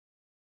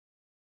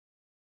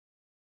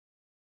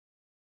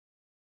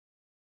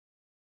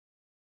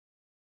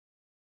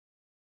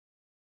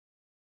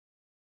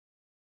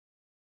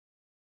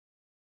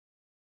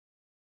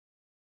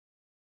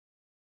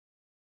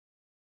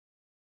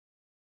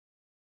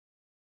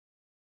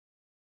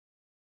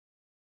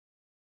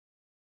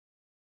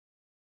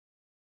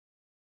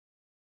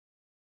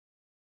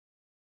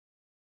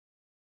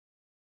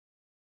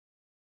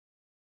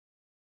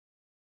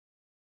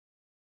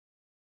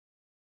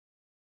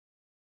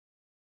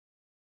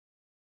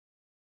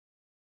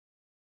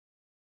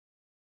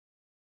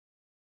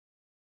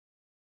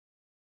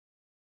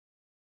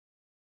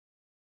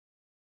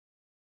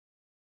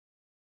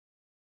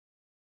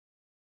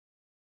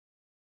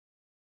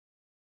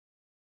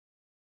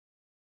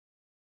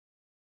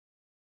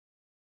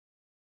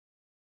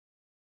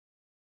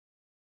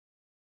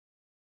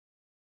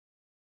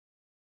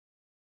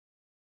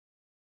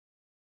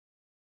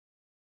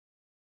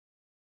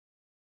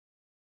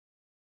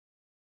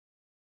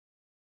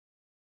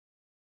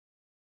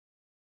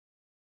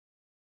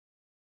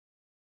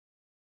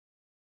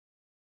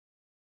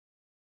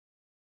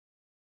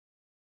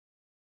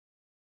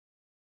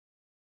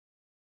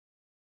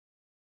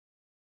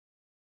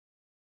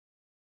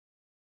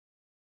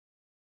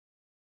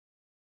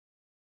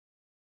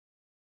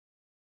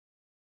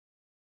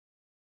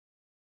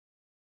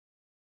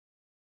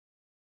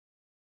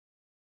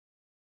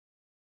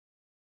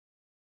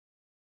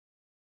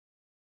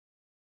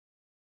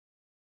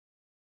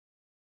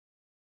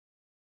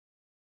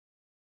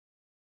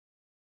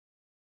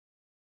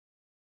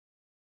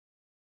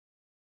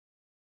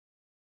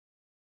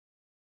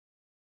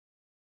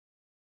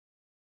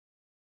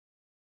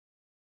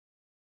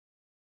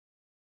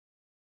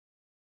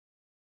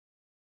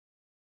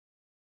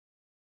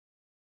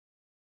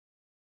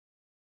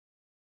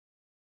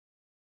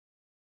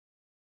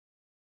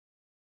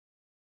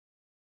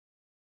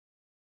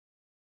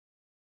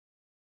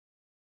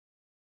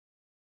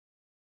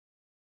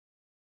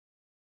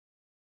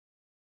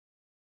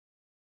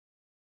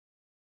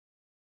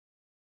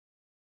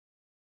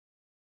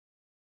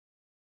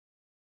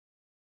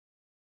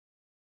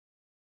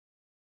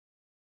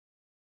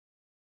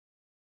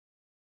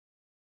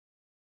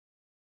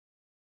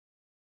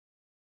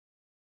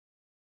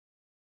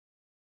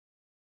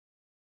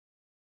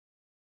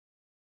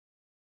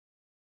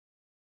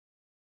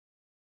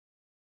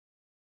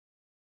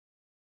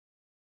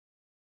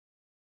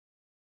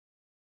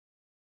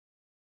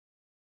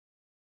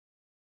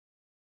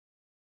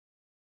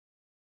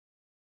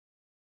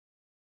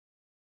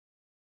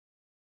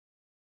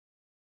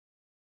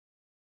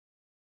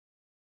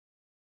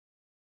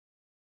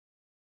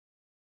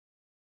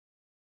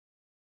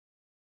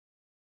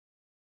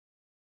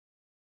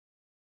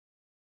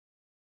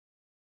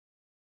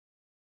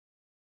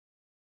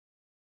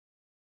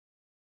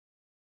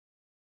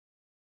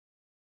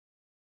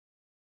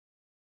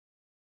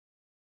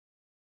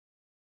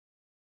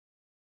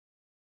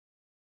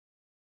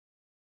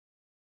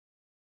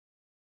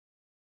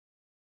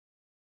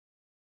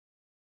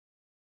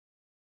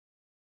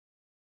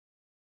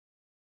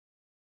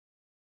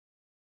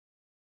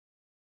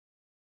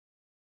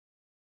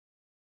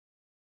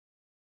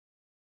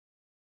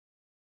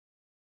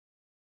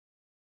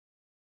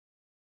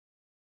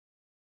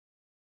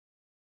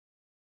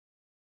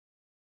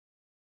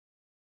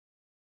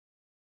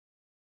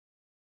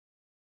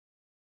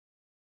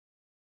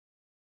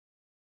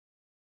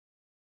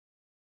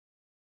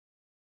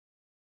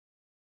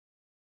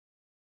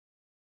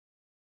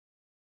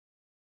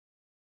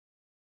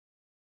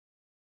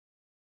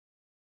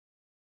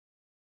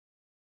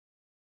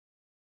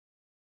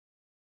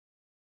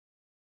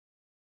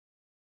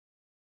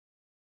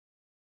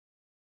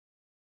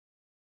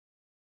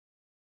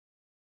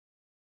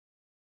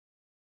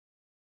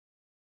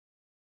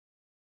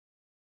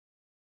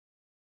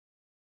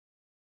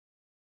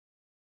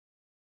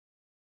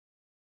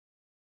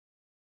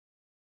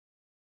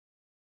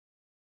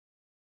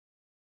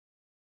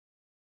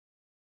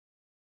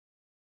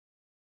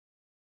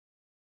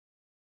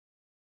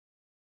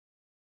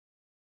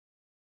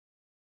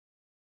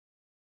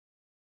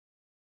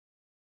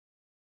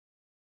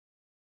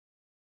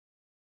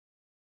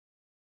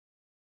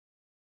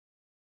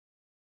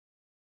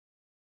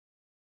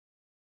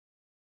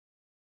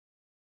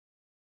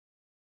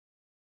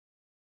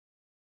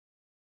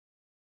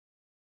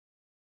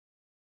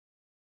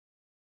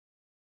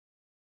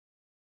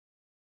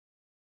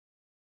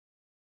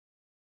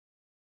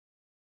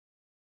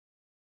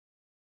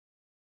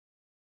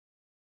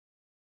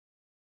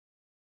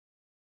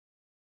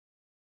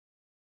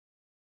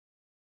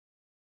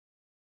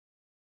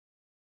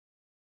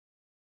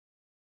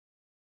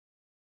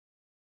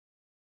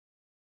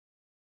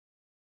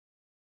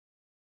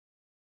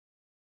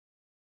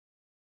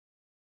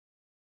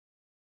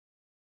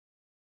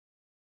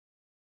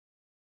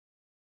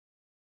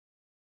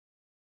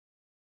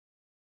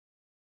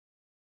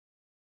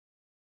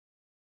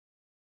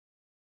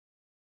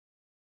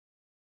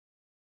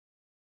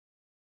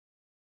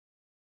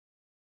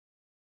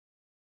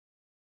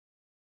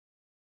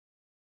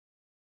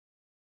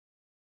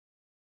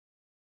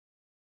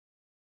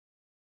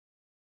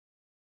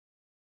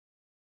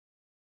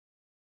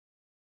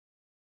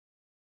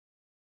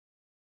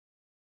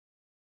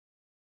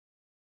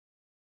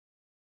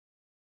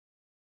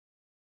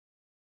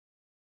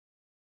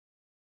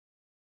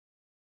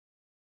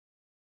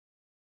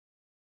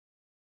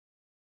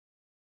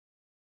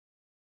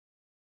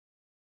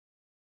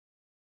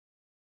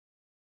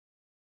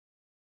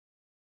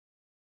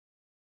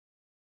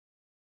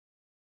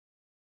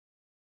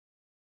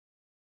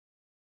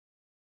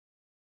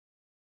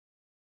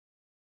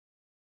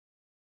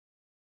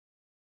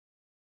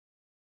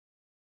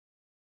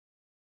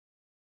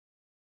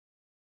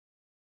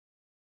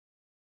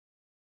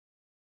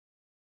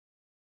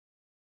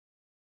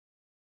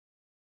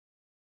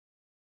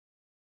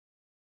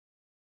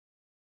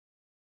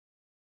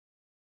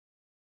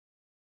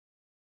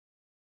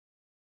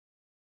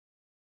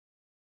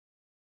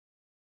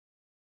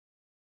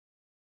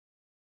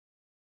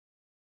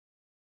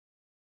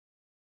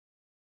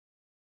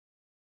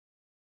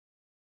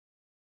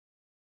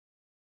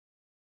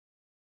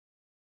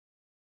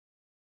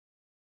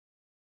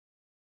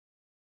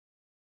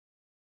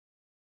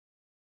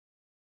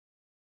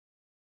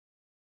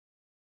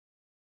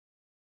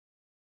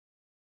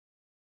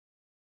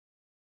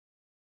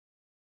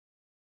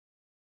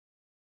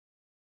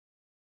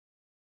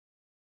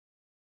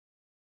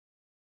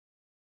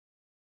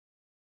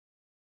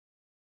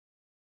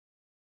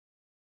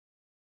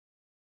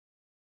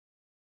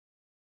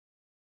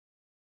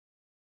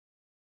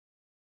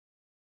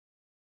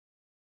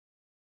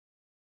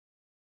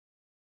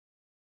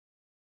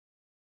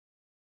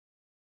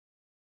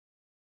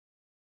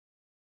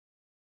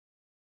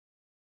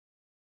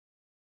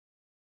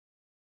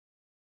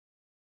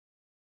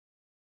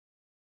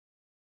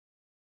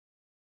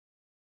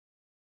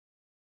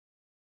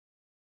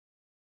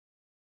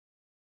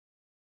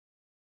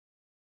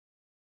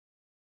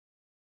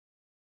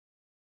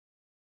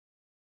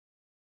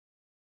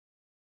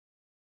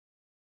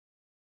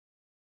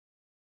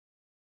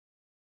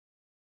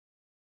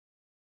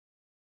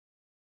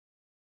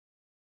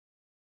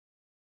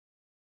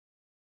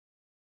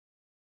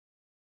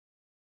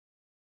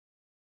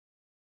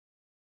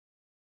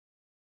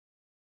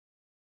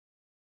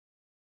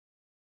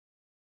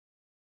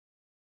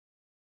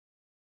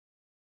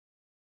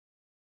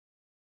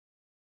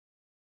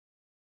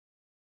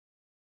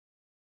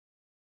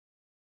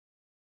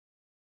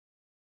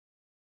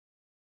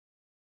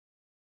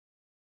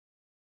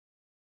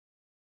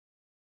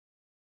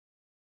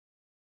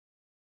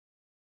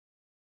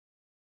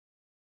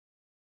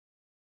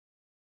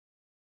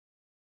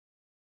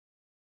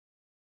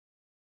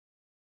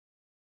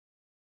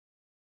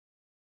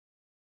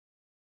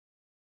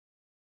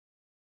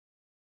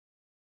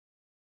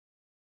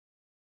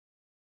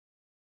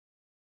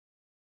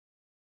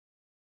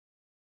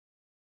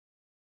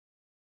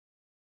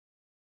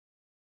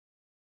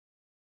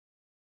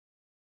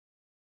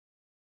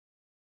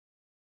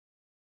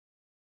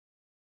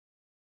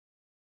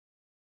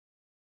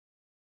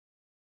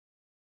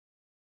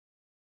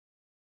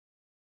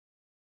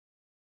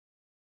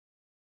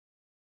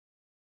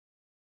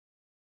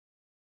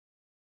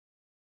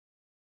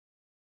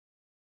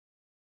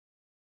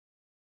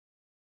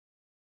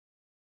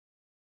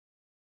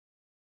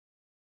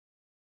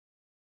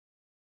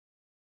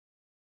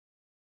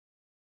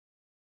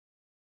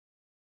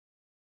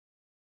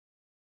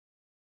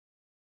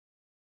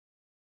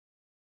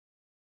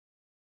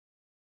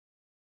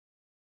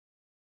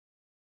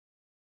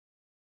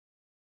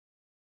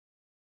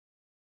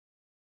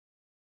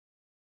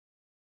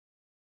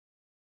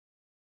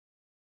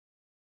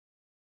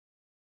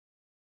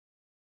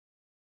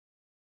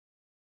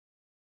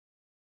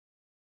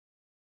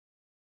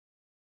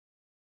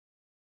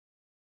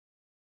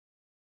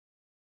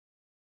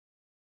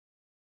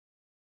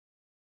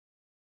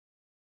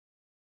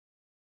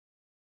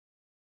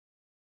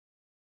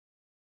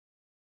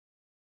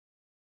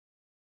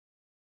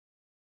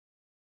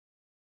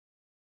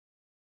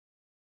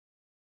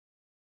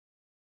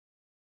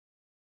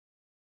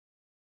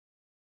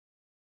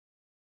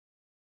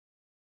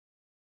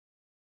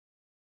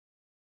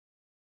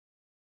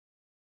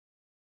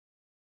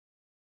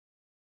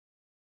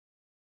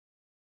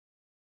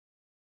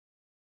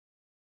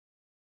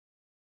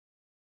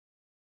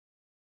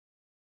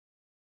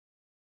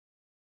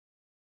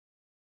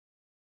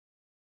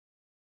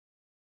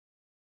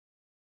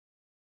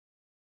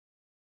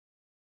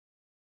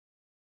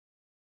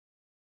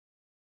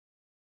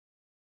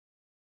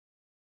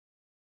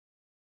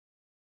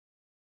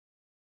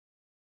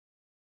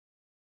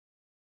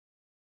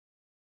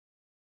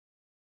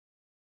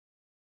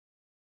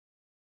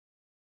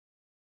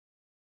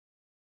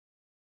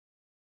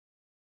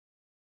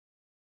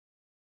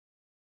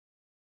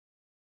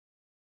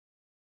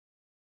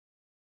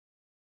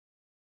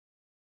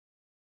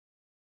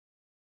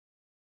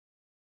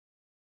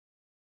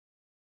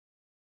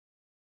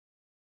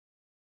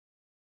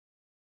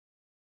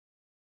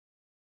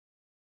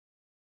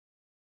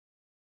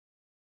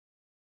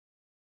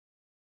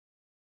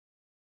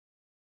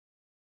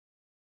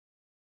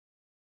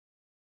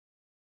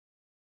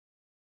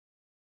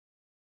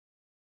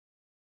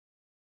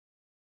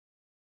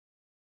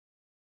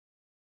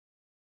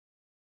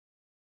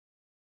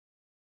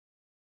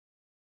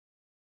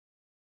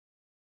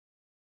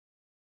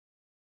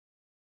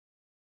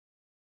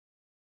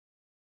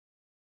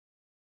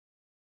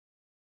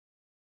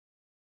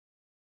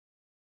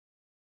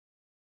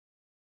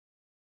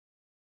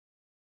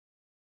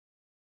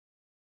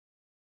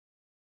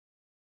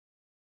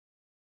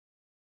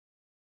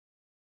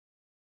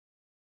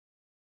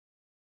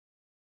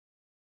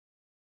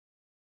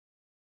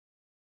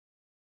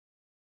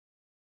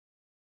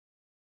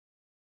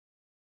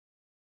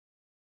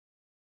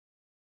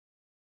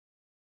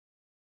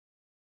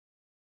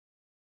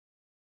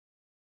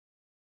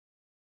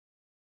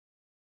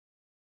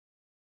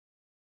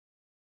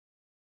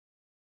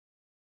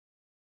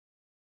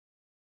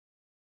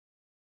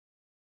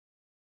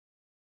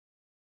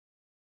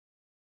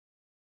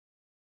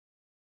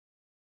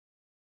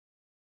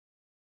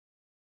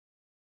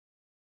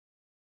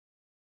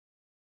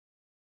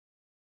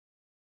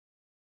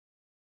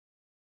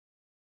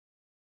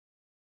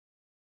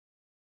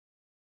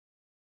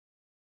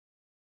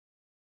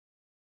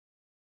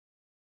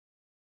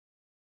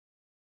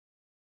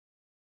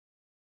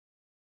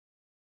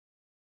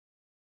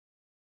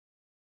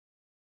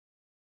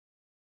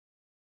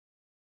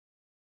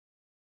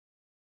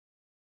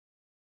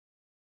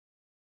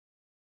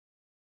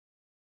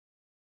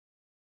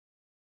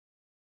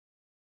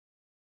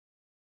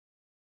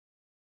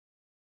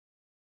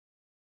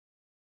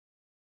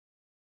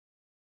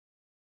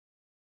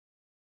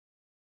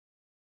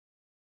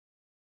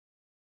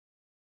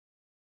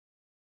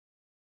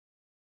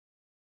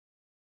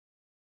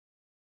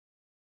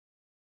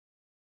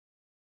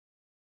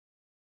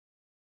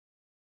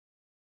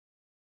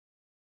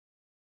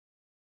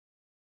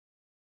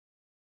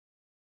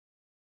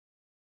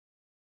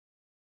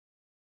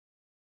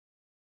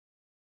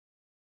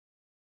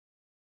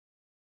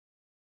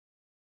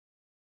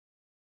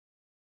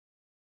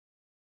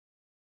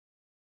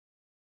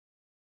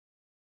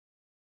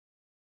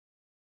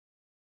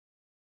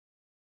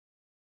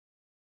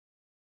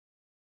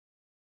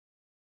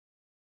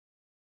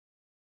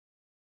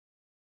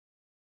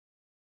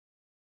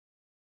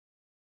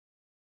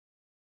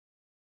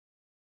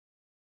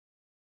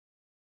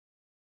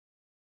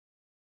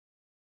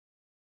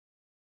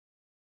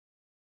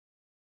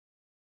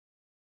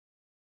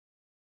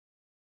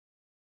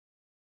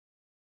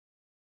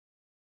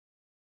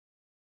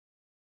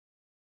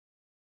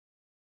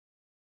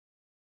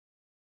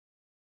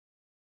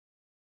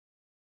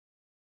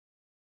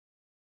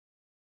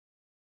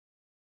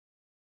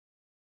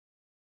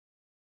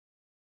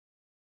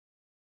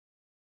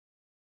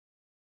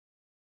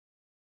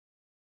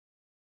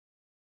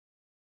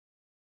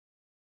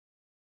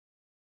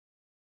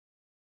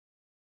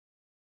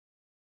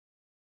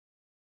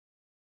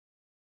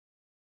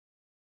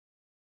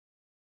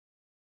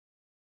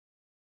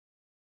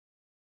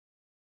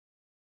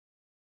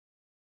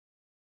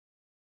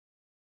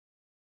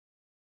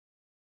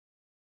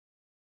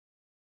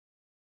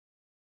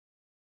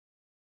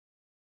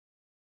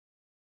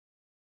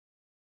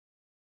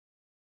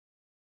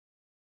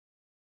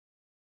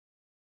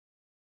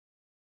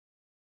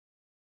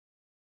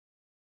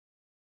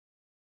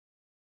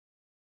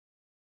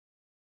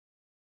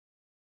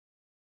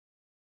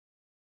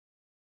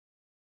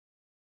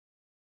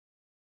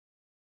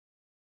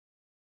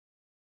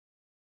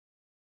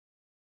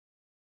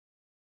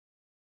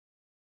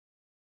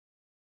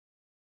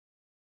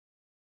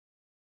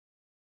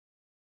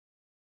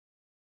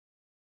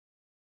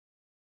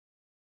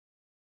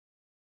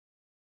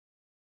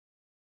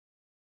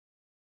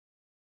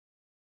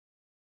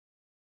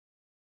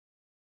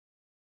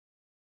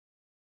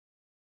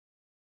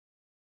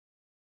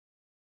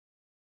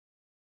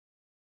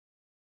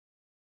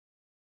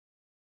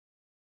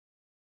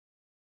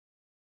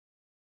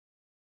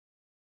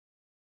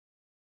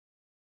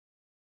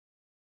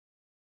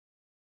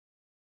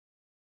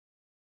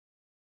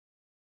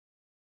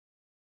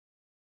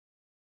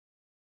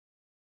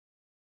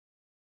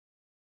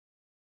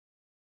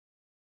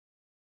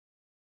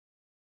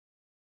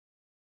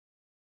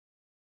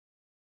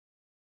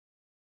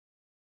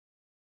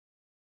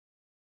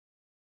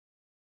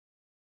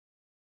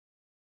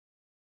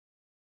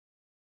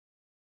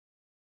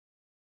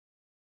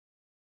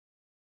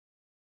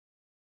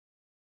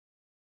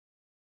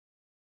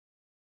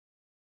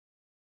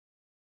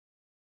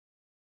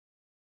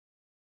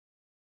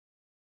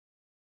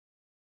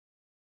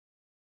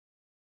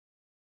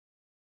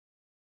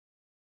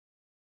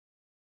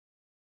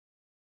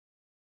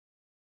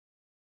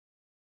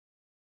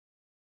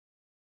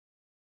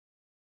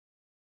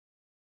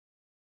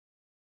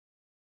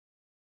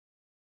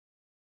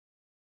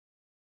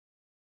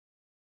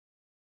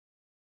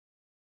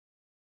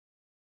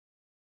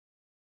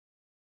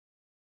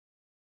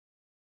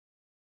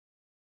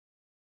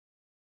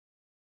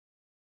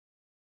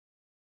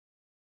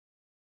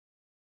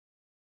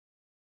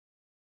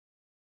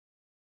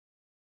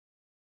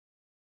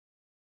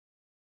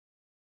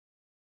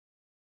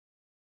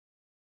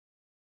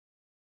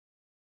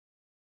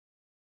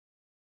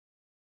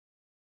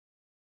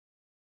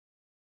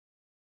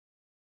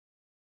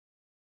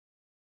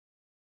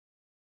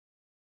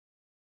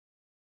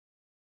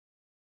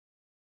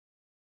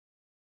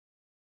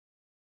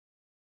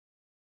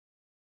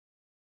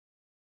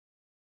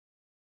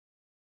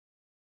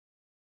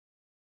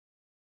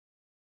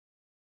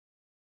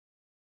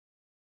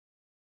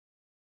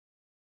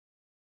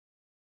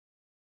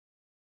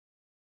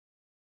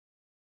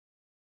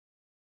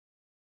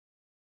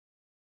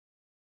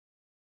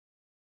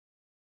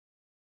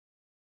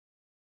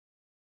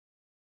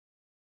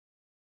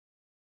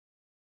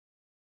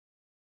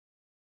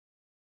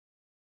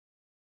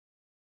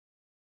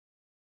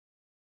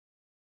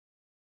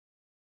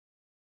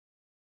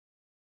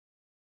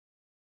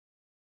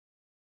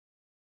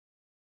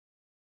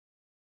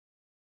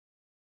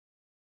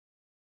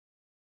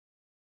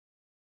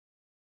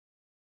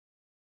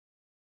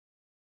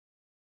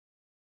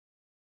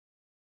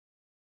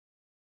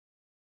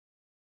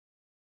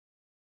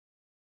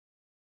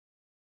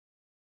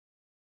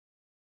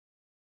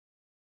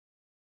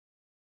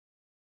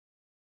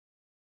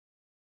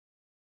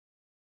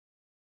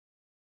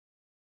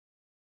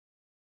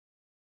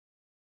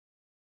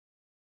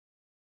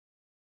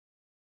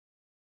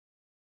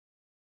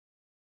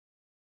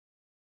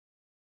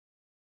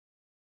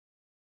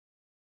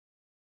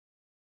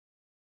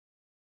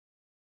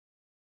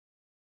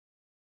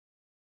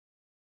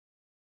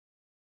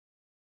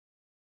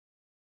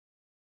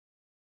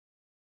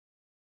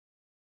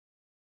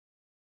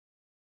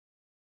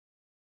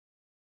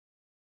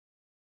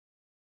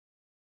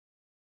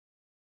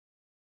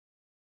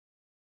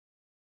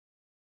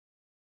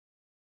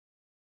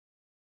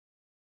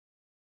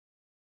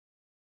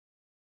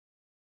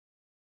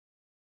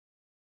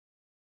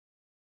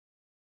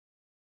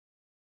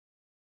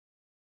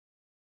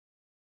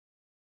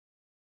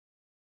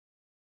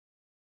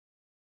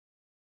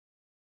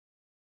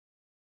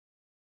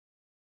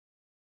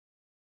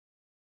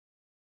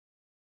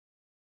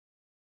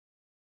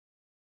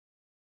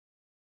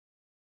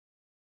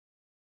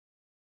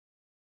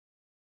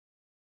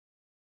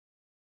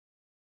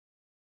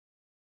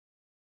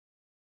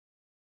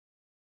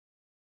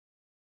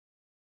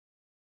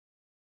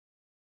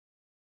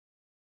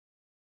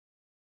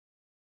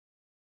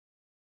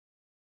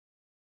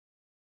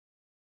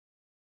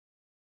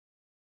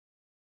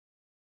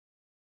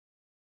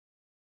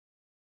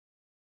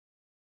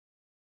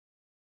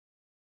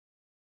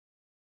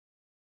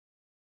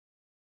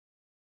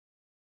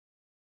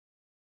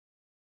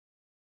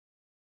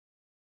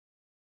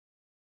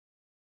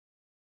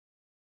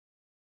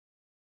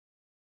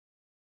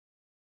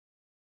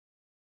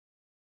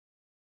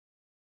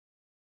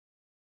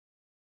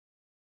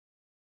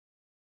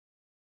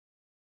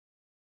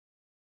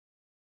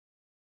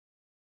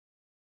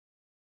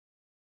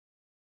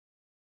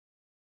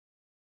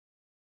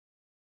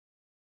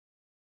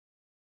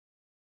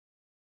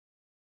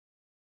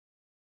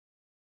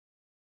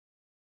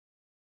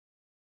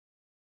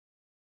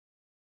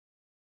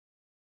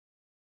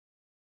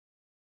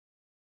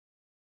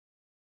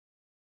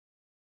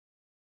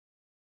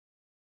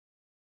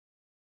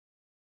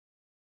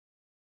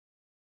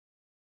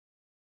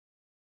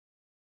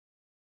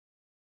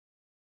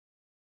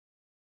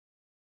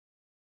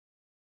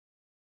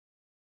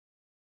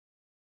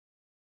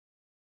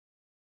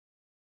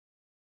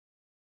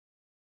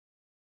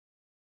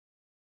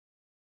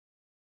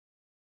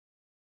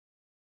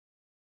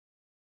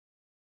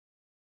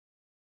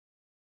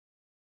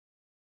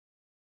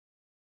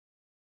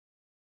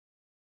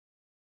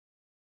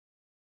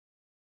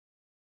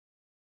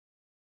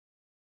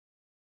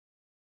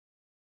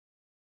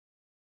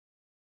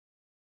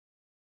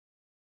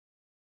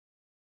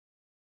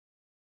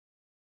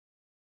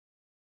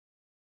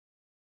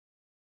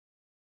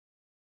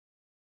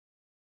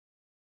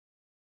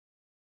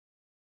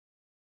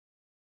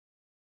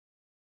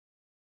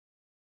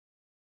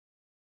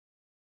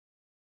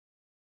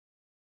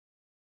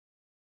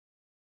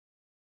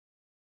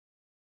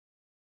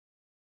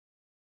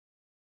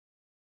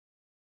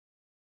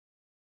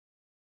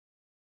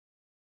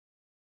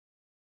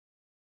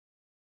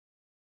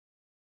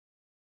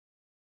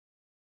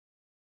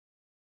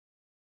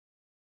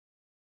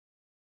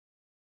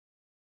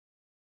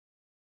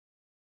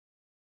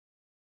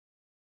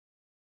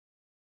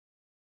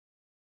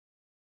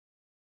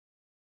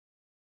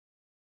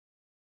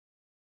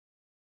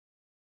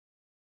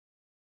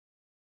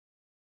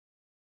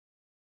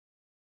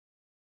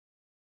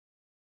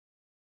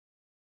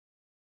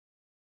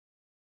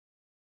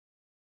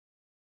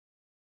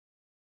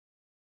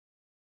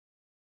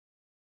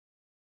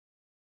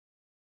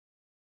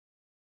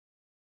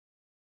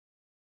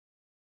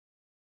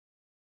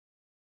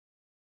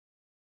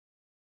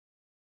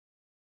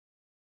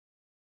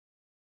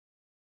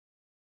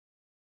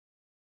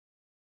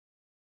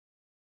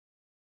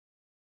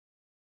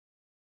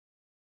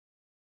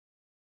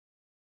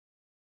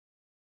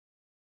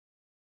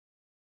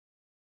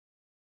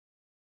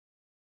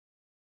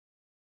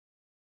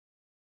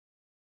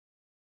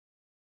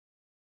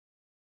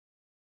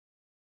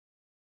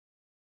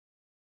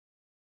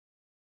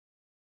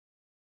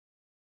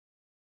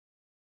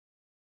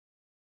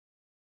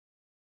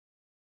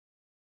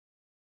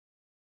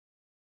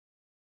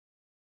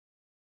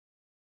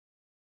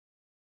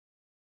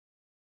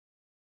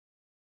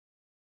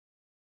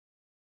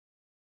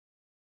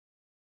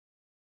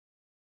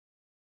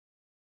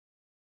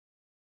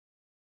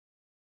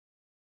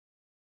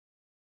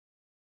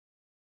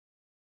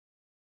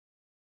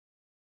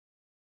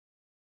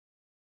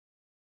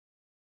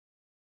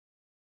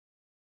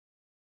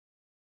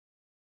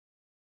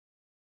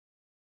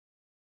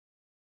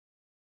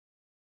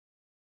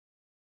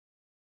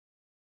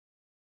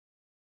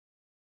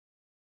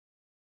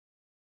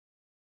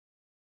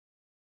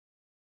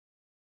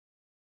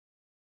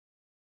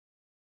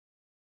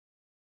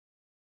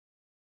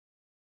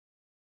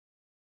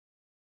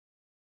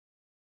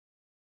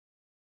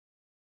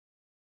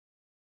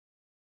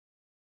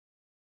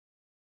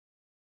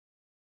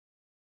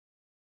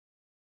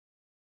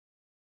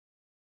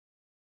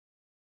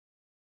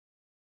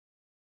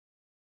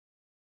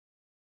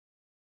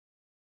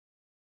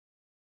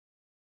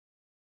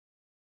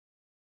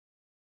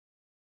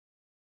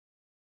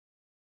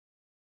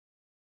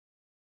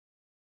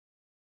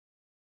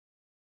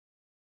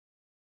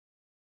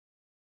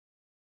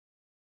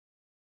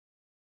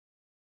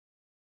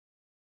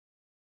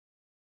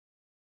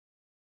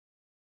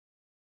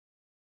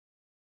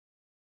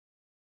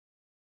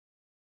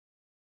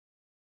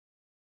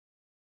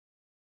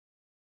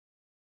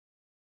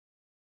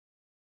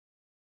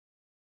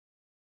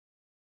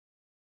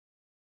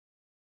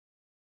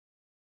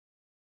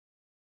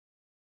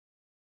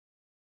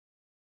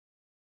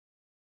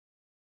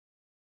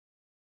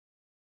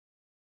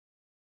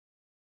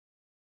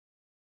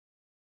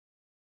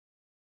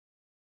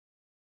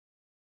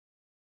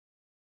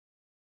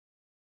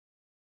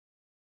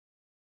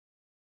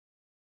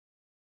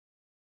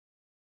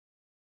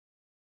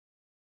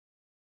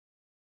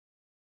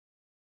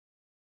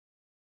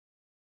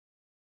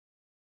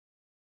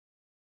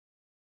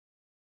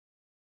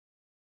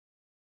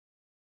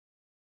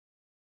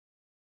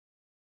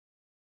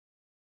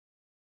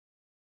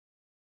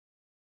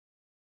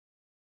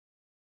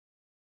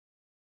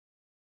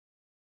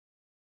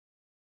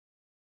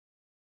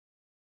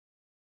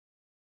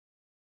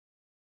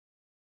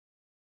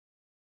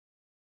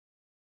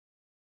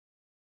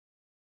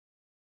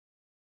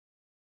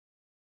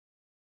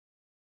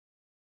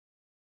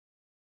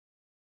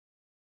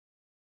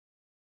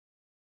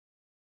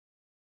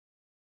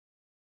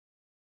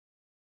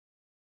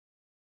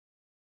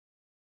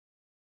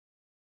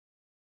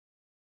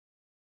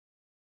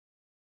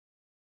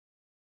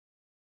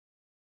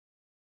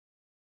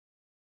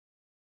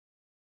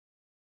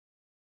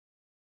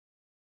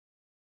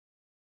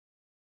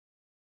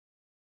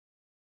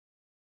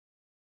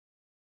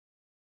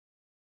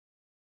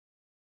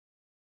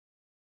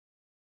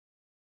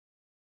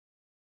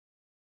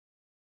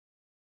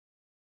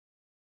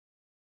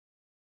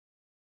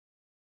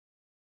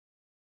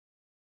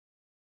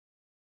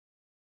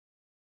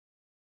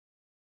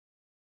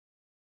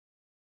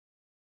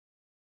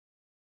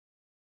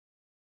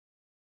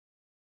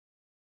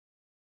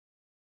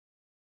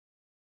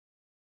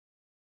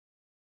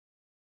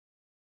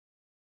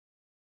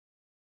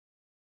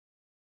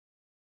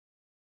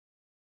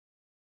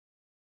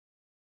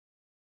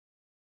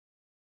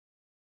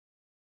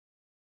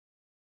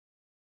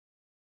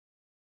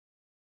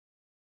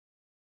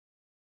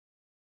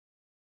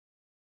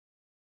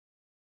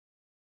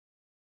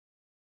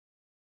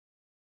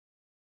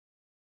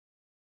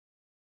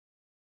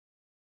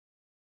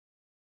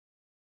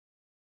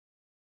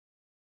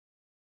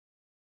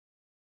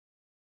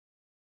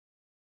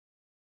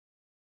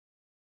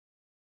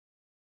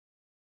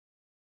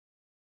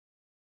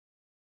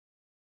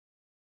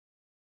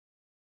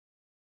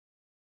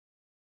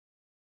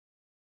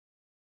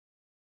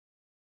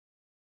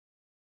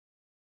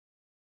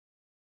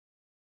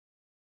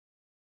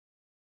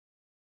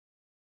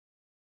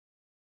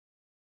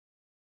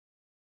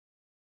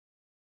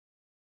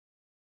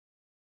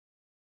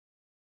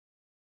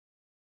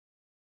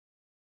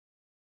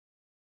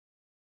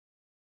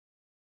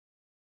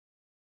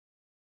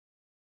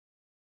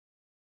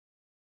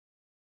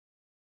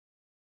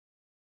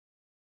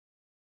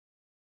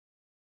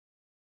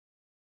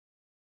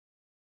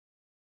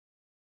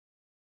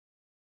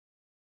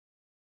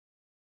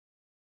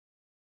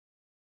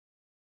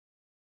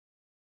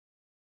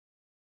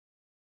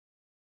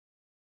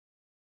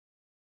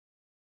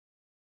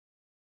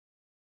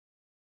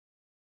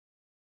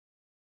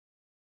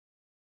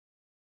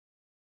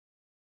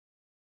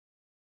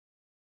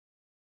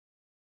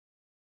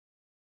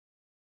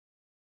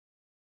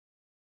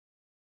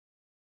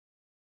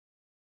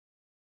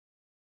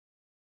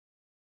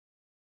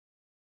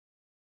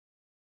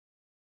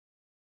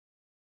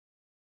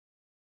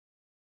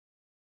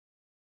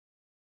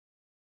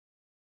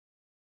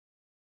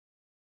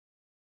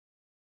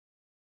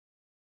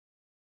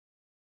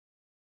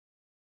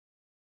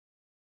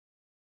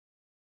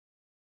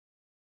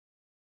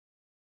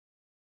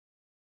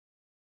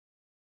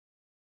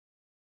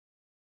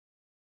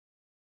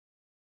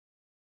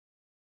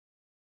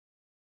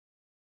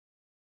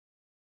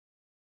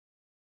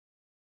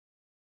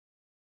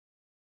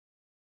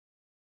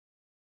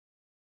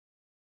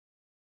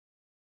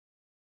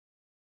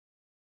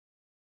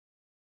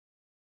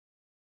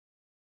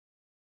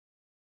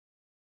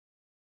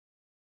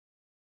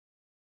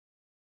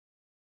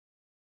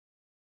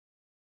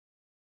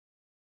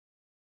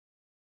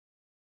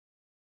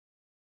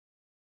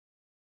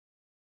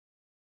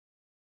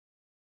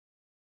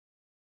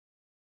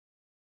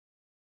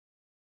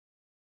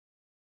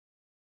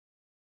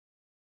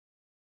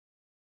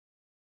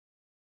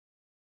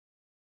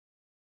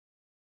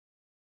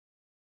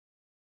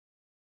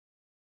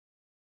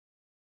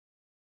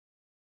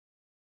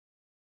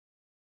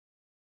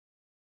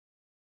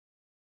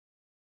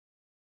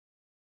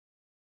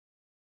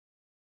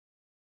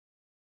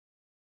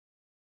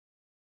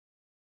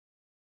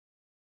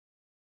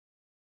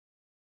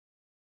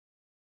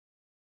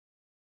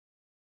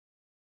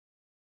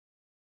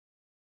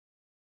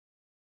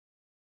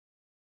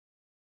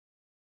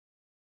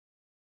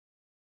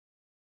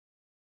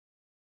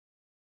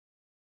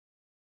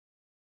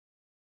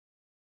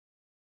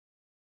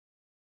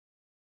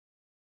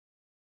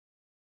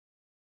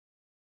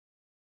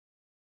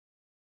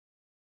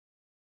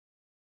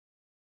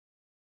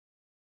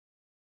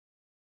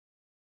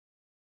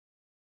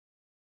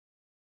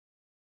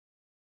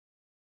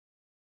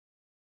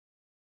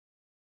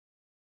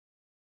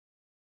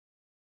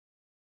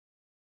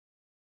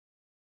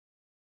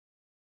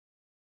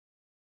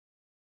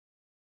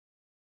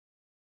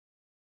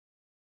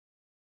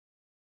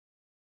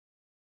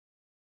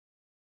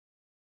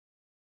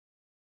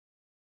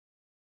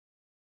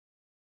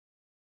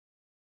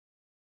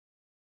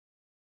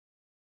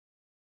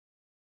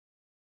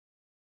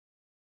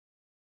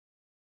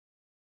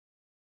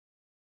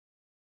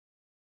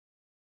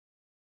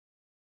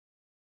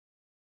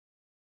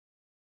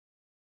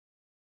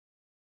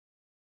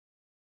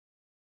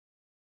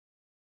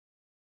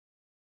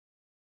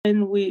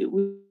And we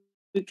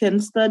can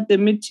start the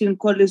meeting,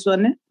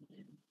 Koliswane.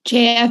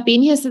 Chair, I've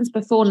been here since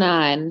before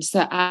 9,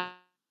 so I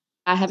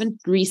haven't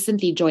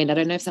recently joined. I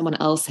don't know if someone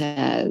else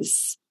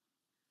has.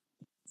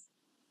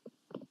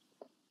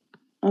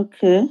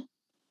 Okay.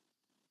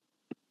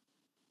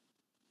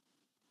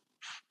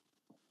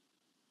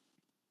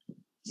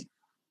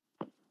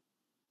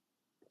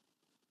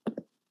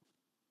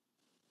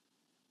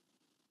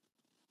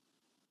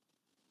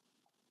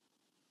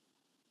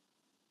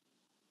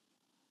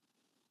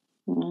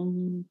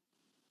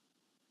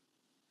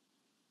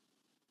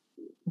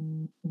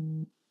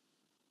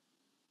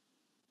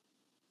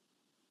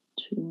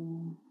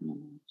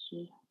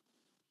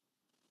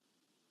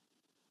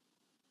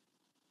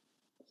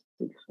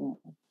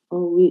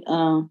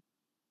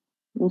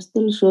 We're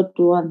still short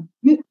one.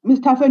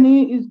 Mr.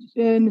 Fanny is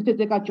Mr.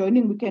 Teka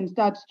joining. We can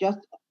start. Just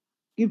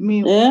give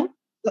me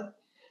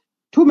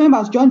 2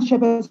 members. Join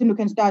Chairperson. We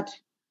can start.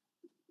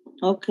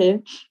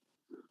 Okay.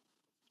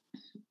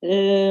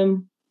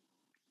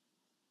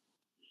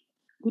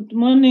 Good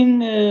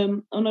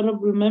morning,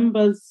 honorable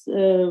members.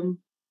 Good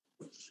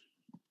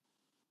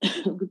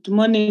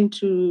morning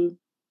to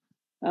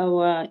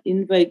our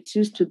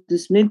invitees to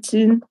this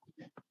meeting.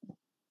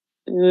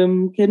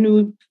 Can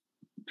you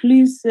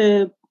please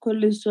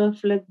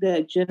reflect the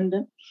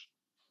agenda?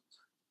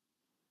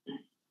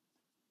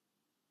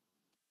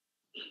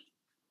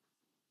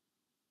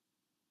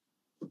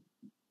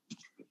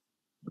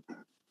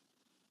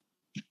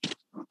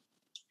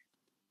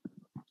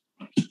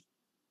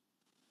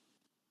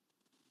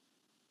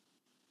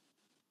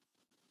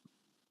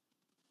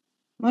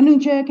 Morning,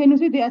 Chair. Can you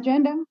see the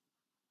agenda?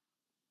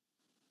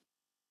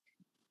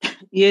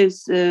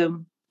 Yes.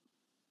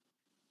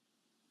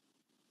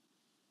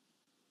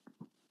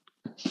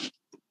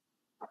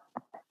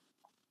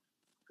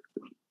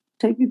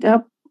 Take it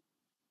up.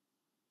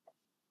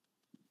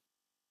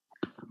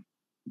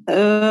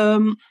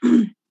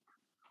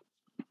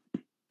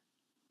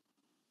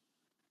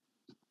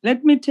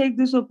 Let me take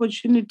this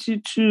opportunity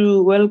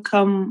to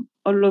welcome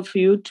all of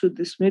you to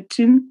this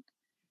meeting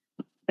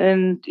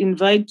and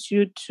invite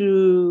you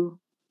to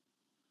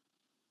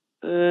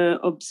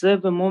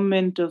observe a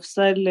moment of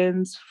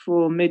silence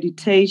for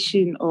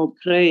meditation or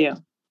prayer.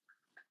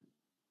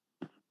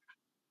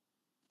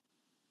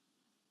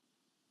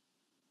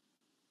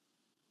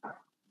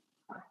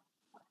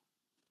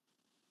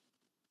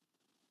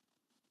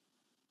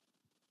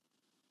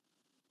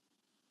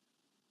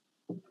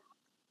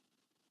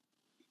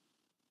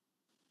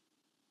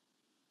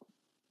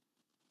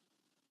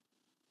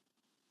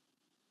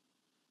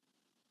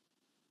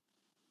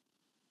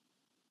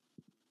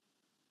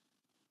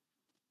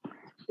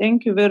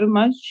 Thank you very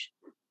much.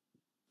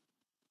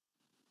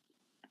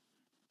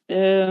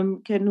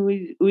 Can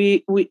we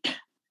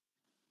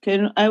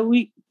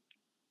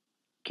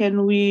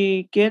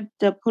get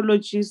the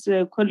apologies,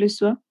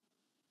 Koliswa?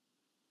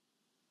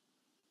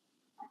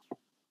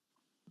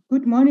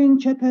 Good morning,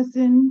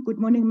 Chairperson. Good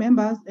morning,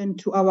 members, and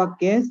to our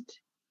guest.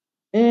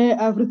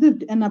 I've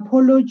received an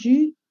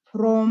apology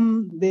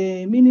from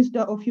the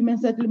Minister of Human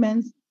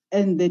Settlements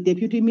and the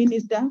Deputy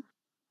Minister.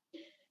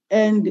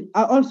 And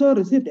I also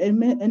received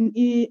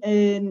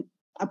an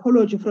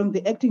apology from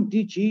the acting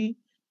DG,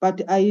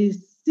 but I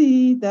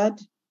see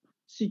that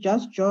she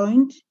just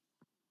joined.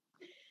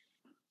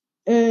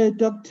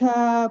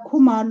 Dr.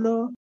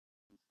 Khumalo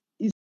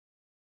is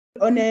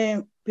on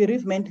a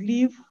bereavement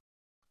leave,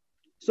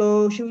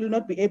 so she will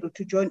not be able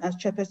to join as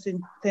Chairperson.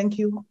 Thank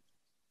you.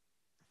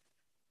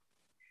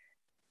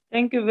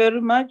 Thank you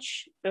very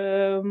much.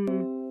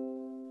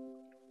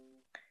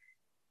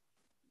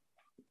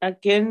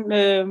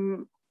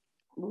 Again,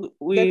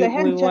 there's a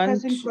hand,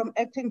 Chairperson, from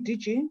acting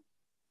DG.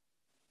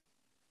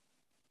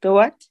 The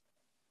what?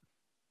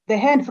 The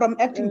hand from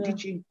acting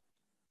DG.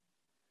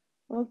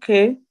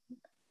 Okay.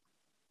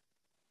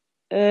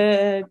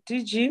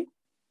 DG.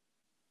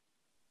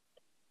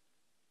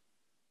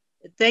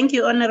 Thank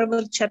you,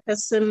 Honorable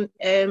Chairperson,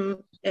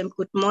 and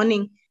good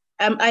morning.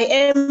 I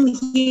am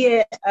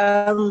here,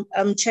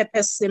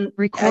 Chairperson.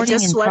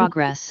 Recording in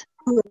progress.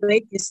 To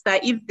register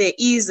if there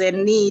is a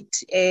need.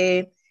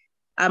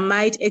 I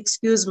might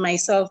excuse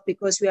myself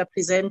because we are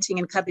presenting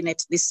in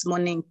Cabinet this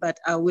morning, but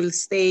I will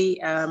stay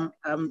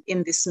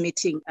in this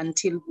meeting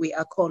until we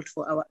are called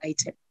for our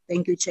item.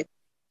 Thank you, Chair.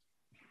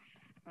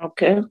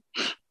 Okay.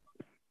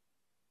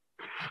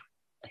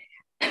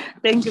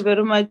 Thank you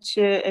very much,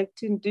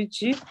 Acting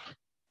DG.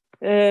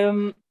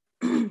 The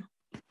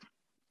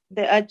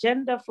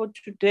agenda for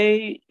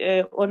today,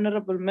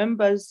 honorable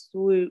members,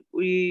 we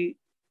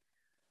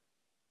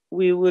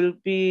will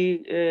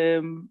be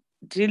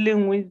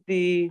dealing with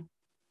the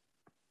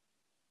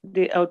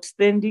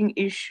outstanding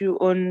issue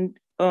on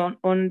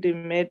the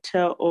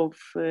matter of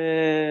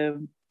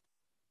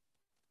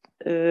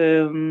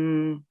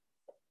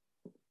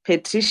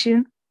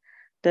petition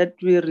that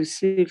we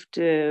received,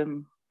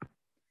 and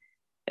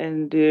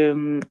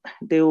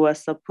they were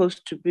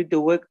supposed to be the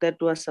work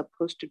that was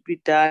supposed to be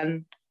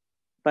done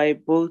by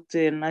both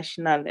the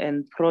national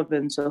and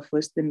province of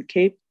Western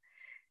Cape.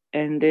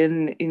 And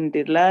then in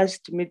the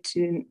last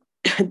meeting,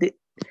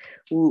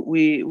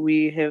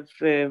 we have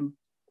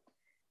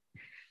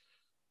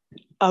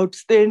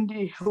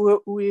outstanding.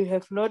 We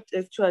have not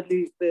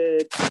actually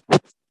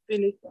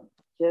finished the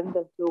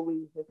agenda, so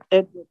we have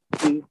added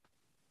the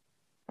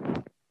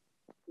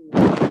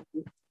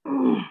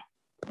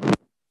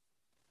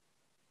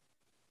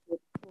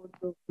report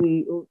of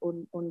the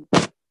on.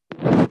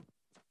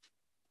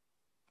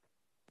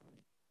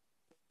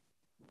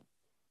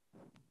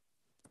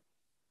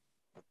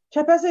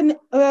 Chairperson,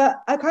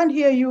 I can't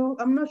hear you.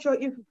 I'm not sure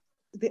if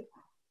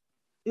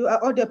you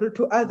are audible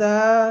to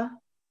other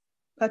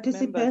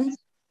participants.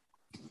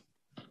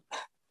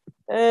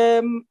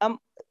 Can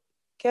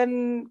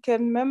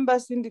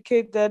members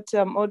indicate that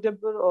I'm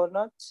audible or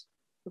not?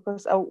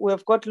 Because we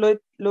have got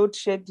load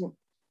shedding.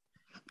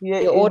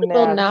 You're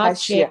audible now,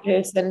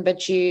 Chairperson,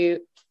 but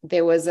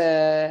there was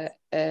a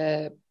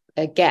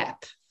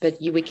gap, but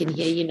we can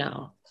hear you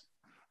now.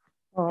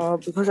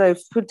 Because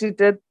I've put it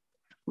at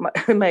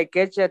my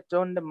gadget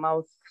on the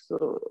mouth,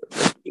 so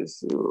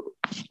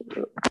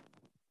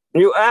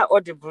you are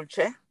audible,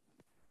 Chair.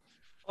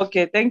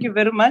 Okay, thank you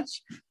very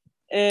much.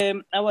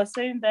 I was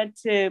saying that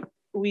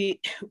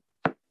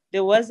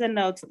there was an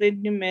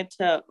outstanding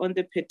matter on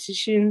the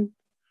petition,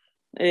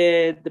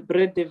 the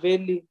Brede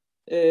Valley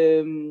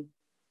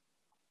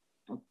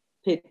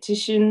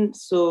petition.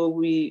 So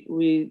we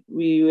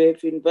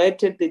have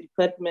invited the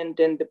department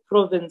and the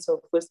province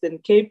of Western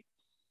Cape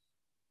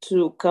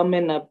to come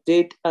and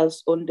update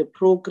us on the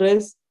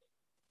progress,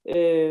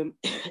 and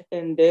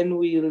then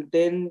we'll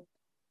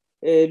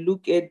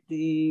look at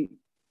the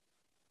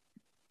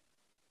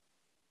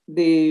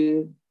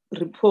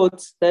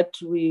reports that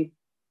we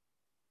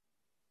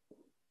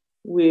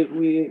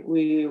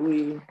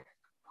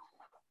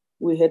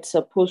had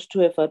supposed to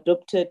have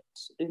adopted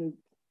in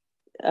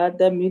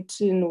other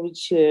meeting,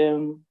 which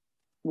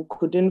we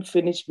couldn't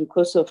finish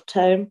because of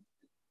time.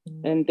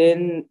 And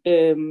then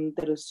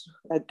there is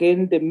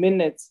again the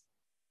minutes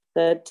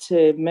that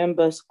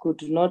members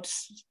could not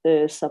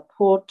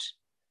support,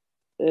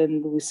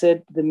 and we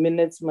said the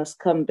minutes must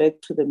come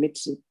back to the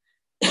meeting.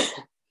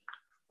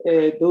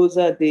 Those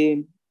are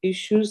the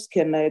issues.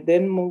 Can I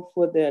then move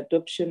for the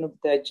adoption of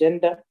the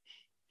agenda?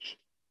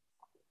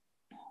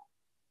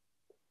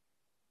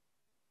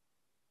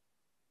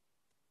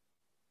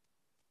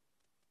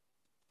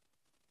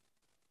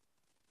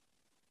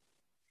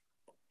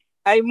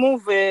 I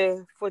move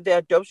for the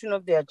adoption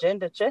of the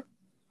agenda, Chair.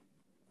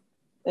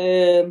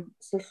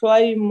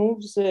 Sehlwai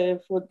moves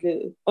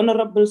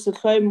Honorable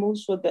Sehlwai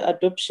moves for the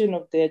adoption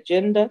of the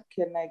agenda.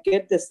 Can I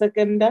get the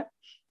seconder?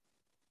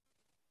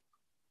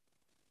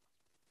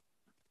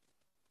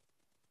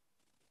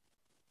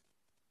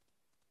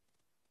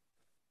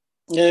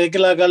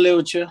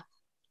 Chair.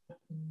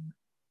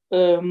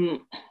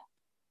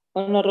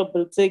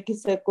 Honorable Tseki,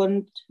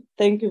 second.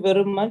 Thank you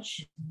very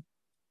much.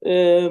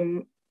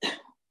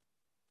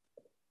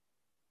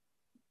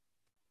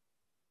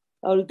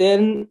 I'll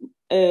then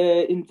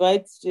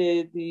invite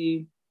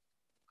the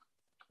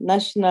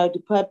National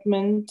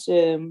Department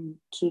to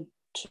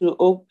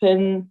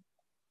open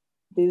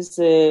this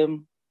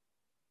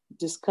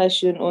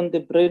discussion on the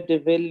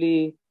Brede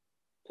Valley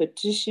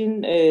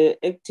petition.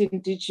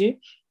 Acting DG.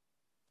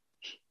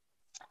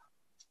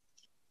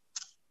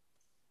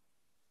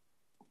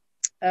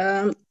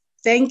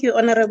 Thank you,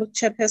 Honorable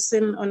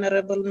Chairperson,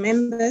 honorable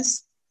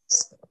members,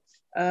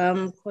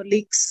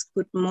 colleagues,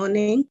 good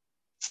morning.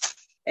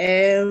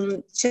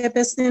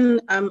 Chairperson,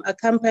 I'm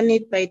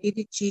accompanied by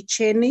DDG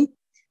Cheney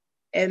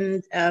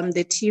and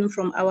the team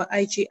from our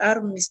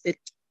IGR, Mr.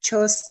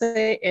 Chose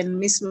and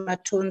Ms.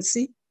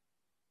 Matonsi.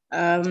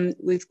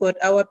 We've got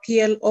our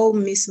PLO,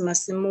 Ms.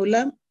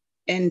 Masimula,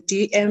 and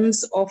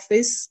DM's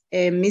office,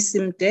 Ms.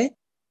 Mde,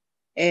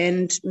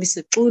 and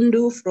Mr.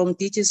 Tundu from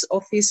DG's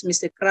office,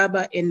 Mr.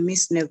 Kraba and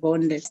Ms.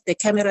 Nevonde. The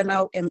camera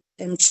now,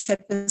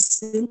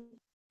 Chairperson.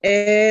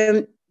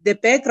 The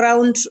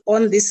background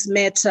on this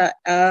matter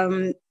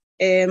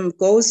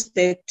goes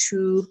back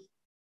to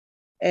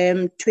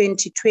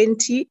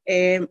 2020,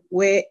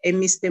 where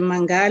Mr.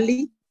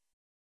 Mangali,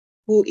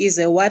 who is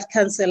a ward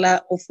councillor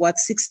of Ward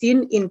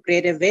 16 in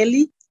Brede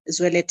Valley,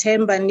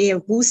 Zwelethemba near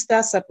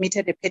Worcester,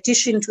 submitted a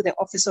petition to the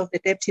Office of the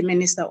Deputy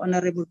Minister,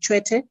 Honorable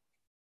Chwete,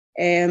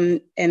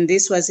 and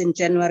this was in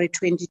January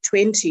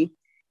 2020.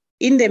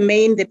 In the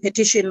main, the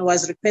petition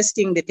was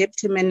requesting the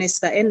Deputy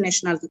Minister and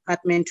National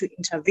Department to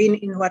intervene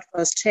in what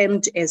was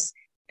termed as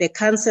the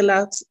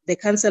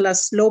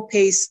councillor's slow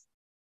pace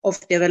of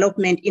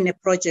development in a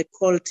project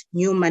called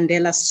New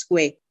Mandela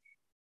Square,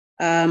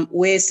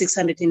 where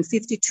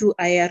 652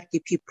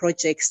 IRDP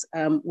projects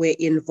were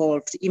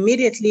involved.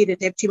 Immediately, the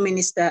Deputy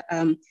Minister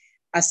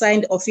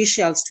assigned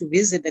officials to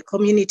visit the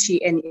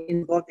community and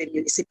involve the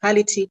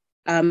municipality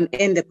and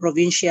the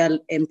Provincial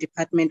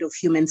Department of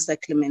Human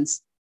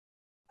Settlements.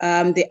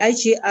 The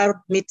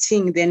IGR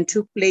meeting then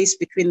took place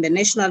between the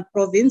National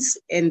Province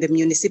and the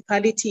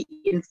municipality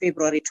in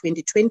February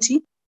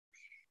 2020.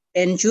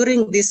 And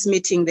during this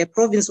meeting, the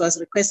province was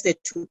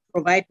requested to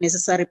provide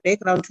necessary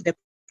background to the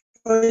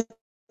project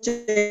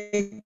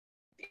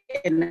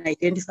and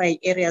identify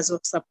areas of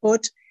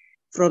support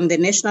from the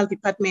National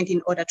Department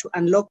in order to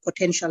unlock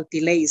potential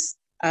delays.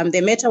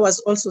 The matter was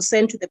also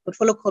sent to the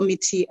Portfolio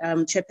Committee,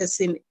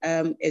 Chairperson,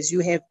 as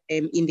you have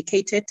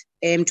indicated,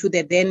 to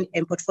the then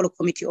Portfolio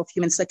Committee of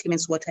Human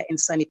Settlements, Water and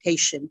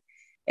Sanitation.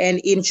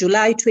 And in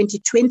July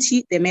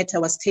 2020, the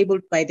matter was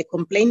tabled by the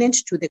complainant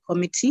to the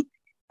committee,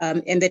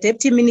 and the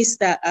Deputy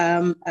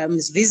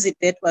Minister's visit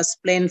that was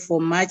planned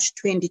for March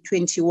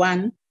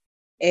 2021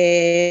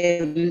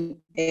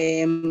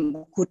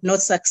 could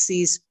not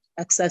succeed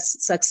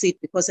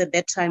because at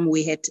that time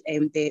we had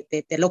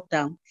the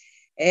lockdown.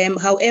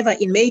 However,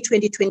 in May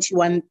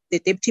 2021, the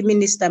Deputy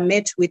Minister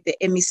met with the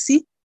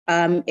MEC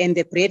and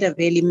the Breda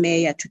Valley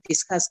Mayor to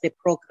discuss the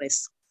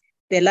progress.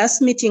 The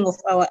last meeting of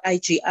our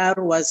IGR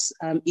was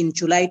in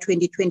July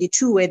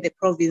 2022, where the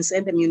province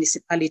and the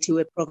municipality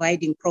were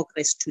providing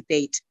progress to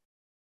date.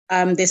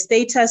 The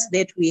status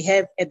that we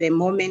have at the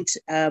moment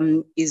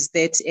is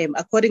that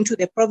according to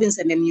the province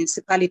and the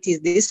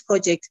municipalities, this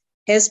project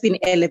has been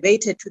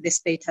elevated to the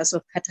status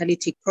of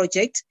catalytic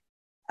project.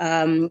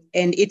 And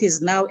it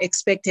is now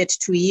expected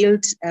to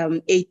yield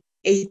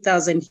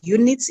 8,000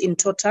 units in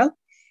total.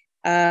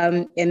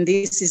 And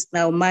this is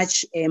now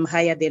much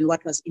higher than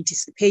what was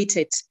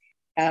anticipated.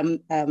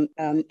 And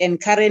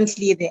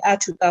currently there are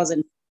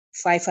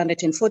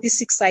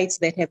 2,546 sites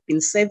that have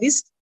been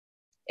serviced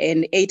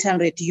and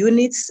 800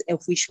 units,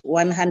 of which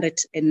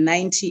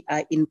 190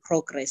 are in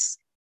progress.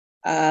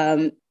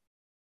 There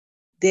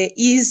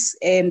is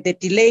the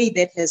delay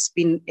that has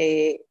been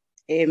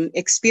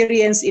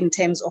experienced in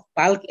terms of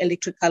bulk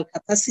electrical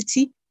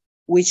capacity,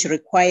 which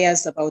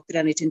requires about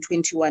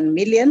 321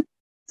 million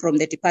from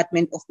the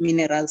Department of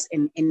Minerals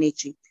and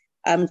Energy.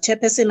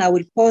 Chairperson, I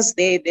will pause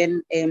there,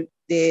 then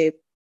the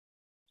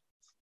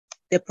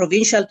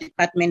Provincial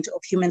Department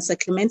of Human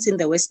Settlements in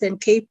the Western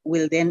Cape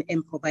will then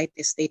provide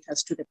the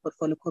status to the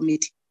Portfolio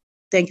Committee.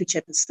 Thank you,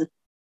 Chairperson.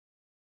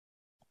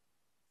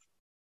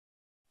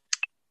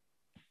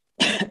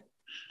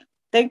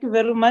 Thank you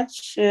very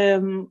much.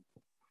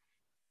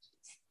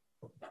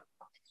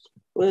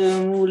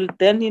 We'll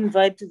then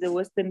invite the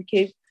Western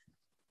Cape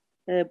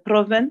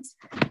province.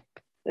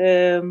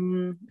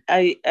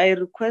 I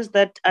request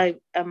that I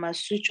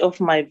must switch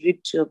off my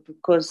video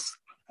because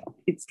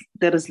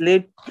there is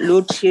load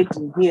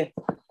shedding here.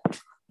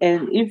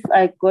 And if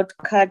I got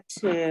cut,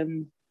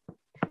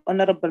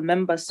 honorable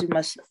members, you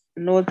must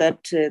know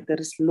that there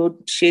is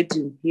load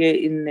shedding here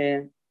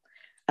in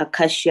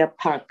Acacia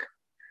Park.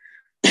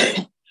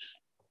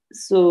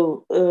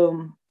 So,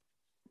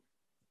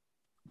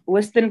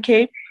 Western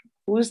Cape,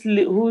 who's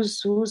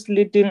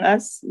leading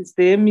us? Is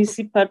the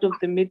MEC part of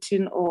the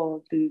meeting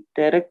or the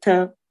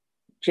Director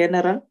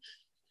General?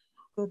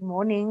 Good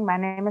morning. My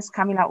name is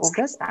Camilla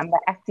August. I'm the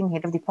Acting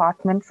Head of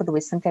Department for the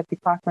Western Cape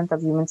Department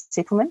of Human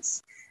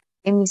Settlements.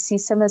 MEC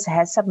Simmers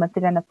has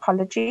submitted an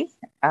apology.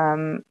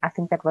 I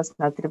think that was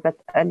noted a bit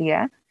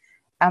earlier.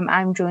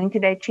 I'm joined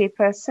today,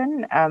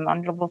 Chairperson,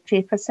 Honorable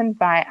Chairperson,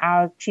 by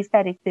our Chief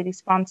Director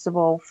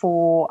responsible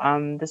for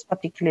this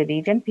particular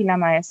region, Pilar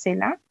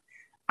Mayasela,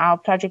 our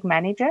Project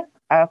Manager,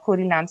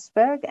 Corey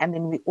Landsberg, and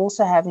then we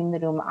also have in the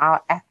room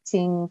our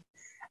Acting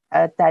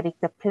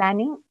Director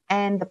Planning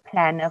and the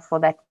planner for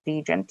that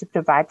region to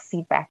provide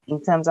feedback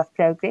in terms of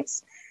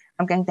progress.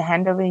 I'm going to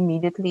hand over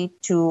immediately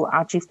to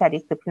our Chief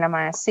Director, Pilar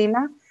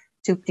Mayasela,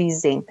 to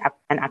present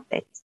an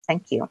update.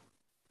 Thank you.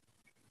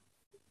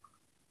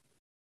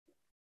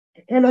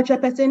 Hello,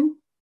 Chairperson.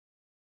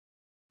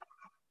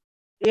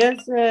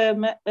 Yes,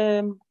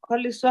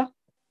 Koliswa.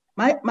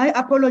 My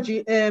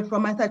apology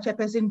from my side,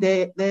 Chairperson.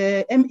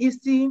 The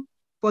MEC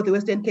for the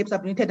Western Cape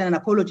submitted an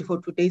apology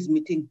for today's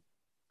meeting.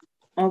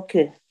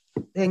 Okay.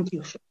 Thank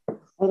you.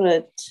 All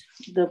right.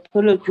 The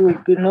apology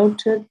will be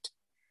noted.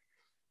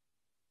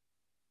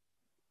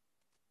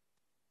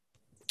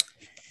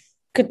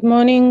 Good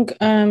morning,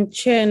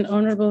 Chair and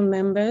honorable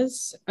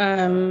members.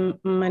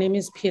 My name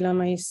is Pilar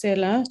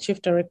Mayasela,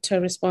 Chief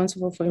Director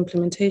responsible for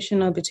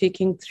implementation. I'll be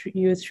taking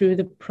you through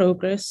the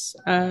progress.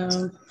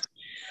 I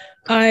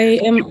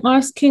am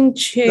asking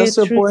Chair... That's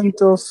a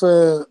point of,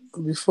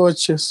 before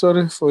Chair,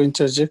 sorry for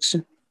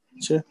interjection,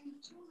 Chair.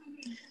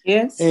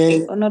 Yes,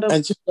 I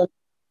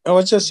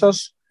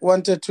just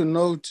wanted to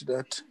note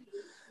that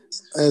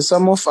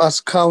some of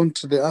us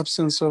count the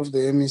absence of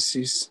the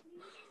MECs.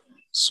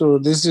 So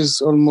this is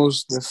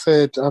almost the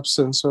third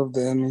absence of the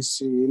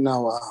MEC in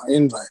our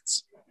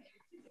invites.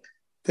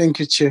 Thank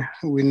you, Chair.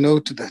 We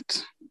note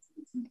that.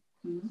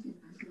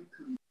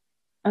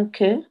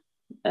 Okay.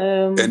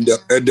 And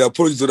the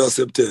apologies are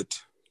accepted.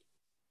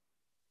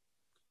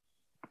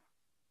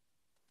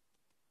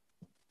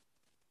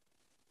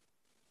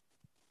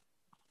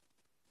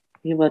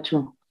 You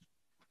too.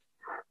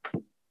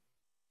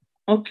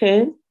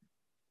 Okay.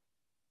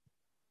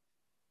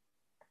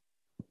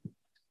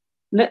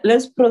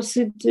 Let's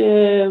proceed,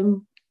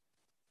 Chief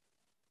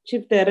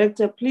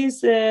Director.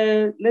 Please,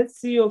 let's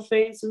see your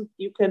face.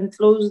 You can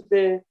close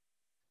the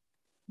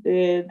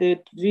video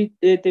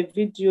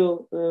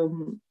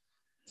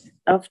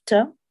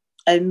after.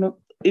 I know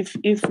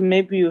if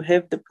maybe you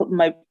have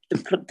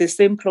the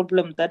same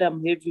problem that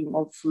I'm having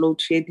of load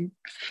shedding.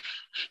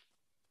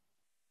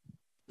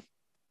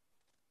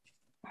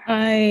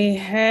 I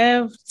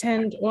have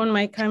turned on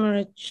my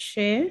camera,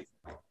 Chair.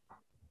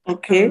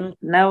 Okay,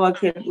 now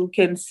we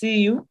can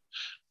see you.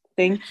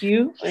 Thank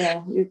you.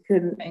 You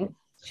can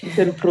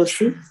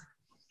proceed.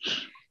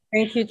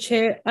 Thank you,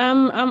 Chair.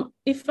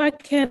 If I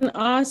can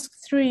ask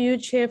through you,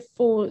 Chair,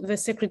 for the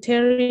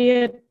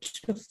Secretariat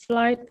to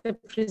flight the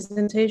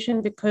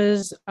presentation,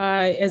 because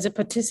I, as a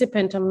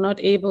participant, I'm not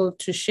able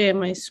to share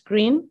my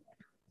screen.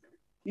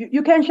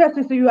 You can share,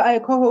 sister. You are a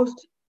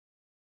co-host.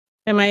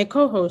 Am I a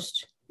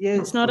co-host? Yes.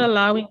 It's not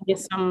allowing me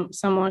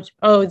somewhat.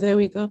 Oh, there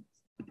we go.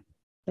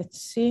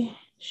 Let's see.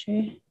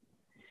 Share.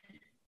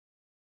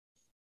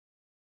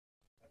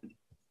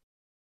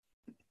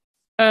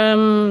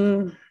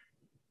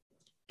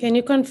 Can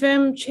you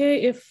confirm, Chair,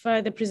 if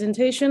the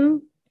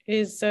presentation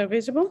is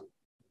visible?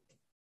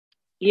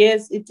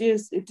 Yes, it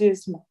is. It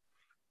is.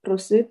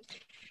 Proceed.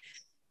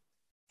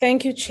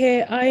 Thank you,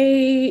 Chair.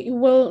 I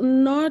will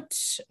not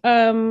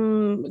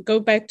go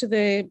back to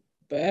the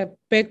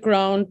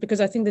background because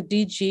I think the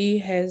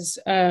DG has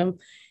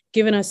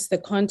given us the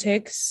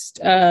context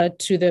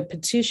to the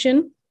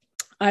petition.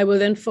 I will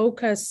then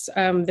focus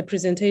the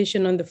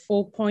presentation on the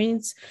 4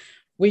 points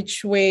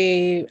which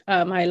were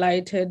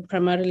highlighted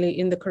primarily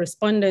in the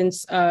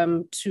correspondence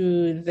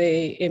to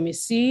the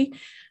MEC.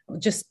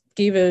 Just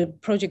give a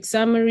project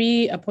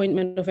summary,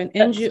 appointment of an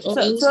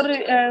NGO.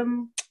 Sorry,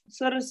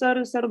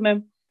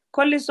 ma'am.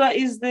 Koliswa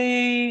is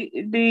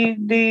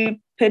the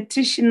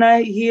petitioner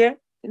here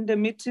in the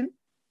meeting?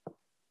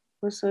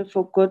 Because I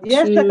forgot.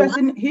 Yes, the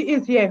person, he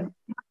is here.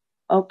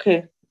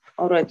 Okay.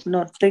 All right.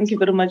 No, thank you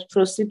very much.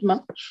 Proceed, ma'am.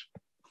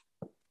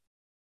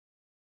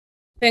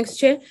 Thanks,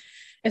 Chair.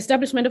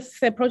 Establishment of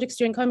the project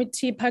steering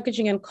committee,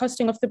 packaging and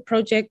costing of the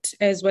project,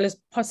 as well as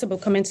possible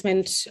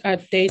commencement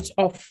date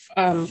of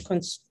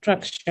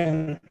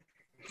construction.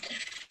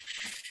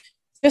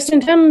 Just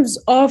in terms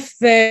of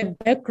the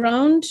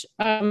background,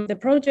 the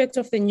project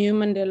of the new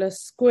Mandela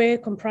Square,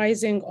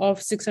 comprising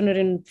of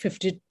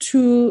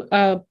 652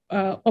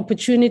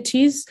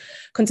 opportunities,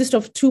 consists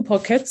of 2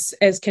 pockets,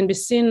 as can be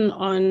seen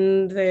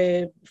on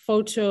the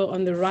photo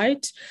on the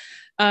right,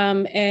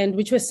 and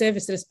which was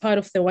serviced as part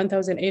of the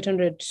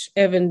 1,800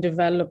 Evan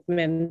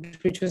development,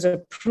 which was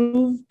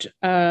approved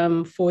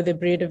for the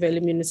Breeda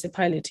Valley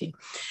municipality.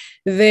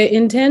 The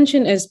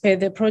intention, as per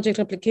the project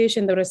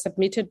application that was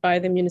submitted by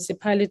the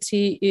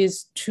municipality,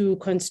 is to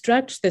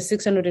construct the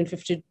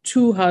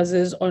 652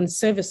 houses on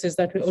services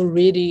that were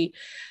already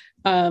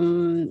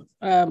on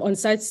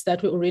sites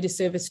that were already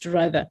serviced,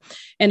 rather.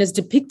 And as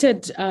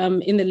depicted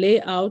in the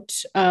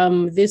layout,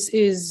 this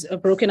is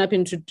broken up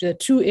into the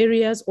 2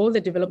 areas. All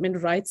the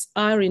development rights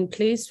are in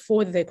place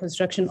for the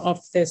construction of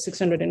the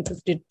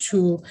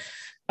 652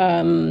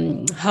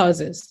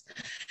 houses.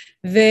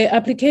 The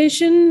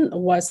application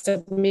was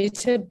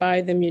submitted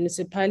by the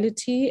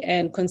municipality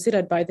and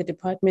considered by the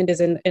department,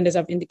 and as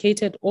I've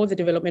indicated, all the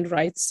development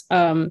rights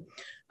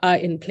are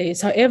in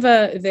place.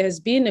 However, there's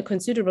been a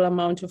considerable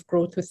amount of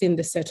growth within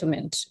the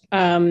settlement.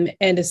 And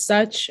as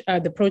such,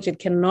 the project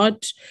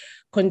cannot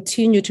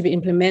continue to be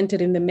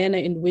implemented in the manner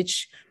in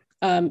which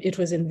it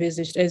was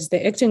envisaged. As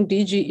the acting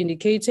DG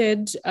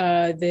indicated,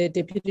 the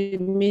Deputy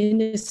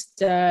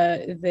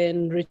Minister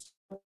then reached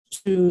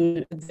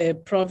to the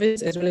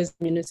province as well as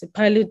the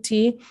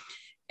municipality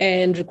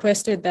and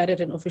requested that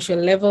at an official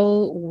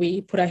level, we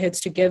put our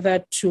heads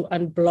together to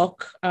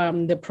unblock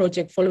the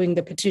project following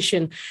the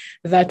petition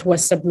that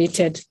was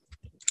submitted.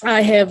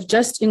 I have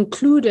just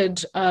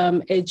included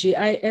a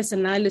GIS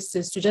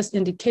analysis to just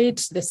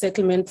indicate the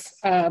settlement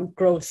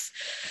growth.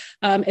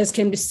 As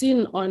can be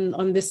seen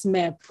on this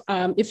map,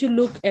 if you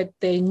look at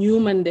the new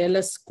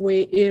Mandela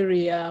Square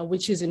area,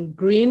 which is in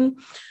green,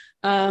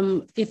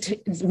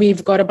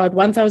 we've got about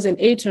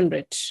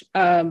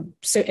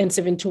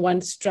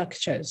 1,871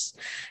 structures.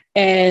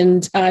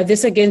 And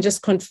this again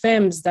just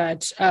confirms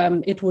that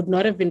it would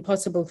not have been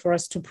possible for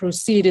us to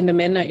proceed in the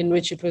manner in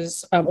which it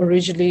was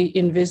originally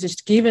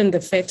envisaged, given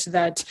the fact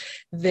that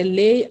the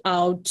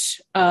layout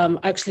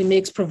actually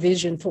makes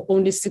provision for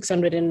only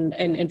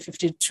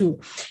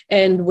 652.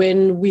 And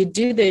when we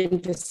did the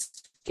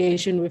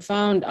investigation, we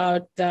found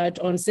out that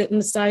on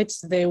certain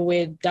sites, there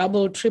were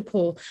double,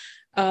 triple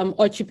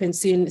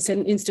occupancy, in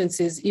certain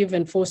instances,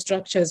 even 4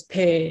 structures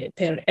per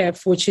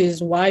F, which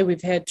is why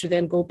we've had to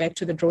then go back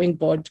to the drawing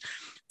board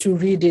to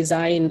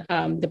redesign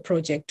the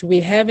project.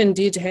 We have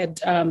indeed had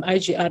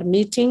IGR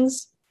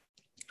meetings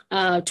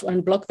to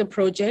unblock the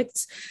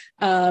projects,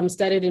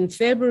 started in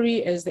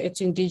February, as the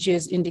acting DG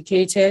has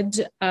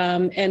indicated,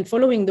 and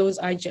following those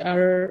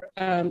IGR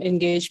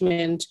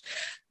engagement,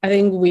 I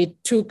think we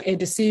took a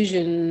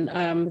decision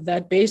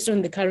that based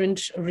on the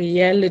current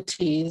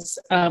realities,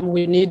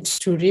 we need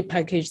to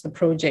repackage the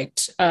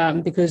project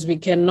because we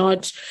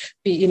cannot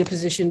be in a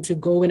position to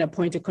go and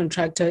appoint a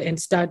contractor and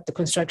start the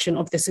construction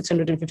of the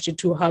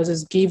 652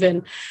 houses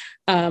given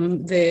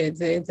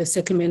the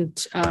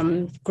settlement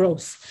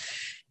growth.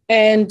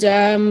 And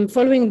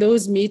following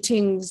those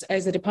meetings,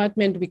 as a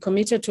department, we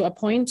committed to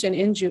appoint an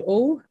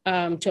NGO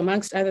to,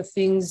 amongst other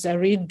things,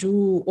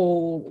 redo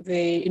or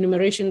the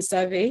enumeration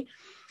survey,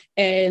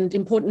 and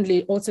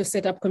importantly, also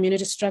set up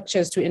community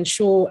structures to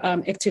ensure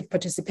active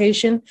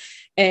participation,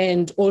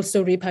 and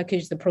also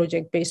repackage the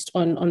project based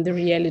on the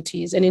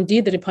realities. And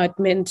indeed, the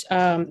department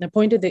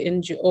appointed the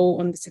NGO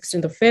on the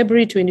 16th of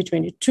February,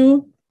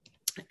 2022.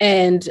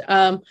 And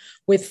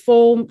with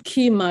 4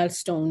 key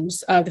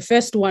milestones. The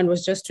first one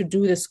was just to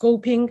do the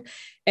scoping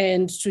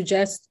and to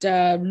just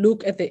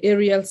look at the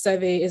aerial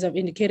survey. As I've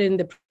indicated in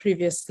the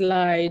previous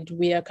slide,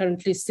 we are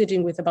currently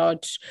sitting with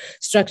about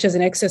structures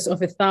in excess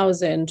of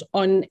 1,000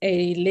 on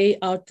a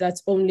layout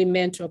that's only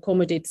meant to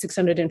accommodate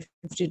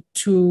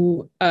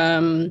 652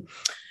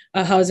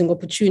 housing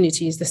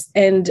opportunities.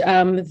 And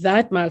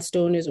that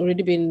milestone has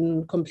already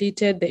been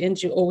completed. The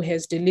NGO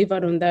has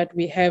delivered on that.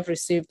 We have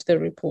received the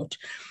report.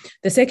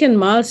 The second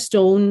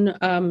milestone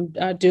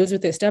deals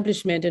with the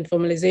establishment and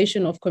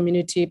formalization of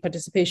community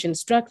participation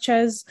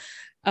structures.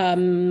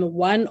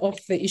 One of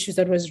the issues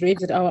that was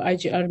raised at our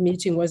IGR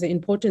meeting was the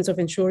importance of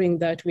ensuring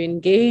that we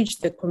engage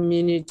the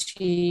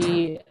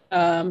community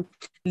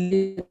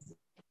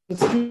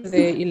through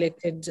the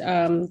elected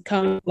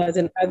councillors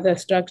and other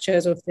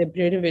structures of the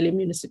Breda Valley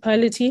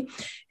municipality.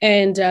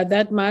 And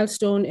that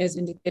milestone, as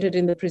indicated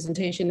in the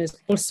presentation, is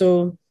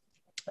also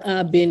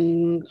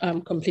been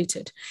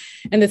completed.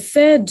 And the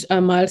third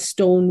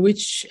milestone,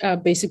 which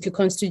basically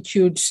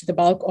constitutes the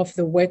bulk of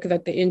the work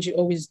that the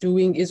NGO is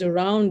doing, is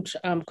around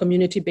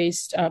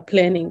community-based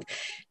planning.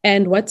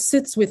 And what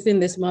sits within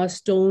this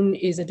milestone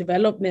is a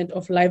development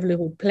of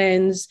livelihood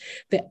plans,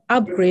 the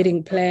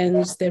upgrading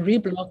plans, the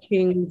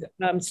reblocking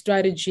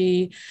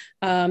strategy.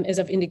 As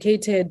I've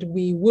indicated,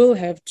 we will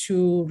have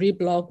to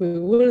reblock, we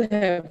will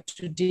have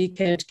to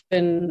decant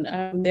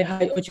the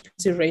high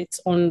occupancy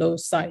rates on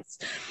those sites.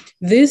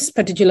 This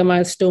particular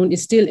milestone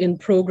is still in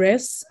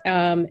progress,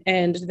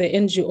 and the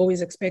NGO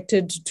is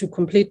expected to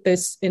complete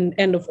this in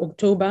end of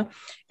October,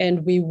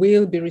 and we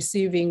will be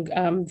receiving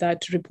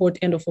that report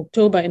end of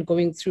October and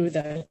going through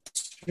that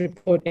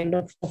report end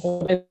of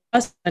October.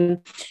 And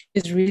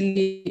is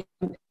really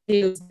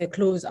the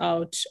close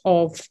out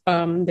of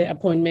the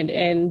appointment,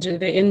 and the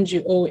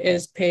NGO,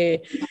 as per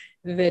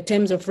the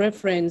terms of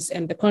reference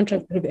and the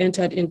contract we've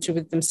entered into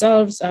with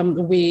themselves,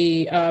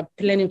 we are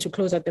planning to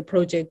close out the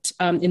project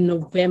in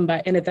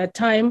November. And at that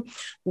time,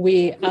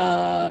 we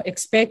are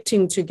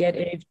expecting to get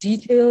a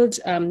detailed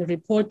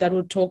report that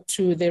will talk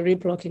to the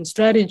reblocking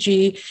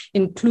strategy,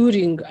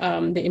 including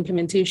the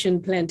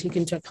implementation plan,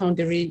 taking into account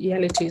the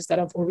realities that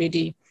I've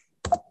already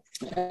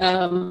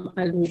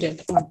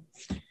alluded on.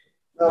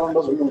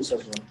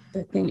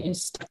 The thing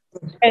is,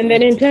 and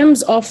then in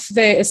terms of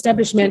the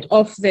establishment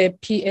of the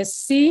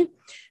PSC,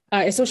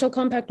 a social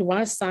compact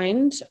was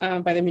signed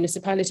by the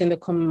municipality and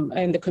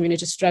the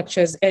community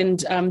structures,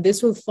 and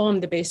this will form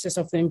the basis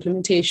of the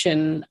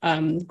implementation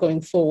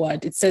going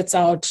forward. It sets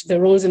out the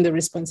roles and the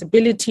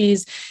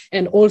responsibilities,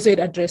 and also it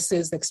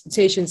addresses the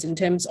expectations in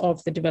terms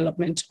of the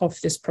development of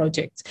this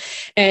project.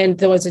 And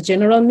there was a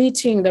general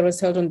meeting that was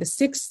held on the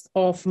 6th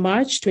of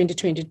March,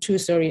 2022.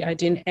 Sorry, I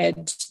didn't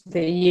add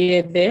the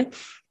year there.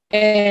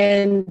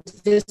 And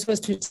this was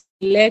to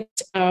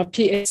elect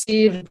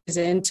PSC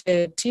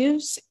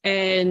representatives,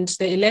 and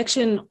the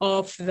election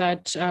of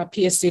that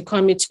PSC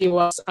committee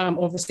was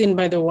overseen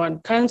by the One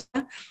Council,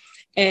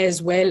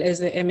 as well as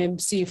the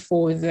MMC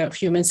for the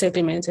human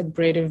settlements at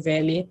Breda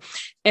Valley.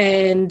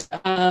 And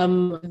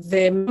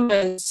the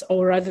members,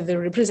 or rather the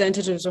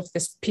representatives of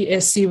this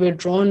PSC, were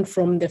drawn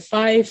from the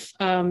 5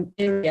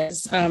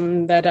 areas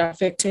that are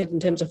affected in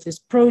terms of this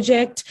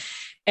project.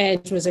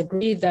 And it was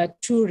agreed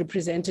that 2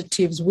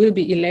 representatives will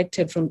be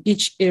elected from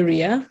each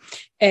area.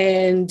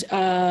 And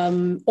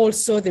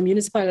also the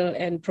municipal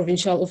and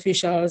provincial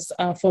officials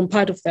form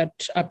part of that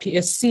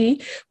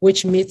PSC,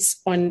 which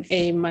meets on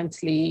a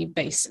monthly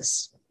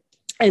basis.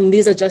 And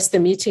these are just the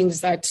meetings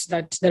that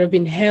have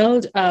been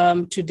held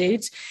to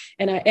date.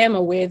 And I am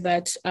aware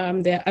that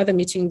there are other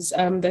meetings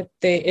that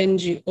the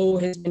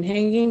NGO has been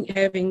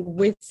having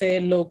with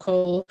the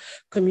local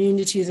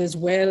communities, as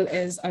well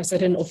as a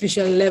certain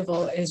official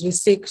level, as we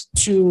seek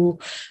to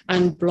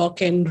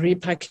unblock and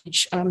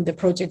repackage the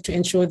project to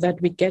ensure that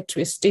we get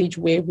to a stage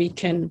where we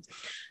can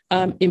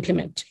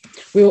implement.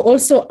 We were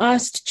also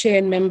asked, Chair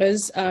and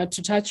members,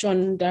 to touch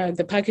on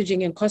the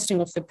packaging and costing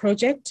of the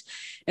project.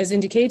 As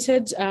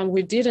indicated,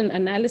 we did an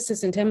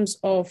analysis in terms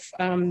of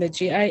the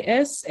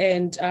GIS,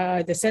 and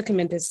the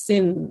settlement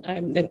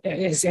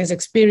has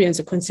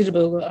experienced a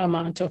considerable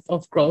amount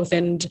of growth.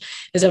 And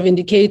as I've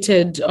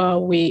indicated,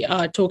 we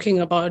are talking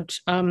about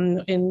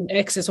in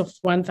excess of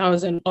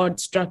 1,000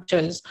 odd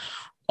structures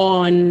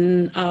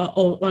on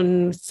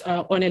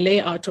a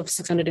layout of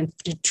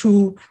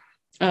 652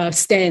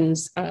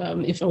 stands,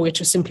 if I were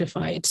to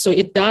simplify it. So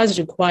it does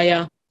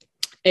require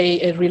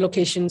a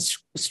relocation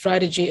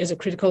strategy as a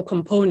critical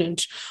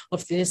component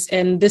of this.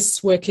 And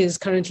this work is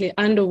currently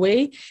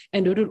underway,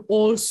 and it would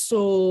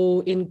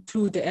also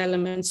include the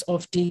elements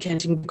of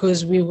decanting,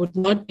 because we would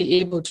not be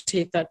able to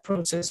take that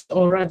process,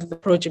 or rather the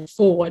project,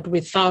 forward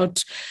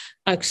without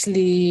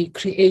actually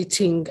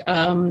creating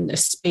a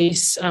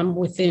space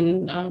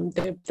within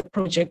the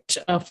project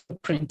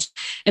footprint.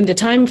 And the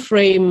time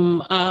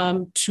frame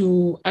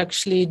to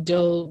actually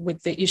deal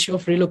with the issue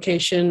of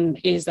relocation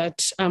is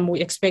that we're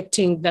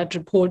expecting that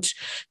report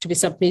to be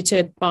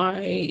submitted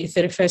by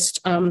 31st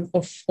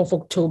of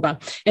October.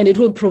 And it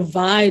will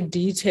provide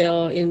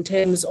detail in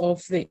terms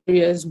of the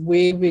areas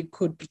where we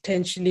could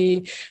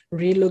potentially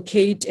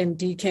relocate and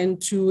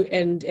decant to,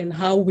 and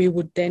how we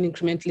would then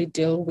incrementally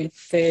deal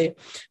with the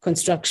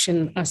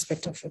construction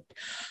aspect of it.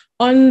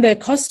 On the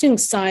costing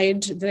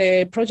side,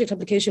 the project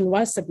application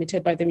was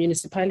submitted by the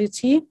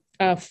municipality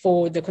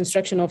for the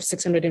construction of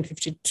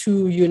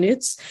 652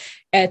 units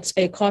at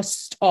a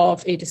cost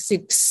of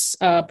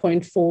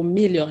 86.4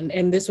 million.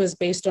 And this was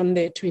based on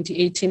the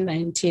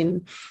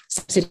 2018-19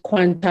 subsidy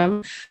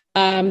quantum.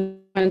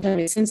 Quantum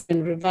has since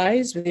been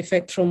revised with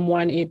effect from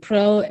 1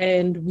 April,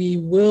 and we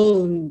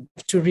will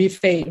to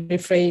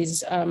rephrase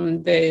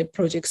the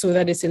project so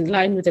that it's in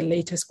line with the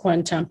latest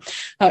quantum.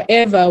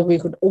 However,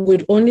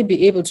 would only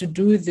be able to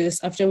do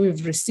this after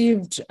we've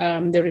received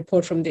the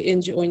report from the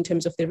NGO in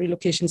terms of the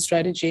relocation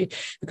strategy,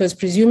 because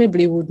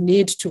presumably we would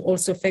need to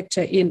also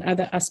factor in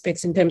other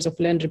aspects in terms of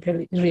land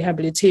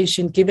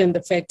rehabilitation, given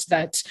the fact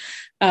that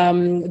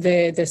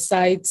the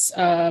sites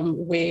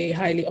were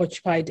highly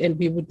occupied, and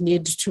we would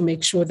need to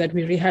make sure that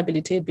we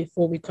rehabilitate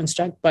before we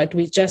construct. But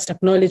we're just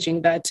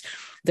acknowledging that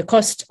the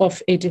cost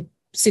of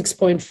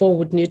 86.4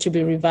 would need to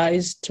be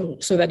revised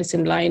so that it's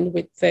in line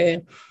with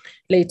the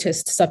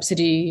latest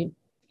subsidy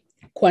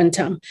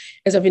quantum.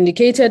 As I've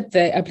indicated,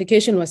 the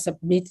application was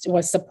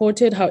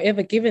supported.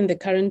 However, given the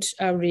current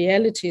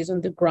realities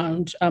on the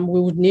ground, we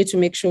would need to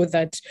make sure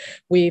that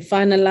we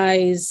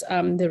finalize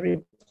the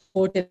report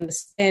and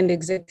understand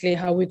exactly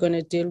how we're going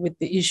to deal with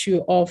the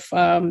issue of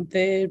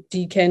the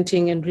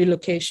decanting and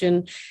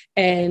relocation,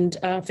 and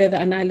further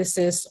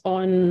analysis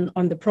on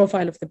the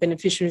profile of the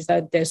beneficiaries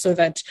out there, so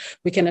that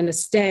we can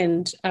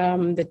understand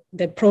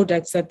the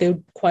products that they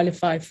would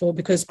qualify for,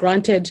 because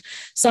granted,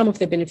 some of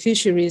the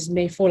beneficiaries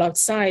may fall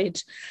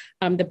outside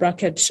the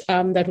bracket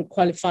that would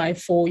qualify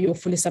for your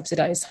fully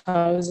subsidized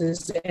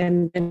houses,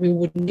 and we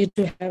would need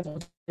to have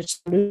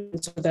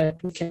solutions so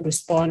that we can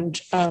respond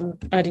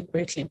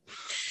adequately.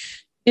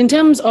 In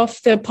terms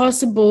of the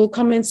possible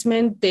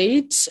commencement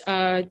date,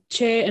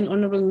 Chair and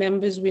honourable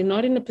members, we're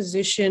not in a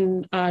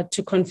position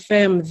to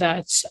confirm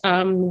that.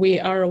 We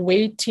are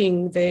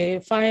awaiting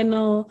the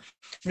final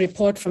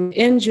report from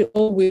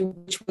NGO,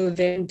 which will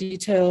then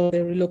detail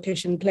the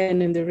relocation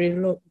plan and the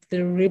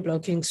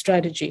reblocking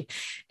strategy.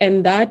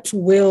 And that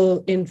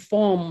will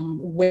inform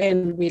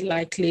when we're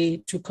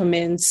likely to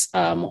commence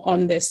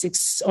on the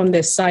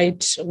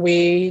site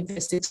where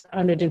the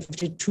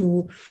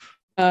 652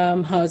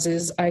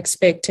 houses are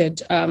expected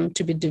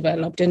to be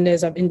developed. And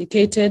as I've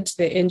indicated,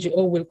 the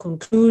NGO will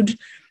conclude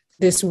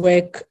this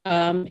work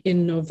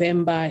in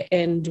November,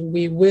 and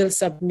we will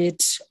submit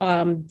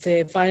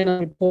the final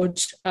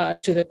report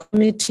to the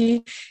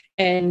committee,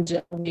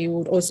 and we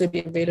would also be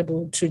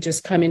available to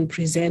just come and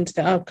present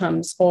the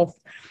outcomes of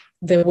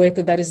the work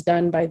that is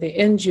done by the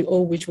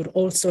NGO, which would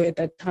also at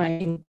that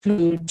time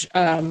include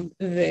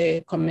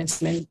the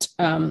commencement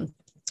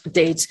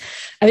date.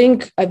 I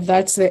think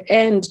that's the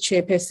end,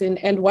 Chairperson.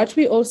 And what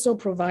we also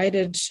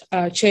provided,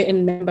 Chair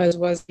and members,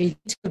 was a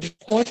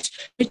report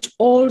which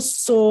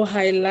also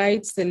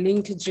highlights the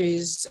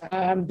linkages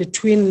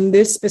between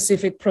this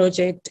specific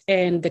project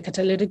and the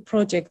catalytic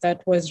project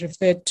that was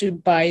referred to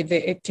by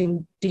the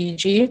acting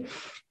DG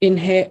in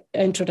her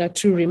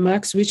introductory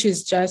remarks, which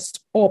is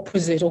just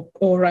opposite,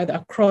 or rather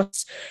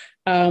across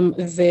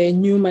the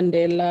New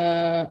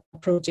Mandela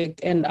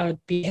project, and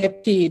I'd be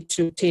happy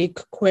to take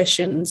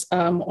questions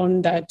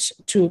on that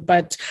too.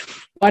 But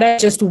what I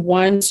just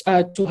want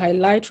to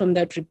highlight from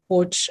that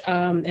report,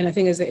 and I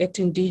think as the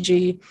acting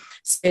DG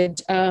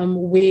said,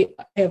 we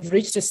have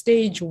reached a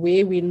stage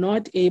where we're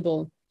not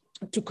able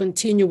to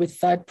continue with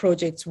that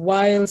project,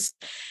 whilst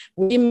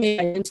we may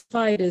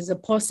identify it as a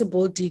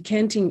possible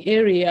decanting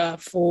area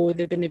for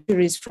the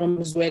beneficiaries from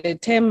Zwele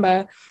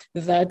Themba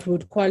that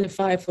would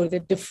qualify for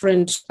the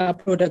different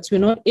products. We're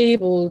not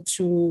able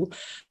to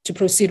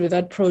proceed with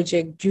that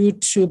project due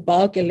to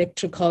bulk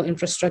electrical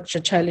infrastructure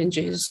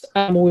challenges.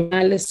 We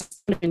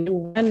analyzed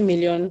 1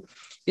 million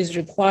is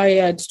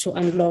required to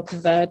unlock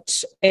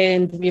that,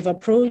 and we've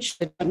approached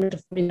the Department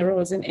of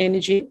Minerals and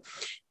Energy,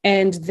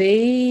 and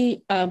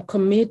they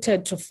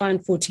committed to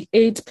fund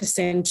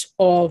 48%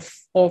 of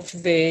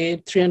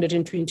the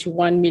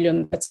 321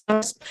 million that's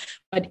asked.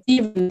 But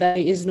even there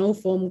is no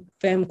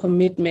firm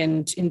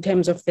commitment in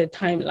terms of the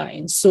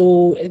timeline.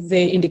 So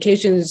the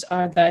indications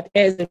are that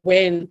as and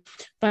when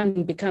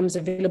funding becomes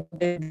available,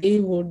 they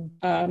would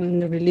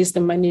release the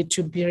money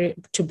to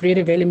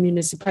Brede Valley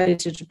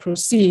Municipality to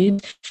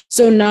proceed.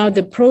 So now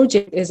the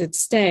project as it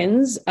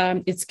stands,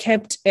 it's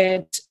kept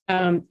at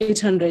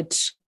 800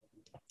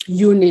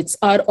 units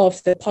out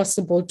of the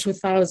possible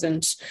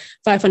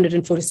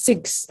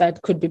 2,546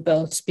 that could be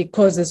built,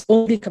 because there's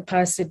only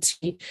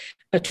capacity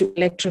to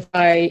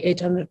electrify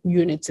 800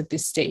 units at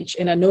this stage.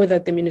 And I know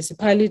that the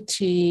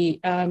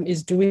municipality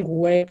is doing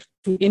work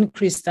to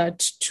increase that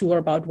to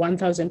about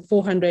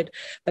 1,400,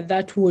 but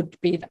that would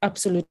be the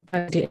absolute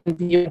capacity, and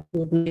we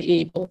wouldn't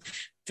be able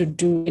to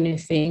do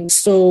anything.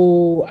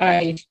 So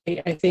I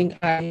think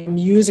I'm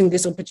using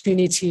this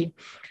opportunity,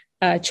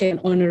 Chair and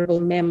honorable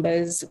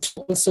members,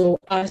 to also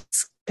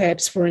ask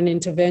perhaps for an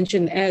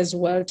intervention as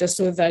well, just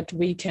so that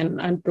we can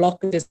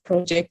unblock this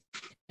project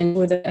and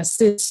further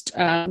assist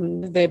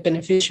the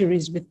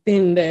beneficiaries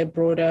within the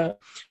broader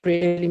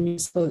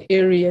municipal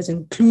areas,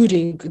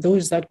 including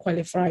those that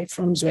qualify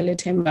from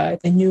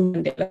Zwelithemba, the new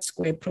Mandela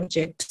Square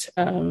project,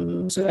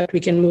 so that we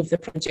can move the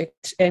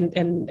project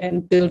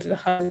and build the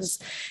house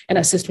and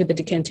assist with the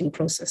decanting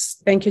process.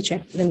 Thank you,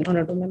 Chair and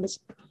honorable members.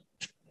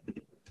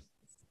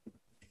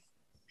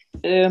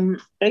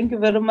 Thank you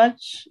very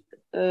much.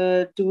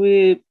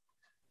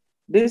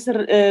 This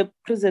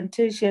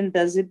presentation,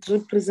 does it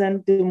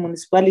represent the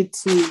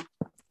municipality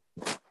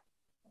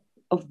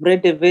of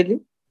Brede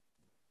Valley?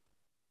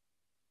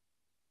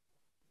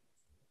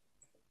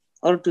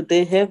 Or do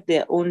they have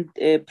their own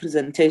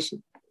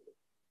presentation?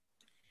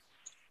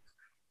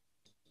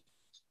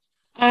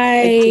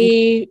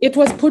 It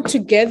was put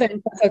together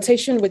in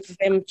consultation with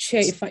them,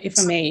 Chair, if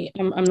I may.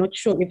 I'm not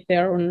sure if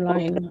they're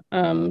online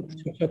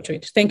to talk to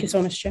it. Thank you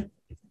so much, Chair.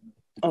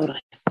 All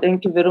right.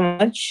 Thank you very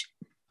much.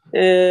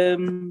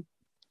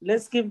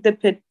 Let's give the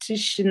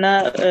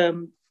petitioner,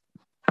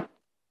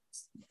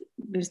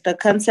 Mr.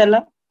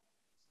 Councillor.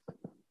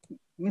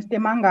 Mr.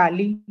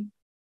 Mangali.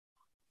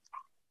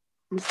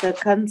 Mr.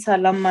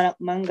 Councillor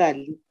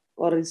Mangali,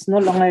 or is no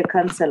longer a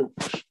councillor.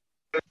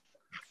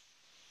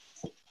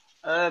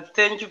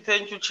 Thank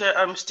you, Chair.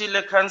 I'm still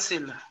a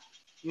councillor.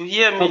 You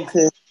hear me?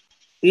 Okay.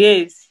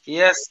 Yes.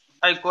 Yes,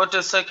 I got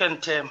a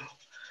second term.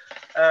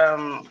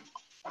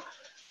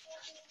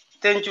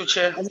 Thank you,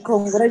 Chair. And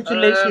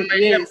congratulations.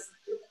 Yes.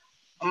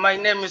 My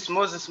name is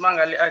Moses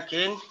Mangali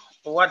again,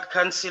 Ward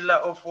Councillor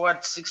of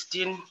Ward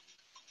 16.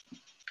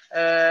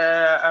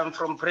 I'm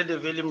from Brede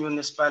Valley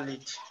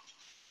Municipality.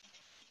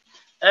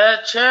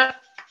 Chair,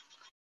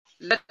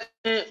 let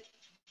me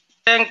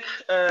thank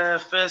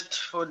first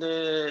for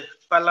the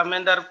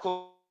Parliamentary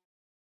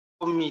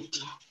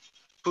Committee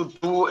to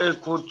do a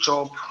good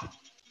job,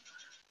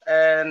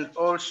 and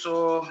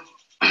also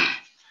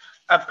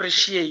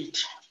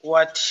appreciate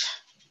what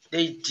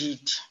they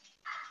did.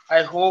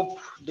 I hope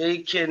they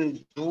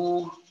can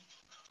do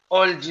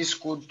all this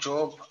good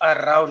job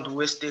around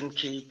Western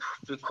Cape,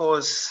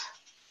 because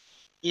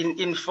in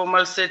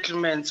informal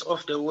settlements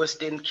of the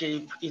Western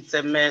Cape, it's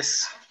a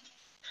mess.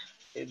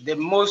 The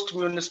most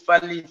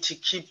municipality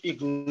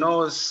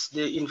ignores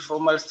the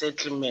informal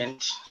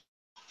settlement.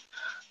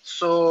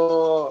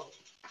 So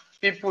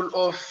people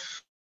of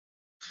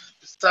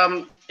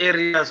some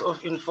areas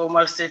of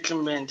informal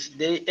settlement,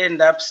 they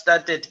end up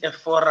started a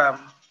forum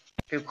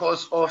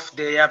because of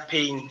their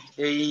pain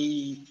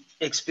they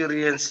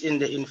experience in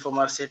the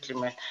informal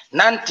settlement.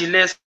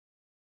 Nonetheless,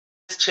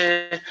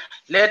 Chair,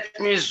 let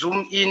me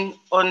zoom in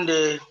on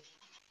the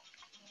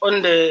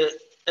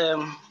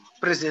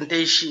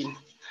presentation.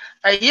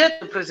 I heard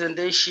the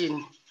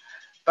presentation,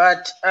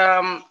 but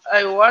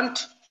I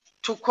want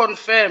to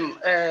confirm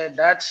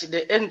that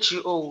the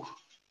NGO,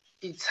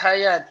 it's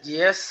hired,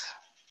 yes,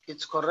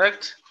 it's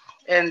correct,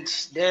 and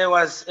there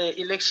was an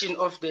election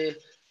of the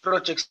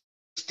project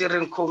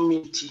steering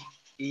committee,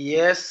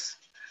 yes,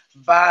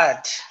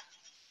 but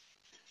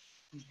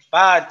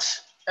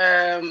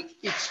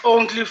it's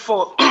only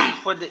for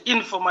for the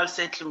informal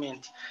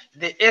settlement,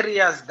 the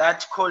areas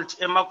that called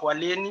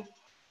Emagwaleni,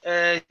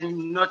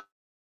 not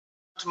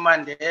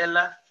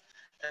Mandela,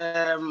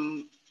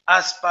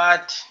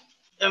 Aspat,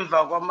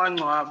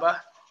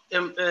 Mvagwamangwaba,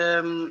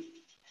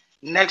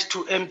 next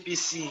to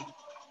MPC.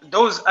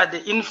 Those are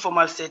the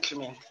informal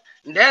settlement.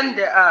 Then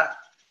there are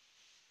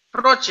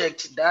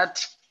projects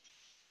that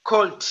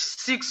called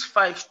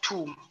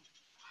 652.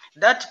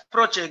 That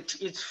project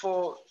is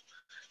for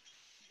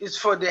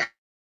the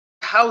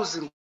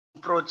housing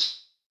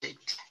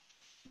project,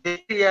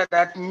 the area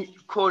that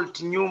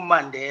called New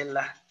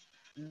Mandela.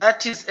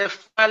 That is a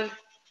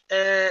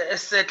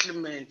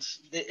settlement.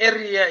 The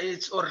area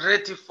is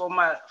already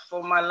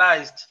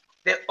formalized.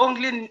 The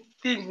only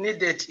thing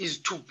needed is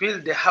to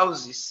build the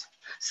houses.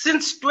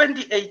 Since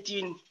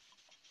 2018,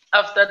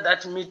 after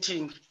that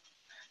meeting,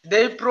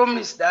 they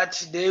promised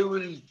that they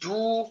will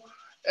do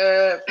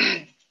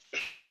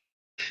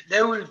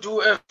they will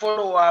do a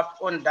follow-up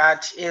on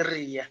that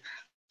area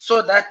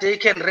so that they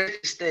can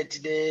register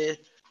the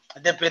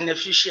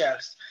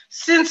beneficiaries.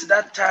 Since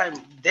that time,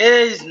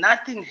 there is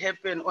nothing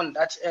happened on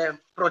that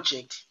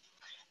project.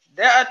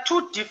 There are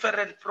two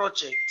different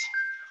projects.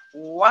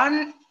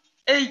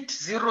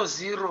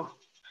 1800,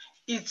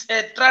 it's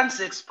a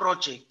Transex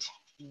project.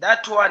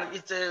 That one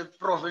is a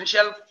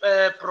provincial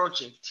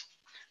project.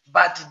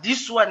 But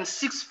this one,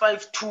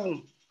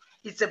 652,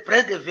 it's a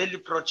Brede Valley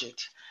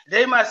project.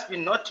 They must be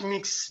not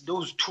mix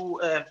those two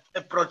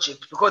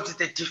projects because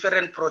it's a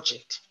different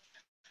project.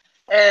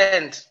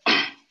 And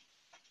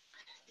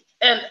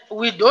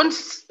we don't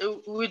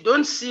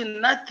see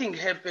nothing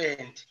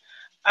happened.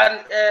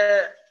 And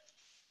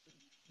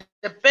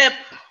the PEP,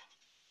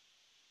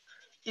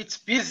 it's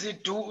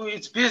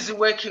busy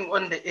working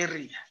on the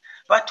area.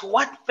 But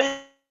what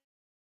PEP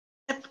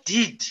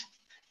did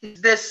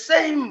is the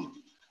same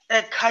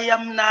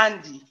Kayam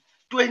Nandi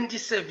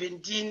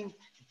 2017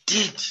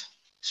 did.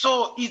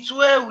 So it's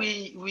where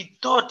we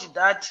thought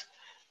that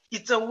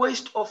it's a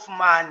waste of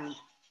money.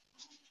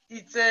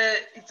 It's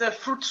a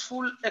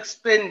fruitful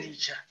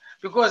expenditure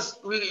because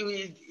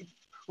we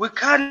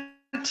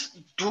can't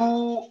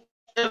do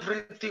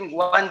everything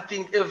one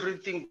thing,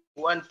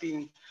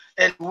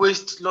 and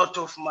waste a lot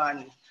of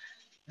money.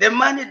 The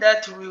money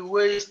that we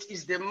waste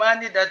is the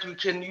money that we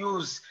can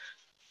use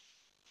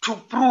to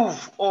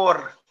prove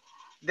or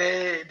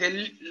the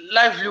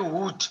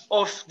livelihood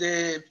of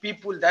the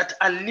people that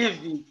are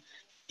living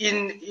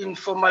in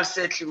informal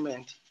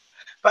settlement.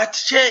 But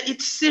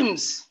it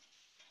seems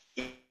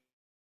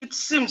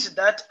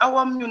that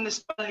our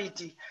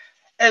municipality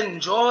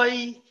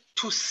enjoy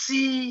to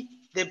see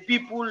the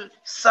people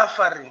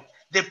suffering,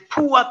 the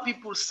poor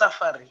people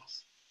suffering.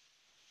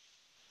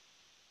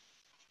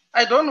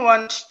 I don't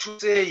want to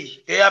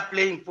say they are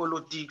playing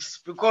politics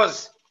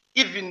because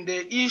even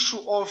the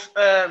issue of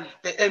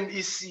the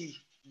MEC,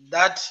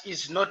 that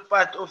is not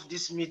part of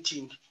this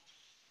meeting.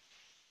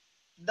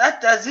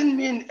 That doesn't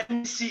mean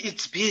MEC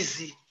is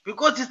busy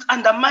because it's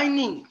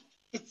undermining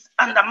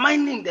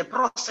the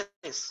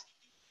process.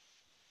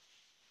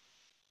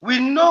 We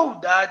know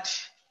that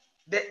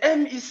the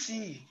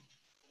MEC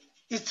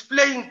is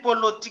playing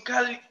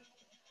political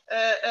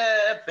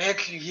battle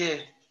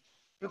here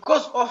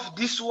because of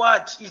this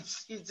word.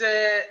 It's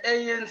a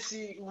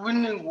ANC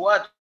winning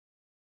word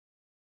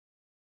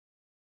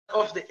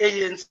of the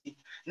ANC.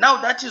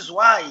 Now that is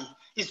why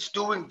it's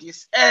doing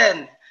this.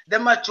 And the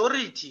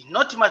majority,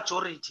 not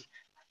majority,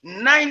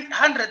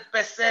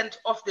 900%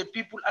 of the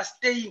people are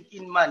staying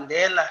in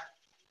Mandela.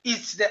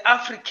 It's the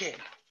African.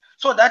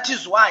 So that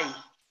is why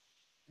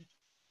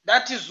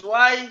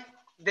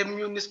the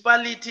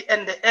municipality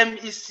and the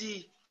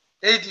MEC,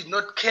 they did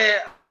not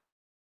care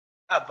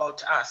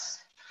about us.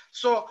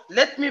 So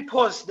let me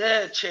pause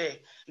there, Chair.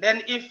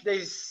 Then if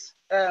there's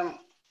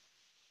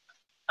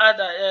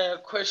other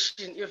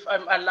question, if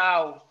I'm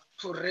allowed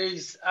to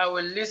raise, I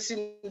will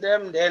listen to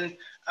them, then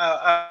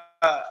I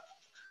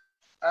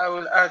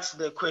will ask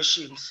the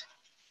questions.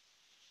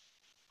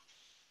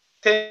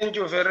 Thank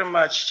you very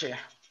much, Chair.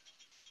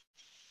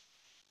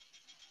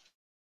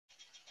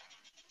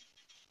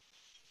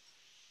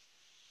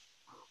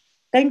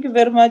 Thank you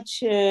very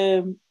much,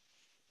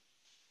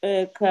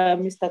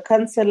 Mr.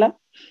 Councillor.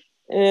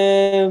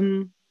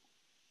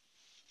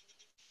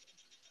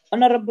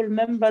 Honorable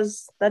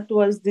members, that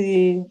was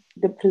the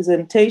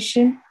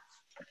presentation,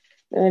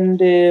 and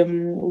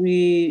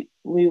we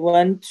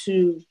want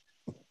to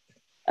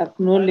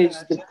acknowledge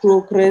the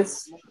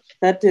progress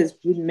that has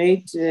been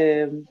made,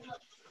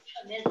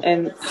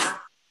 and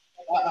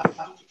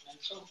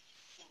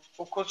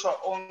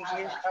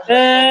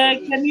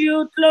can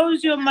you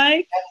close your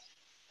mic?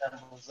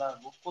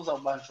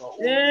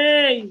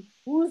 Hey,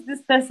 who's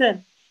this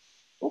person?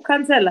 Oh,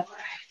 Councillor.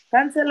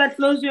 Councillor,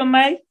 close your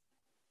mic.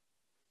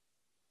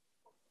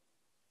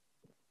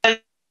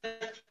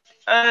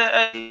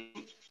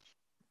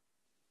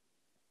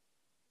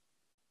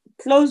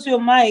 Close your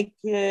mic.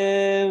 We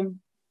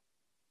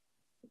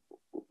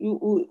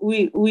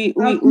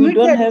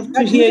don't have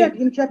to hear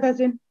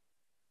you.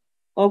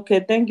 Okay,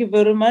 thank you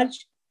very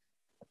much.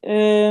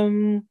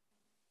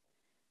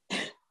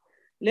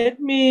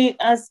 Let me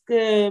ask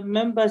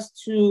members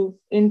to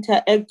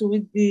interact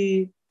with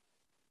the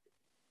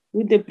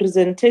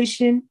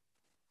presentation.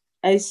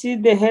 I see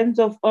the hands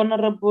of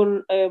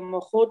Honorable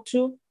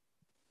Mokgoto.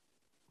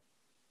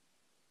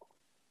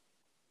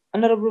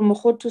 Honorable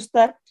Mokgoto,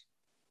 start.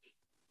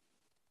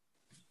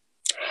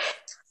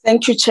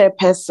 Thank you,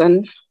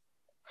 Chairperson.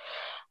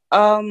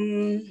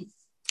 From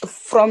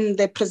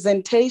the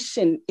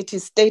presentation, it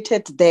is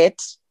stated that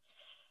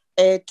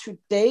to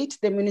date,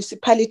 the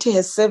municipality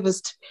has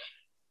serviced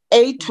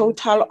a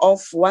total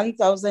of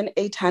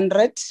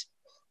 1,800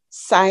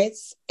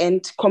 sites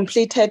and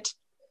completed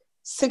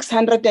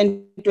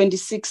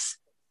 626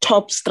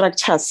 top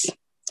structures.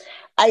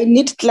 I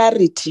need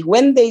clarity.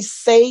 When they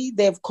say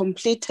they've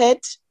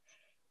completed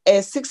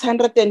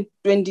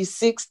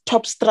 626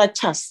 top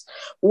structures,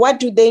 what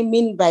do they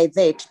mean by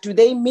that? Do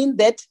they mean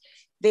that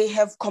they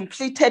have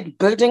completed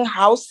building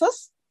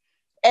houses,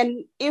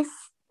 And if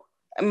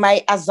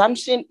my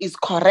assumption is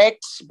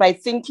correct by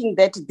thinking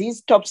that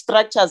these top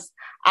structures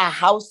are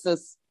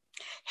houses,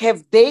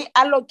 have they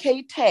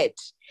allocated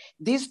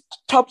these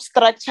top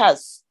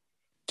structures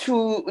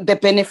to the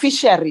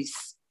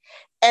beneficiaries?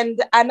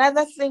 And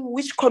another thing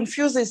which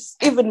confuses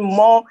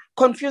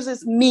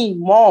me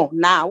more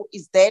now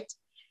is that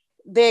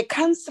the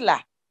councillor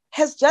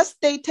has just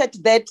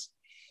stated that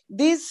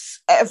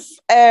this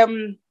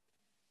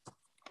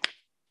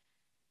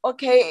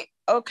let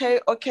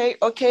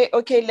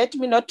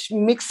me not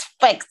mix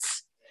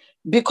facts,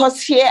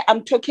 because here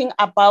I'm talking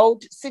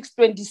about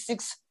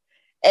 626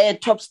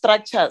 top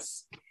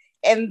structures.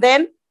 And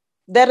then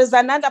there is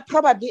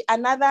probably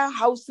another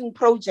housing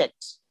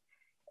project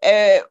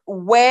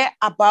where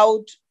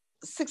about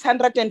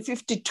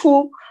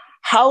 652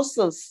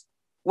 houses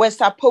were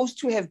supposed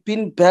to have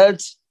been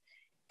built,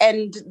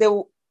 and they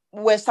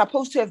were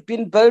supposed to have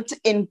been built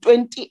in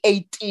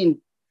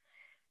 2018.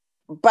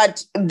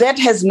 But that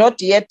has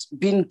not yet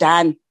been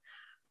done.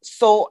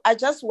 So I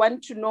just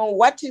want to know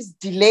what is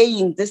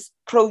delaying this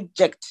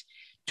project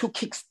to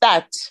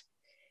kickstart.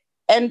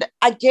 And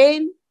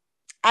again,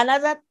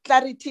 another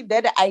clarity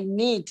that I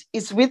need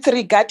is with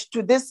regard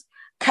to this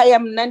Khaya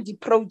Mnandi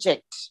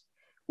project,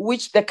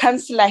 which the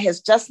councillor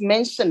has just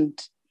mentioned.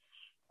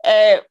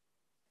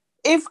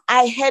 If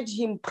I heard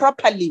him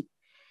properly,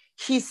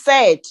 he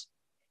said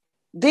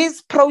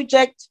this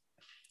project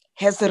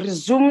has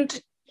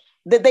resumed.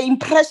 The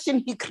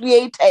impression he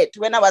created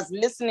when I was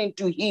listening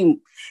to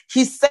him,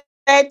 he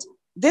said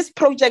this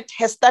project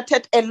has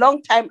started a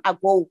long time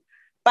ago,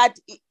 but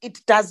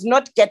it does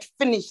not get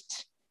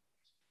finished.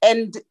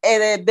 And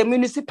the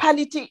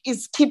municipality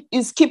is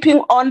keeping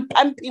on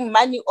pumping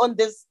money on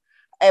this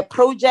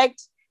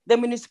project. The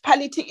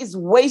municipality is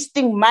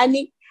wasting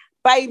money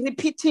by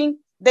repeating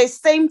the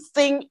same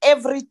thing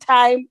every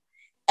time.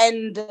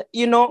 And,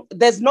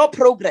 there's no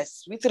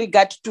progress with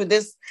regard to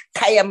this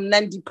Khaya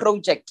Mnandi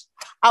project.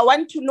 I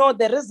want to know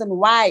the reason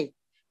why.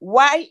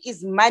 Why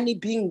is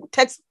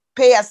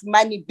taxpayers'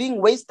 money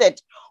being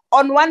wasted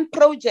on one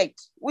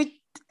project which,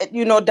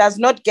 does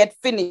not get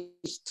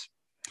finished?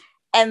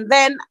 And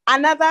then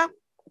another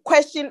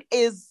question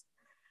is,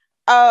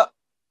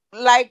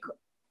 like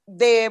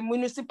the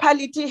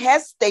municipality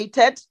has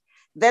stated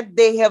that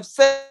they have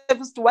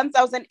serviced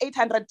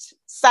 1,800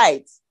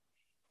 sites.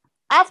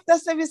 After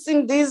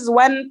servicing these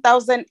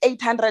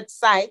 1,800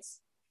 sites,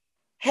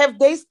 have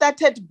they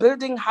started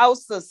building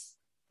houses?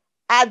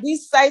 Are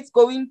these sites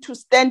going to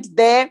stand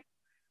there,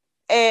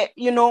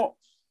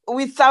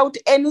 without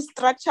any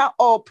structure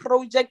or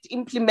project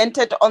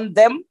implemented on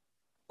them?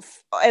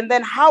 And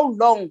then how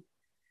long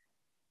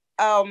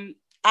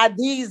are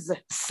these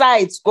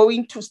sites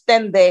going to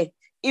stand there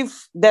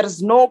if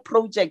there's no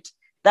project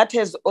that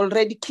has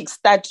already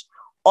kickstarted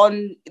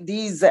on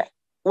these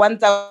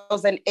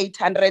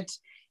 1,800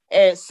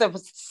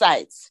 service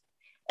sites?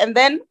 And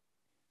then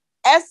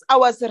as I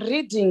was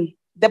reading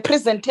the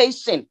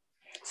presentation,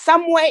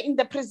 somewhere in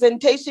the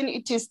presentation,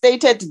 it is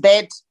stated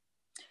that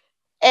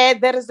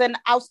there is an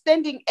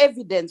outstanding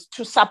evidence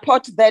to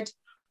support that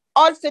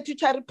all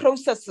statutory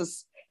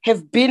processes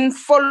have been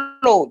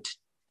followed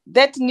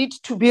that need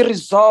to be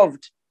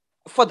resolved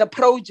for the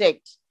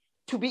project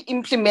to be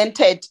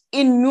implemented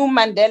in New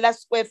Mandela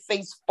Square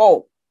Phase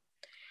 4.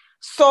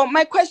 So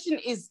my question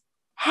is,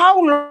 how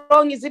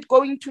long is it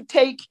going to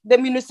take the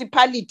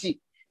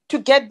municipality to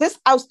get this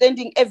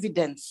outstanding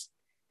evidence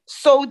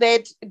so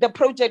that the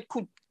project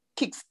could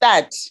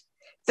kickstart?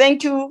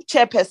 Thank you,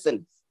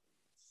 Chairperson.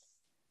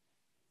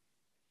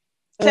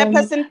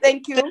 Chairperson,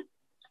 thank you.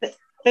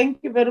 Thank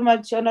you very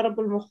much,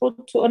 Honorable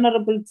Mokhutu.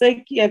 Honorable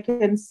Tseki, I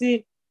can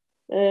see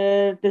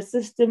the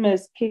system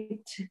has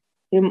kicked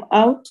him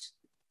out.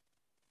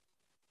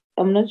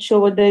 I'm not sure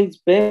whether he's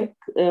back.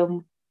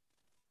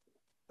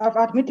 I've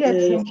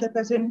admitted him,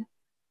 Chairperson.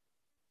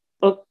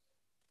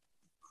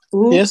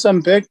 Yes,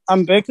 I'm back.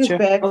 I'm back, Chair.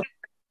 Back.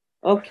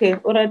 Okay,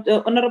 all right.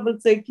 Honorable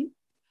Tseki.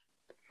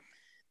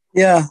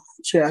 Yeah,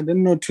 Chair, I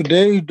don't know.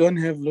 Today we don't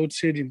have load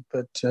shedding,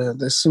 but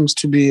there seems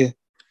to be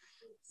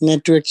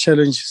network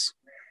challenges.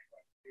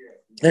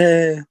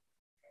 I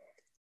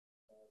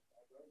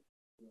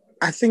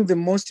think the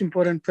most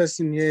important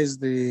person here is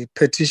the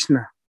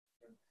petitioner.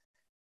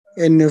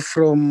 And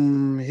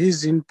from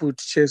his input,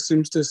 Chair,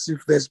 seems as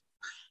if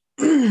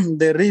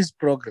there is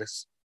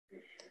progress,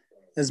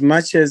 as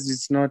much as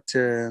it's not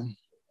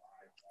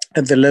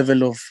at the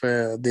level of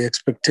the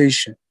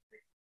expectation.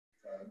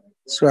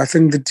 So I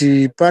think the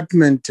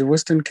department,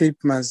 Western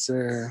Cape, must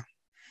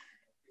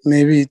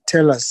maybe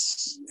tell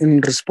us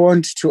in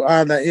response to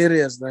other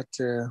areas that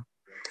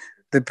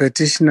the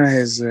petitioner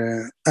has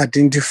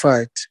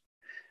identified,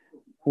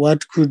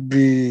 what will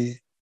be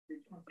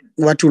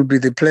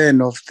the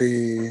plan of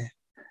the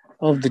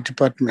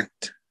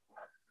department.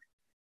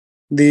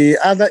 The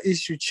other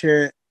issue,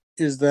 Chair,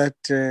 is that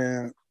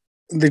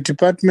the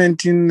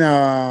department in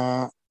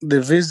the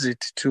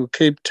visit to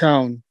Cape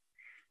Town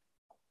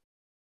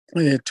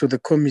to the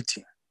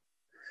committee,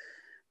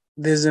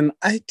 there's an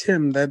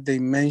item that they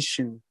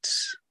mentioned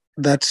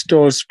that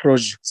stalls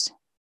projects.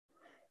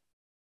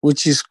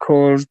 which is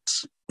called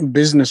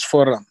business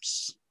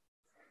forums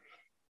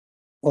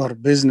or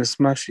business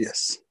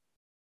mafias.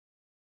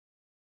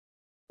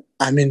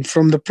 I mean,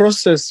 from the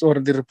process or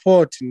the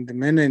report in the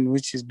manner in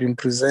which it's been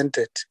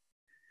presented,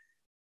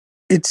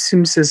 it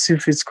seems as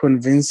if it's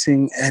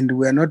convincing and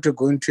we're not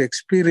going to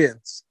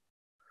experience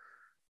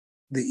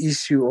the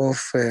issue of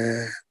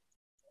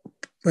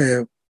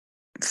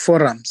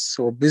forums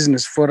or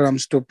business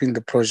forums stopping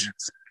the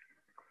projects.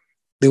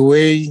 The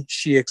way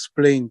she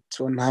explained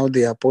on how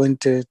they are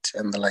appointed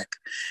and the like.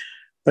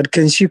 But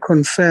can she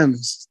confirm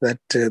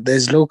that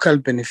there's local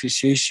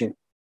beneficiation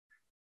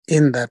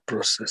in that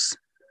process?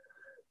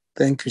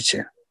 Thank you,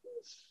 Chair.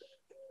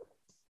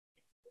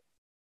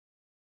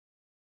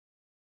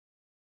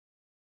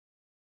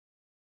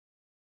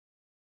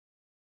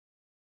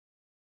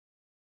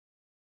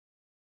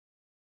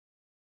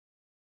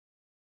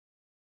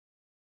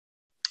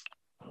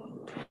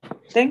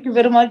 Thank you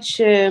very much,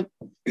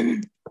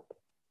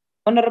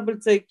 Honorable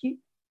Tseki.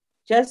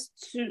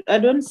 I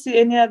don't see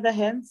any other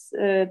hands.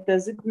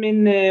 Does it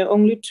mean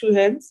only 2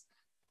 hands?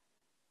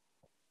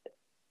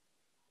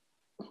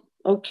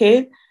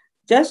 Okay,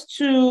 just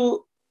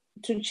to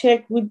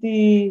check with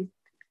the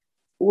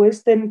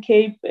Western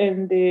Cape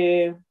and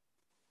the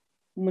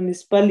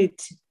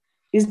municipality.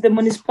 Is the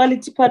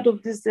municipality part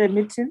of this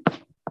meeting?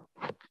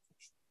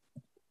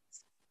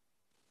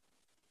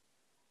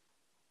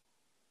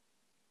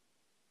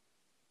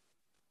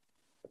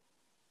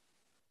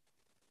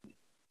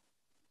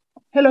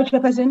 Hello,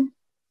 Chairperson.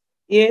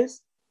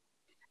 Yes.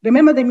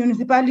 Remember, the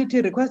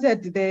municipality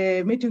requested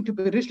the meeting to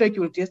be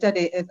rescheduled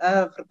yesterday, as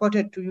I've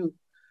reported to you.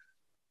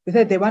 They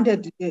said they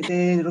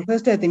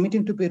requested the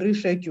meeting to be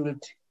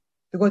rescheduled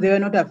because they were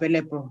not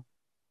available.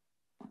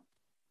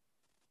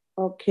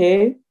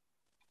 Okay.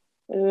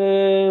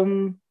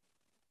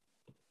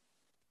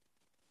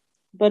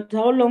 But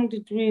how long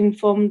did we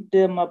inform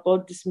them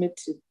about this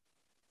meeting?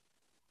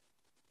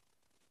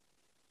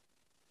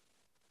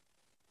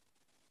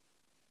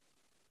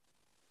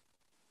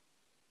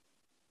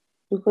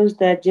 Because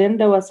the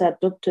agenda was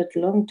adopted a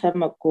long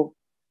time ago.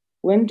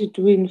 When did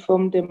we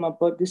inform them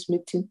about this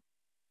meeting?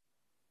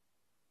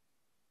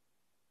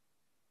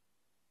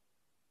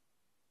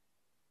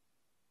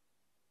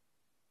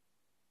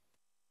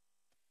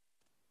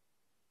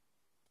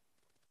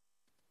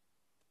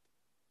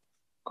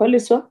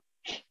 Koliso?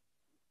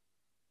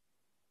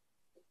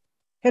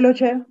 Hello,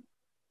 Chair.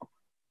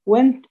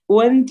 When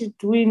did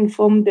we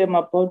inform them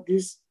about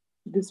this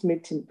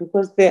meeting?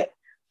 Because the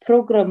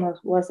program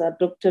was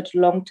adopted a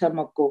long time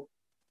ago.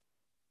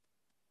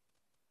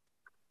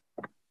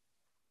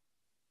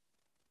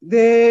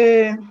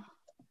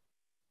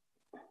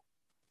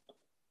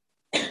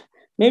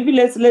 Maybe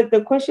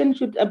the question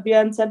should be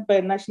answered by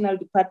national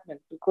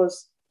department,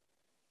 because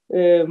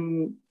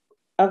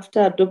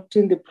after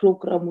adopting the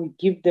program, we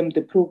give them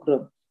the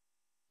program.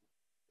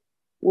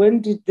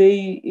 When did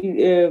they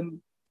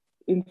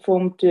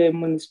inform the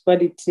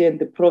municipality and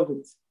the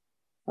province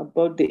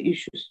about the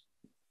issues?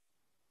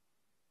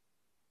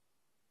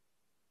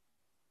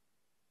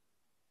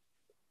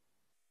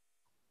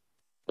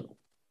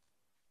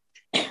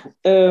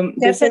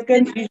 The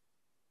second issue,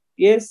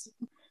 yes.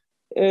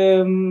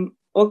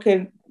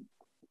 Okay,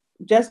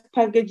 just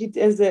package it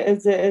as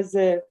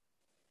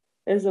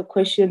a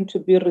question to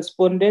be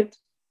responded.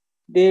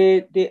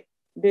 The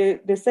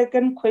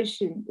second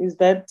question is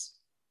that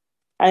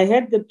I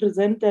heard the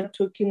presenter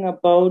talking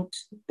about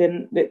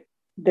the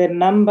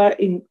number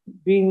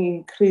being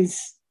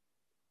increased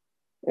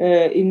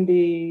as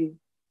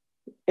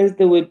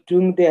they were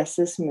doing the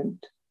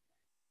assessment.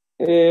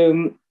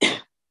 Did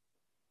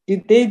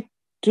they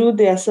do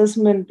the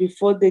assessment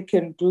before they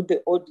can do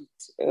the audit,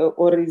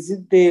 or is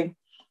it the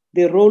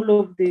role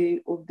of the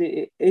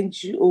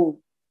NGO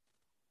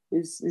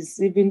is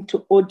even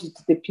to audit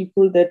the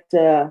people that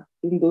are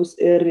in those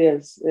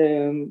areas?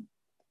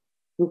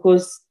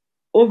 Because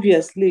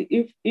obviously,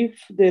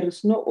 if there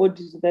is no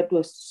audit that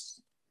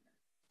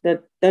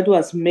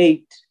was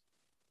made,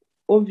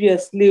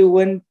 obviously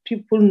when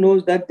people know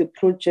that the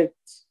project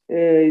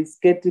is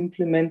getting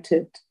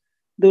implemented,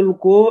 they'll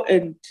go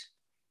and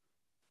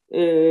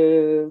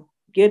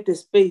get a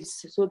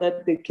space so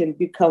that they can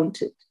be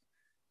counted.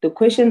 The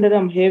question that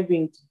I'm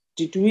having,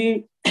 did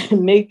we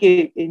make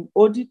an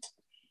audit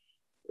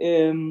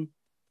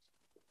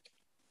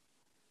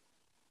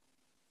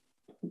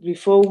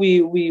before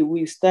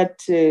we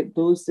start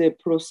those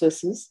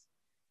processes,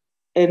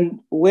 and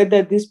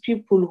whether these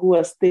people who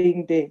are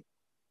staying there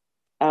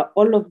are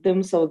all of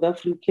them South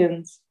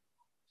Africans,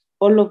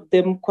 all of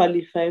them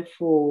qualify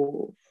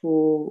for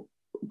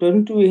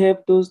don't we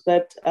have those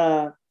that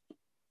are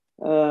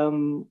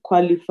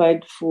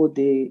qualified for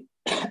the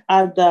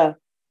other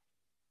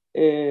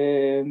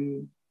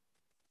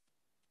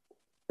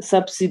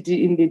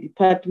subsidy in the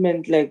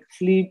department, like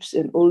FLIPS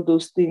and all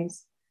those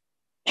things?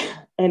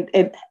 And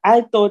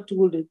I thought we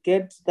would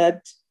get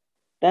that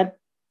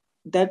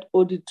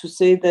audit to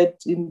say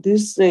that in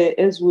this,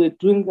 as we're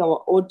doing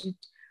our audit,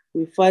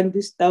 we find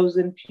this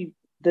 1,000 people,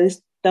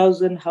 this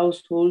 1,000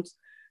 households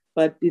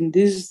But in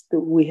this,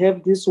 we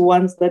have these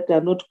ones that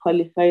are not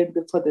qualifying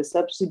for the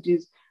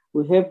subsidies.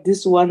 We have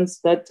these ones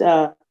that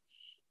are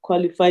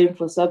qualifying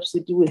for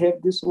subsidy. We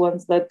have these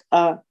ones that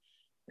are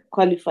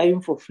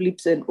qualifying for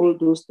flips and all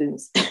those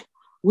things,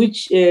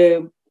 which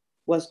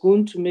was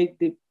going to make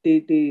the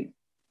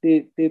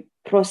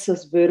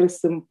process very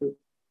simple.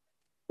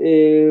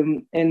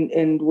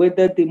 And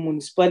whether the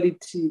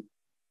municipality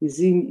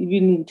is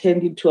even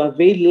intending to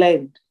avail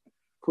land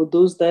for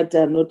those that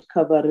are not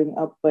covering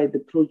up by the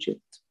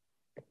project.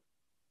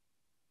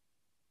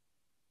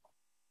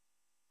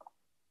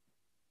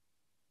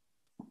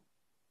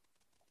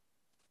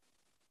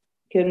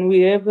 Can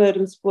we have a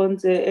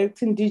response,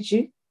 Acting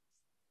DG?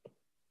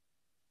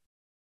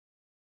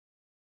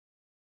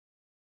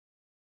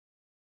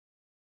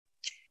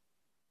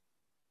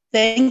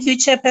 Thank you,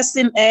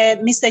 Chairperson.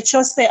 Mr.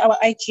 Chose, our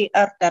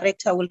IGR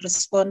Director, will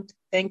respond.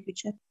 Thank you,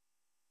 Chair.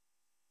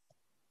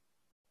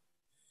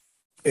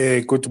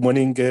 Good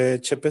morning,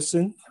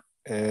 Chairperson.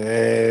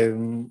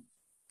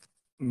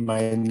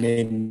 My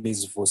name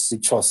is Vusi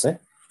Chose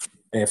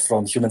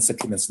from Human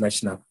Settlements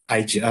National,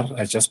 IGR.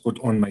 I just put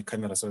on my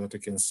camera so that you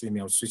can see me.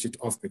 I'll switch it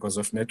off because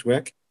of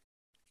network.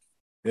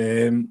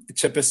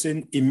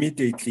 Chairperson,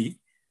 immediately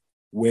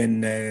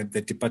when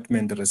the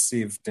department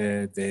received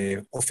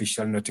the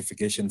official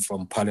notification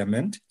from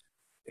Parliament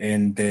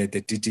and the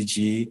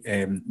DDG,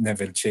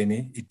 Neville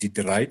Cheney, it did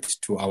write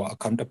to our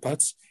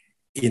counterparts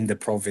in the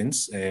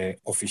province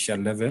official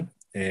level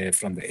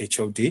from the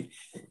HOD,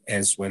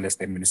 as well as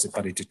the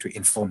municipality, to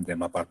inform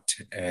them about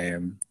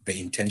the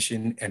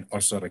intention and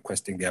also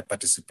requesting their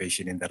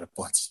participation in the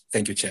reports.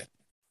 Thank you, Chair.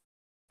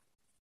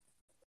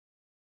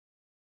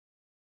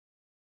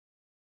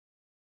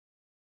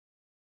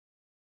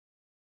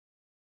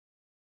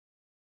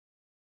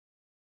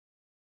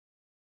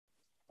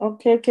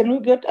 Okay, can we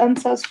get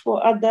answers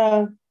for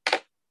other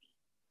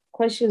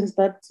questions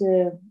that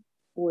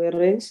were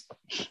raised?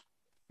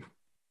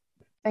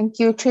 Thank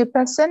you,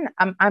 Chairperson.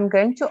 I'm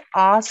going to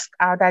ask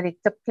our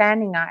Director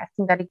Planning, our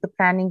Acting Director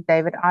Planning,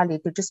 David Ali,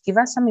 to just give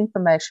us some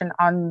information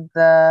on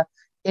the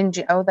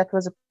NGO that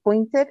was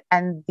appointed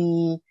and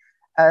the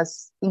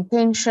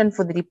intention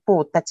for the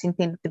report that's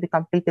intended to be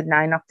completed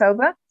 9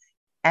 October.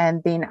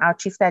 And then our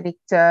Chief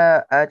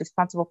Director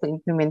responsible for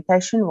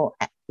implementation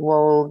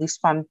will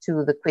respond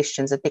to the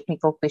questions, the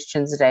technical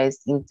questions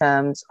raised in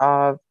terms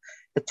of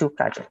the two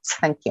projects.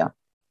 Thank you.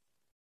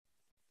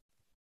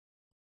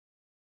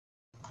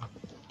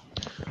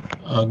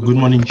 Good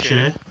morning,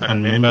 Chair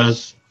and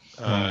members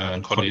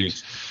and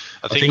colleagues.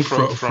 I think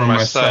from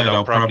my side,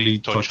 I'll probably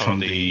touch on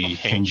the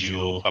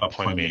NGO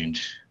appointment.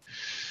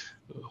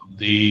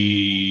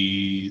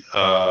 The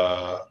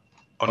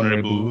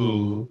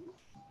Honorable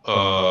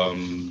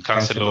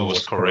Councillor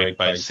was correct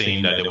by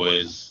saying that there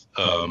was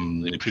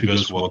the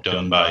previous work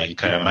done by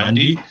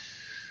Kayamandi,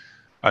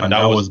 and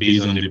that was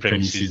based on the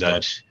premises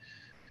that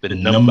the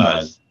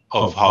numbers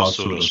of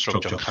household or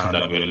structure count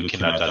that we're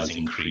looking at has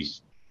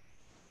increased.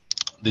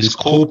 The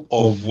scope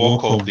of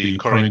work of the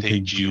current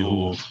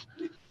NGO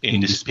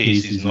in the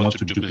space is not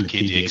to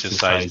duplicate the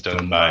exercise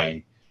done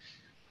by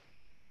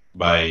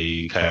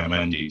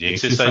Kayamandi. The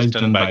exercise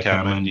done by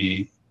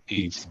Kayamandi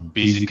is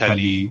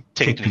basically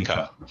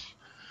technical,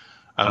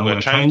 and we're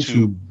trying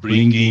to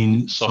bring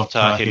in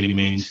softer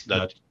elements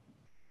that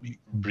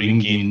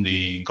bring in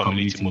the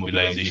community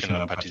mobilization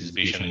and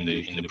participation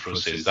in the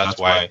process. That's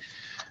why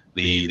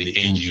the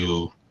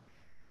NGO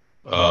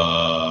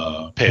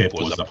PEP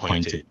was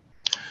appointed.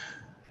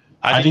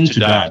 Adding to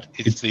that,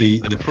 it's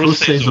the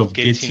process of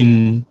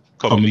getting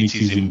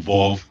communities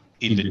involved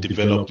in the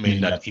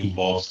development that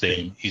involves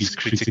them is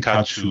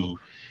critical to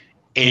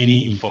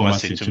any informal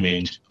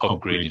settlement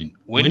upgrading.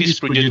 When this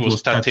project was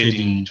started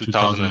in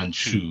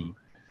 2002,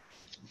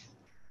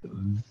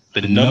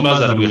 the numbers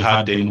that we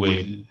had then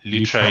were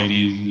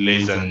literally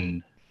less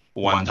than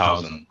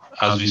 1,000.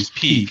 As we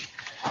speak,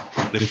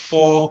 the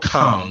full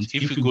count,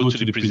 if you go to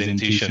the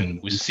presentation,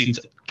 we sit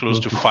close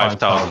to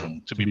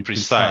 5,000, to be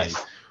precise.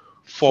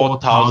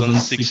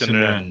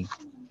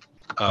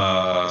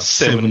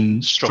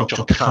 4,607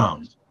 structure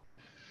count.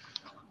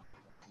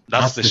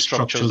 That's the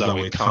structures that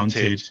were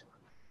counted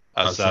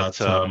as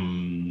at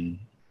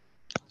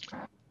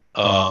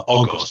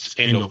August,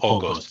 end of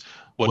August.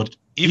 But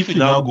if we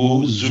now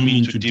go zoom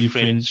into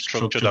different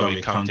structures that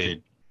were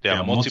counted, there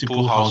are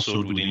multiple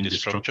households within the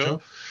structure.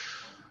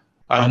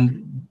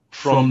 And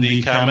from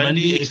the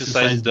Kayamandi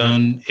exercise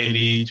done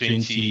early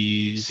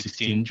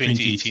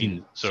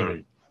 2018,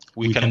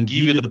 we can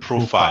give you the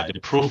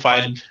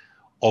profile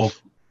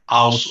of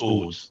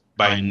households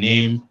by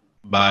name,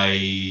 by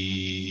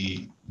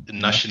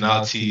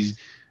nationalities.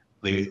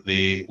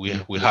 We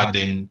had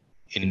them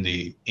in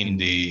the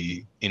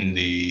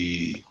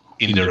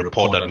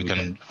report that we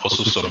can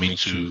also submit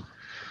to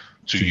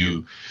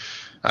you.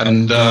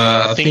 And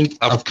I think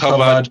I've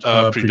covered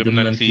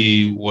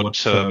predominantly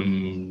what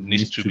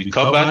needs to be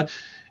covered.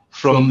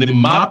 From the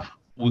map,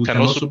 we can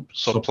also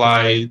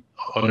supply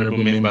honorable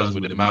members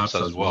with the maps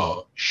as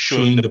well,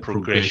 showing the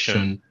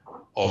progression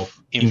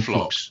of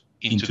influx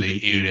into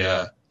the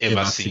area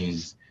ever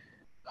since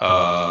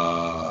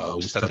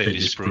we started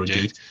this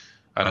project.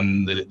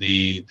 And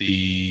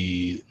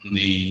the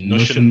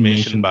notion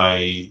mentioned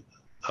by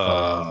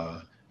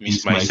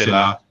Ms.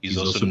 Maisela is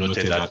also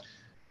noted that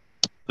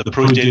the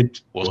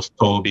project was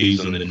stopped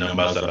based on the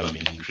numbers that have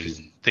been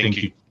increasing. Thank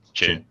you,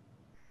 Chair.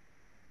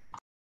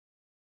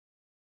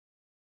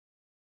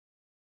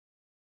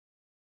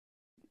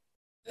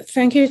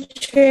 Thank you,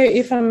 Chair.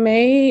 If I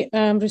may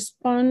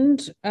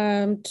respond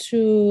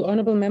to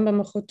Honourable Member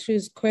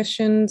Mokgotu's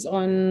questions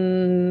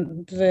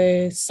on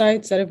the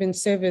sites that have been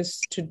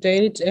serviced to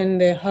date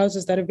and the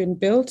houses that have been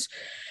built.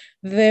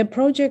 The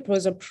project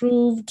was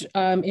approved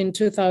in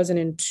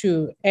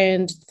 2002,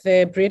 and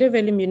the Breda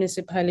Valley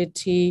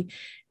municipality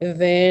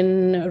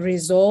then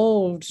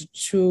resolved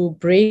to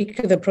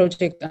break the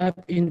project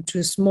up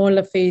into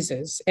smaller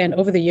phases. And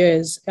over the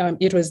years,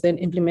 it was then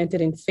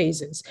implemented in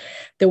phases.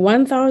 The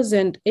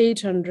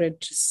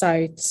 1,800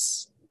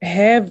 sites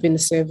have been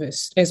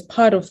serviced as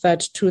part of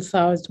that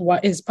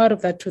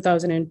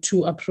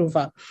 2002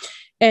 approval.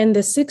 And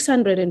the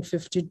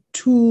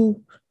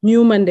 652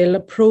 New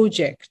Mandela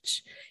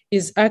project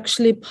is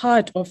actually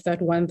part of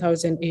that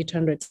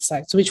 1,800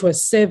 sites, which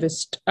was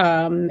serviced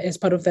as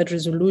part of that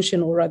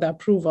resolution, or rather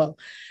approval,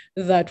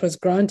 that was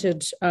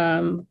granted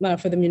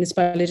for the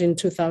municipality in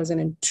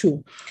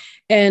 2002.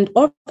 And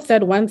of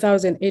that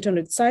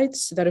 1,800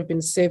 sites that have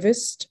been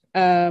serviced,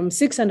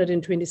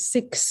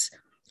 626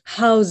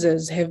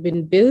 houses have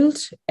been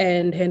built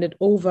and handed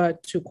over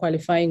to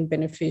qualifying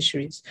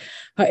beneficiaries.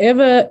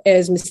 However,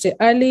 as Mr.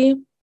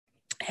 Ali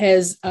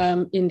has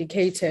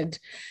indicated,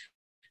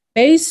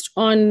 based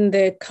on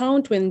the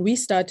count when we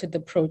started the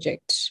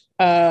project,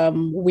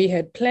 we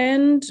had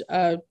planned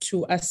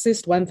to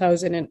assist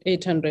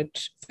 1,800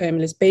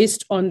 families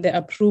based on the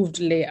approved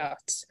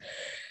layouts.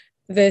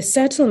 The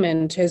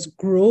settlement has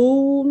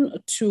grown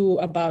to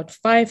about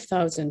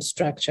 5,000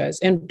 structures,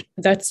 and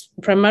that's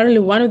primarily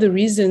one of the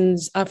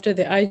reasons after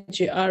the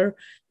IGR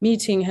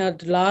meeting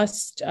held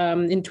last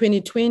in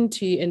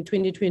 2020 and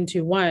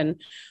 2021,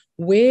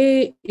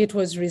 where it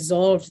was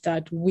resolved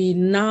that we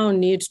now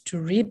need to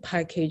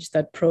repackage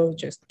that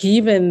project,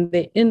 given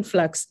the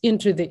influx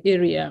into the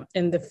area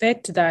and the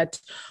fact that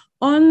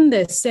on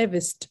the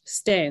serviced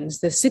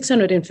stands, the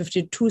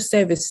 652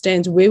 service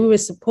stands where we were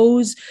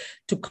supposed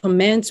to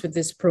commence with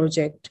this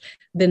project,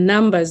 the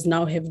numbers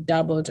now have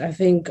doubled. I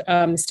think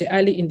Mr.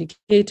 Ali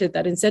indicated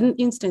that in certain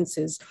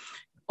instances,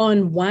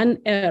 on one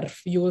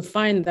ERF, you will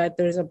find that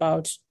there's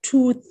about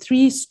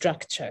 2-3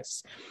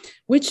 structures,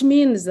 which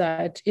means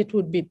that it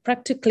would be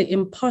practically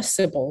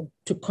impossible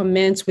to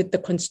commence with the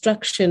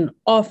construction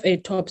of a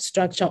top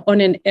structure on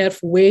an ERF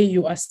where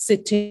you are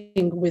sitting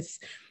with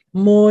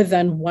more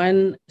than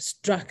one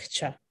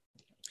structure.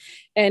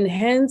 And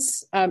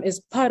hence, as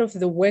part of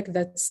the work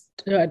that's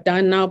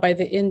done now by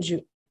the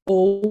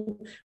NGO,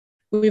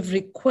 we've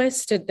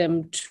requested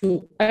them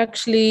to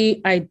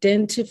actually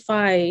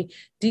identify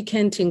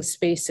decanting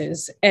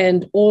spaces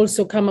and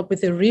also come up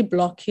with a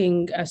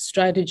reblocking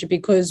strategy,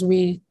 because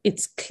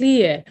it's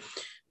clear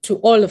to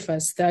all of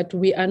us that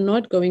we are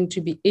not going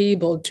to be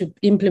able to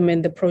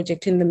implement the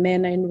project in the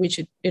manner in which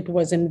it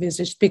was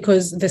envisaged,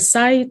 because the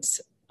sites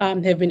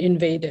have been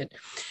invaded.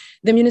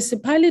 The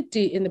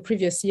municipality in the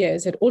previous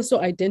years had also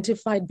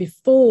identified,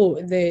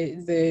 before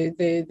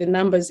the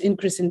numbers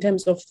increase in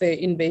terms of the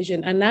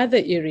invasion,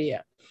 another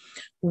area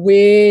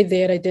where they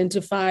had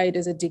identified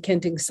as a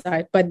decanting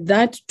site, but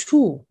that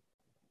too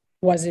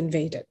was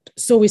invaded.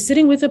 So we're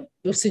sitting with a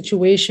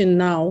situation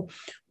now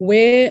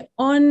where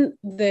on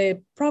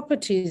the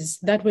properties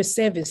that were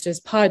serviced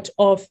as part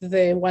of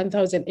the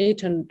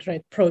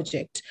 1,800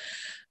 project,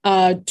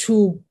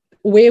 to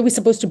where we're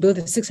supposed to build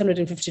the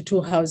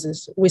 652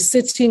 houses, we're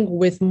sitting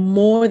with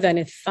more than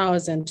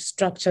 1,000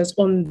 structures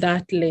on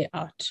that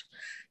layout.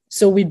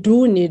 So we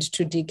do need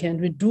to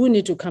decant, we do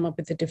need to come up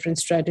with a different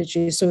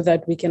strategy so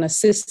that we can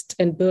assist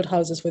and build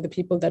houses for the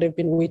people that have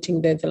been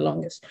waiting there the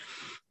longest.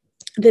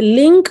 The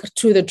link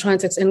to the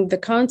Transx, and the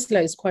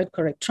councillor is quite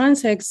correct,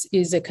 Transx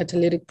is a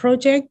catalytic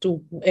project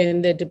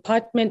and the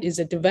department is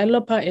a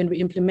developer, and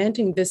we're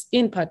implementing this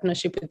in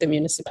partnership with the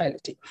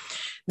municipality.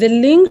 The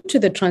link to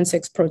the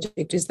Transx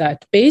project is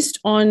that based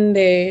on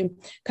the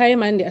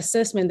Kayamandi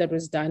assessment that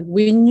was done,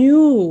 we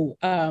knew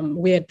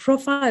we had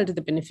profiled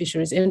the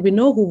beneficiaries and we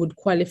know who would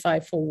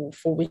qualify for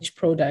which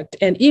product.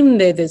 And even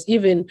there's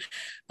even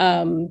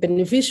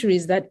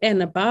beneficiaries that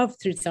earn above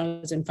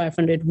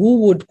 3,500 who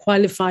would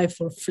qualify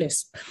for FLISP.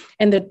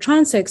 And the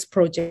Transx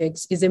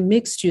project is a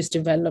mixed-use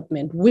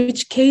development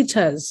which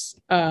caters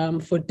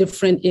for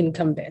different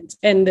income bands.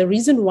 And the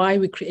reason why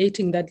we're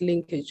creating that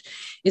linkage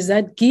is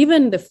that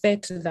given the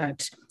fact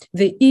that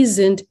there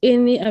isn't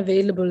any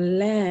available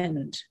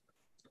land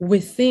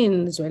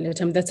within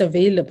Zwelethem that's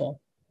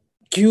available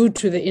due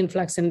to the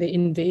influx and the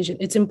invasion,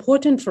 it's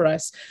important for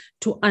us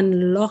to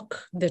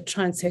unlock the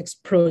Transx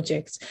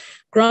projects.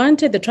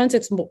 Granted, the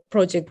Transx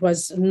project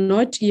was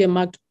not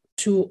earmarked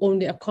to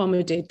only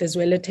accommodate the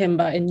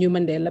Zwelethemba and New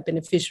Mandela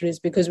beneficiaries,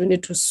 because we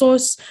need to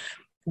source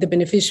the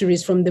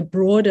beneficiaries from the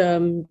broader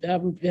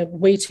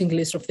waiting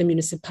list of the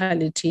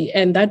municipality.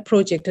 And that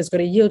project has got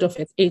a yield of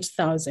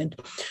 8,000.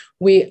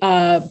 We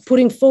are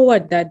putting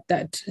forward that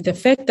the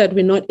fact that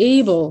we're not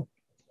able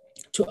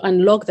to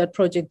unlock that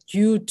project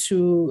due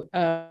to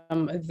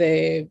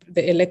the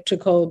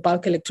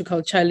bulk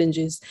electrical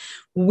challenges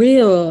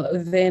will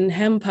then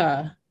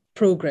hamper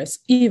progress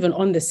even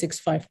on the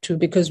 652,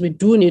 because we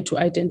do need to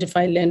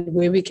identify land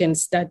where we can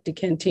start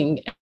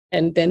decanting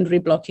and then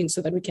reblocking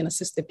so that we can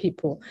assist the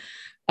people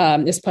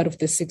as part of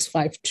the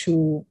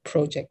 652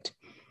 project.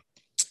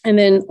 And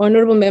then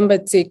Honorable Member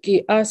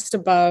Tseki asked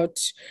about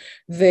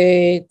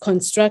the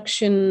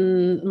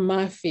construction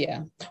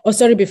mafia. Oh,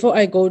 sorry, before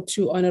I go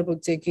to Honorable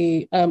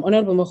Tseki,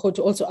 Honorable Mogodu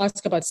also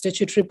asked about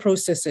statutory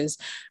processes.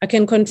 I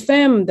can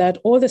confirm that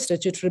all the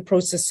statutory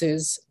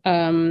processes,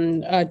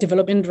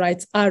 development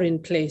rights are in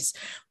place.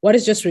 What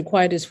is just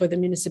required is for the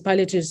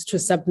municipalities to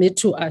submit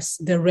to us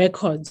the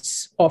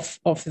records of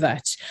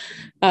that.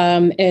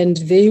 And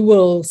they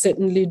will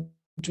certainly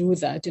do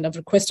that, and I've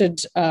requested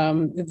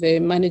the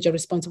manager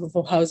responsible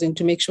for housing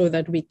to make sure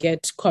that we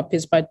get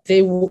copies, but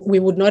we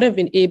would not have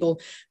been able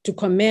to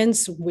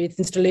commence with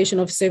installation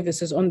of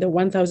services on the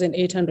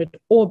 1,800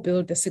 or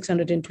build the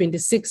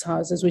 626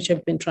 houses which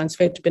have been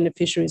transferred to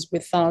beneficiaries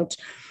without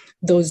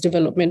those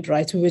development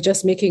rights. We were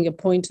just making a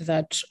point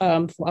that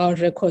for our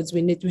records,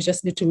 we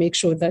just need to make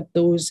sure that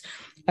those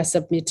are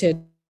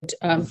submitted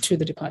to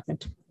the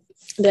department.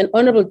 Then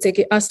Honorable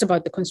Tseki asked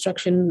about the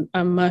construction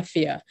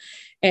mafia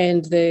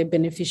and the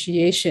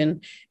beneficiation.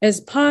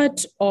 As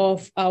part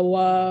of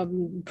our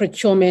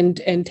procurement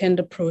and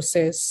tender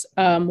process,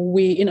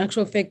 in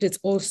actual fact, it's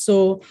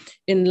also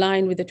in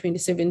line with the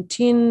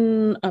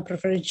 2017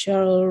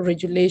 preferential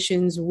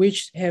regulations,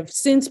 which have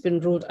since been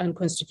ruled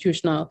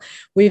unconstitutional.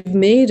 We've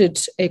made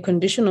it a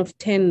condition of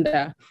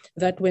tender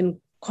that when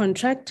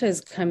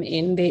contractors come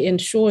in, they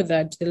ensure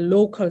that the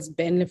locals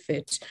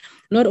benefit,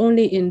 not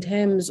only in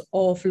terms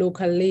of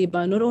local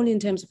labor, not only in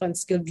terms of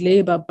unskilled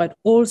labor, but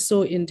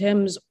also in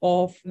terms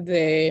of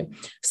the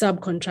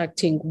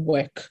subcontracting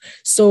work.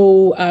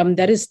 So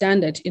that is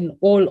standard in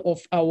all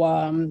of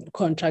our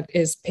contract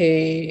as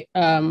per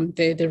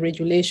the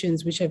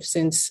regulations, which have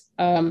since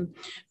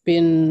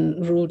been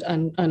ruled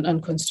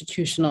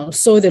unconstitutional.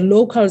 So the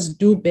locals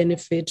do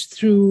benefit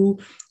through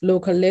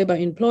local labor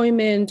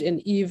employment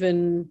and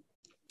even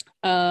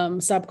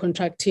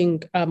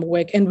subcontracting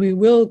work, and we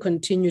will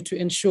continue to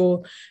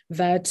ensure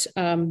that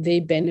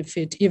they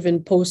benefit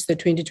even post the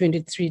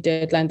 2023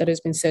 deadline that has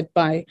been set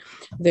by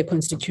the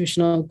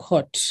Constitutional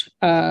Court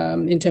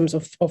in terms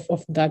of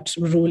that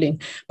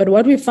ruling. But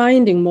what we're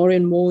finding more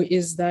and more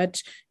is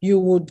that you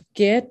would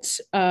get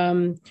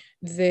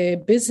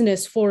the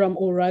business forum,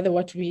 or rather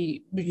what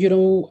we,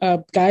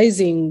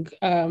 guising,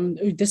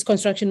 this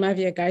construction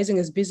mafia guising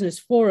as business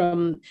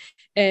forum,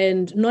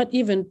 and not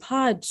even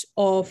part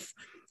of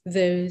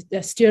the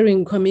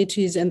steering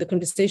committees and the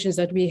conversations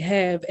that we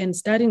have, and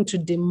starting to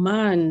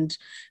demand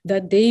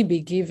that they be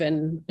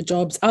given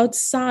jobs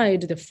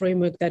outside the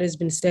framework that has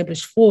been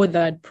established for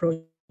that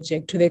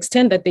project, to the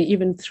extent that they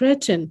even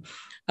threaten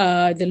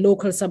the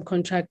local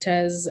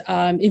subcontractors,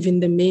 even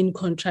the main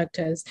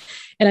contractors.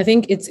 And I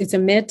think it's a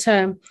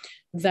matter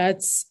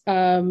that's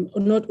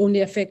not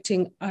only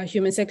affecting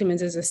human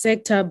settlements as a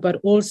sector, but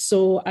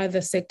also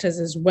other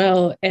sectors as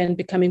well, and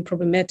becoming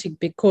problematic,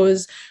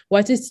 because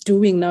what it's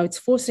doing now, it's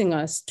forcing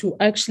us to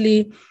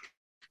actually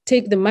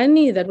take the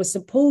money that was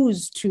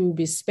supposed to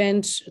be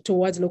spent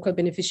towards local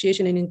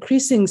beneficiation and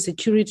increasing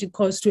security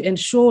costs to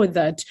ensure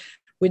that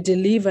we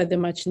deliver the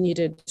much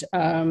needed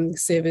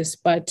service.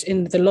 But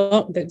in the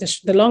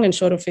long and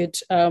short of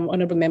it,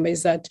 Honourable Member,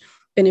 is that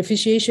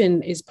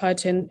beneficiation is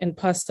part and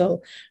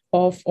parcel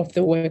of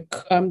the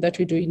work that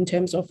we do in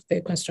terms of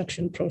the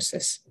construction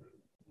process.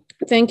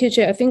 Thank you,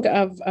 Chair. I think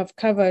I've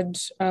covered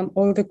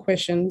all the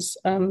questions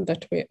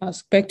that were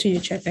asked. Back to you,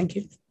 Chair. Thank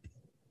you.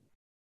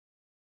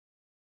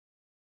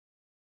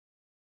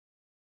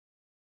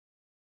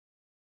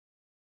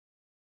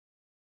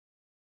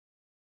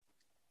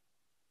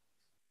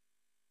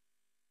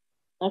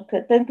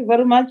 Okay, thank you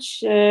very much.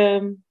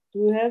 Do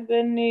you have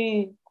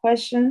any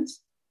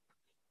questions,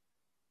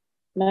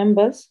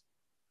 members?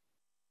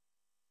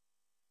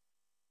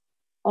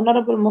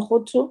 Honorable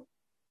Mogodu.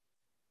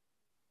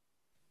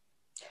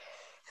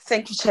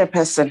 Thank you,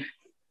 Chairperson.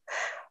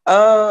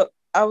 I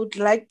would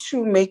like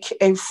to make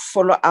a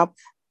follow-up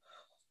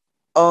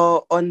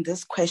on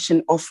this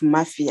question of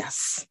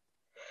mafias.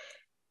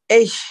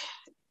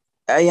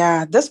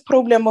 This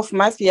problem of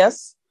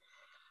mafias,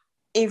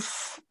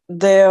 if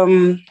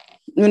the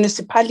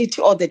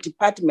municipality or the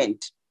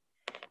department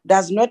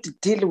does not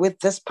deal with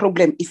this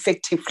problem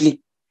effectively,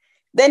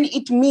 then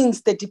it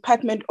means the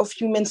Department of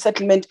Human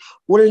Settlement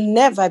will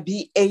never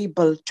be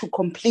able to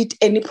complete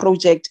any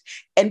project,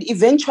 and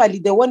eventually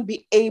they won't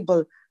be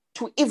able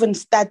to even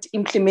start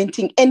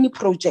implementing any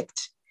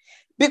project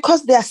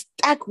because they are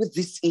stuck with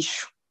this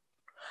issue.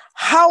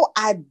 How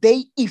are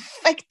they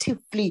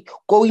effectively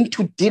going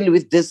to deal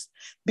with this?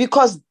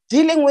 Because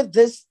dealing with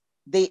this,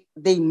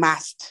 they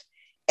must.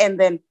 And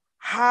then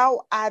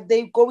How are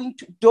they going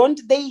to,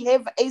 don't they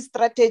have a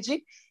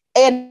strategy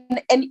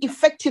and an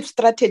effective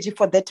strategy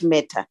for that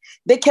matter?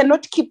 They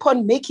cannot keep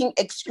on making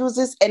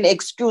excuses and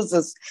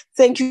excuses.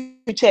 Thank you,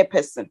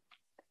 Chairperson.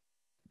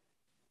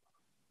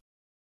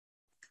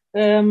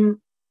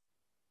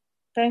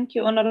 Thank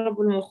you,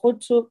 Honorable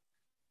Mokhutu.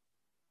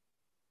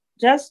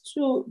 Just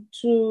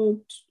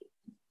to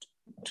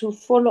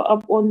follow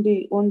up on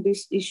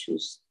these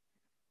issues,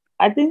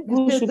 I think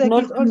Mr. we should Zeki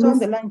not is also on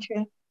the line,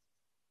 Chair.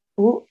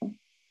 Who?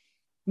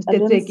 Mr.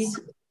 Zeki.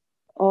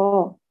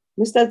 Oh,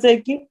 Mr.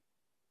 Zeki?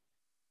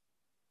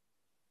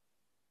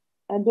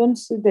 I don't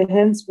see the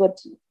hands, but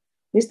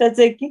Mr.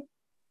 Zeki?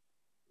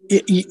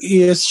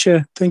 Yes,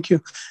 Chair. Thank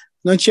you.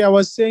 No, Chair, I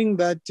was saying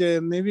that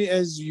maybe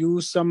as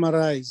you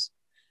summarize,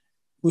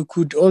 we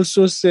could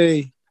also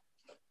say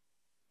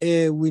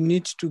we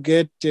need to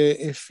get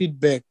a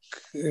feedback.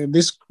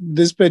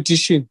 This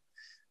petition,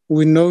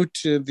 we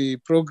note the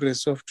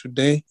progress of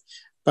today,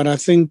 but I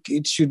think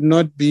it should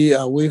not be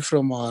away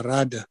from our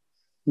radar.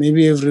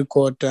 Maybe every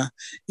quarter,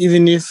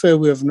 even if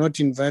we have not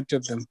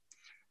invited them,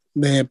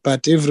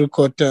 but every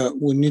quarter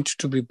we need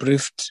to be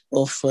briefed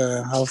of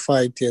how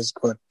far it has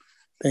gone.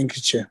 Thank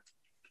you, Chair.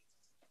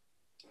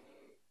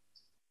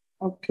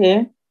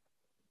 Okay.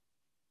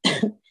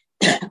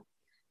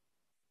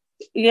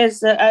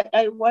 Yes,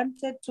 I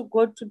wanted to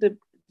go to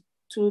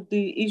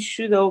the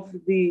issue of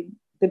the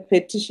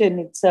petition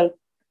itself.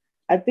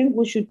 I think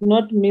we should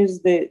not miss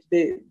the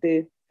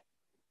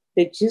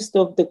gist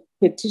of the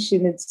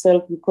petition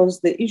itself,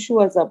 because the issue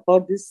was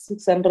about this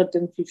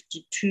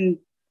 652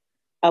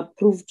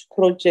 approved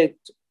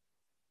project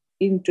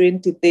in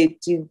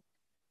 2013,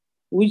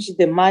 which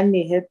the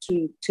money had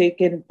to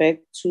taken back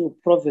to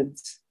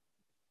province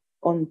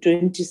on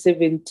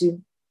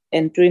 2017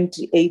 and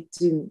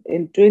 2018.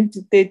 In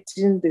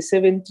 2013, the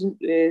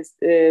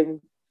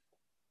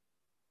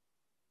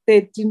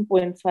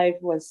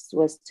 13.5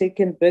 was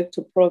taken back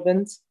to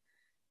province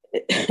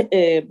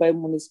by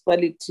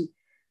municipality.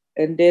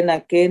 And then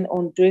again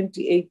on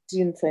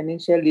 2018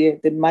 financial year,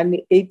 the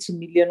money, 80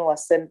 million,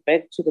 was sent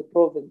back to the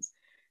province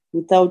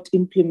without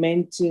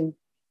implementing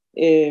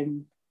this,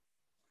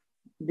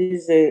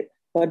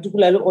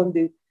 particularly on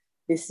the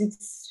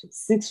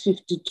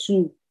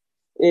 652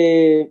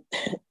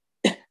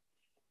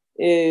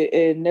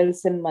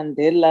 Nelson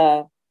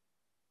Mandela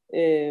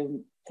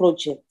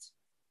project.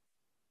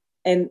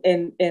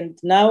 And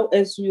now,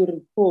 as you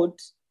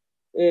report,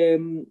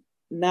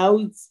 now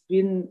it's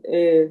been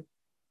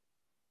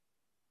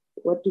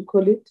what do you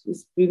call it?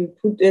 It's been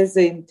put as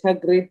an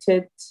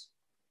integrated.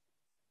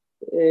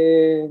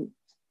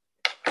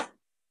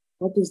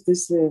 What is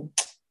this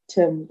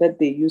term that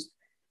they use?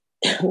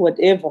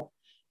 Whatever.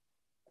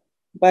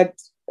 But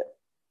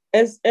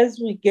as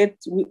we get,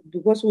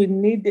 because we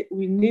need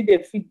a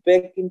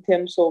feedback in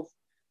terms of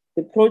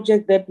the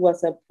project that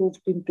was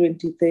approved in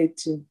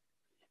 2013,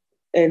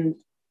 and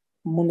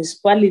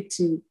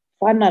municipality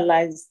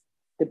finalized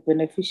the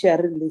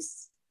beneficiary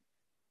list,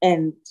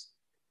 and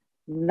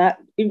not,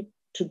 if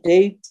to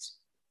date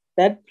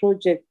that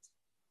project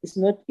is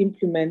not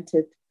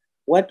implemented.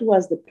 What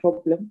was the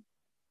problem?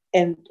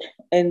 And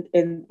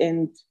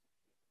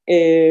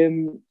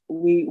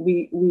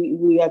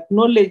we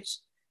acknowledge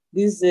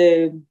this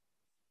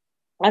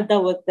other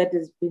work that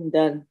has been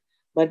done,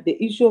 but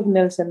the issue of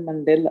Nelson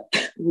Mandela,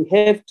 we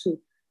have to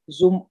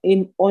zoom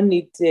in on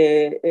it,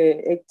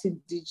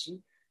 acting DG,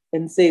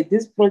 and say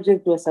this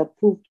project was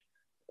approved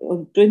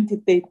on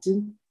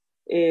 2013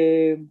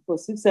 for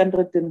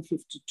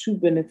 652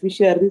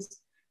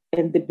 beneficiaries,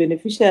 and the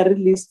beneficiary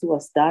list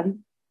was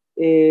done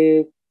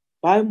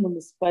by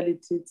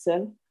municipality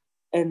itself,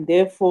 and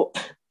therefore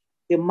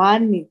the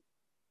money,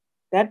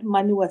 that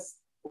money was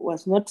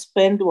not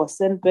spent, was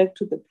sent back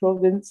to the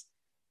province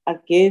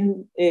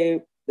again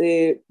on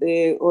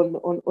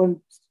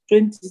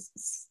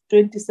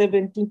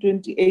 2017,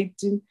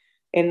 2018,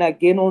 and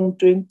again on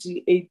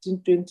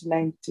 2018,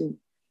 2019.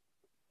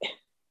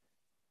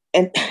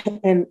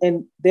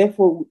 And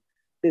therefore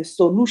the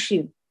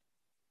solution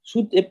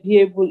should be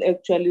able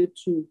actually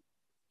to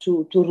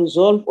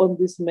resolve on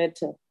this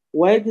matter.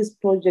 Why this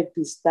project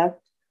is stuck,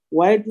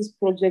 why this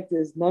project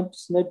has not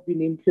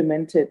been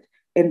implemented,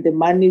 and the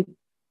money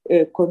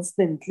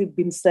constantly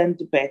been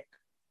sent back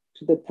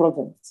to the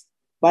province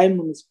by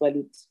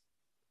municipality.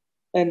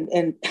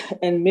 And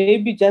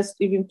maybe just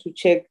even to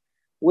check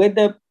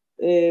whether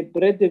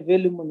Brede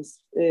Valley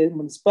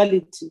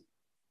municipality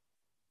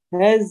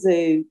has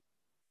a,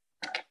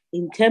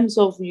 in terms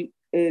of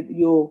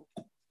your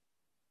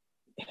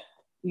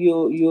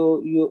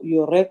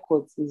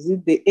records, is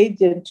it the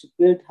agent to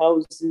build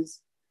houses?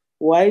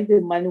 Why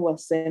the money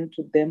was sent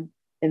to them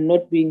and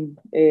not being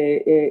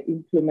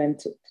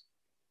implemented?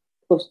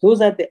 Because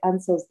those are the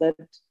answers that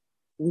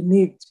we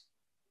need.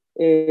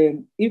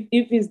 If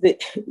it's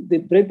the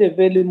Brede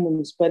Valley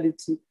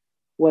municipality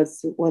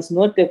was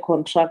not a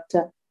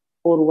contractor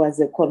or was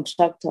a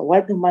contractor,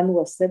 why the money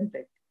was sent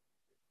back?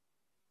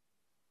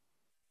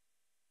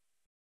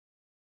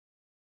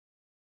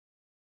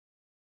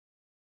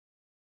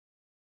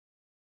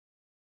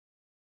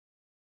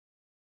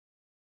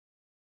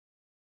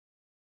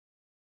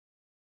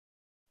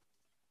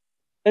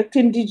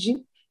 Acting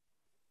DG.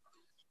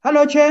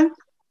 Hello, Chair.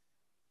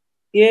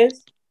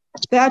 Yes.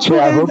 There are two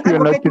Chair, I hands, hope you're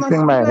not Advocate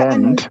kissing my Masuta and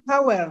hand. Ms.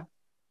 Powell.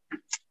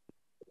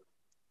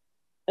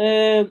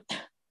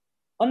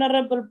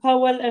 Honorable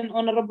Powell and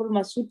Honorable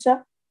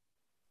Masuta.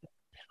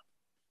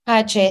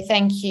 Hi, Chair.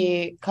 Thank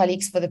you,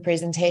 colleagues, for the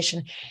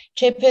presentation.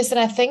 Chairperson,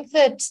 I think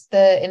that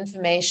the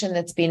information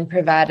that's been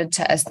provided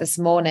to us this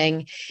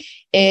morning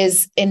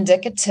is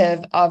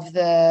indicative of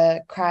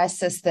the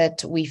crisis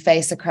that we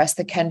face across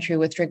the country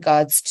with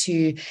regards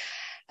to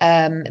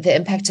the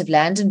impact of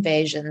land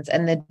invasions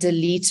and the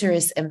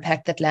deleterious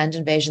impact that land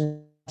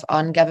invasions have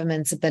on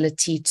government's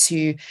ability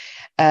to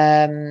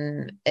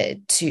unblock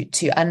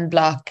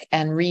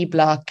and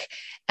reblock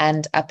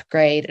and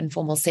upgrade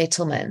informal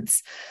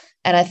settlements.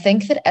 And I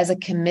think that as a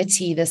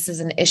committee, this is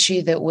an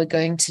issue that we're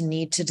going to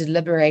need to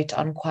deliberate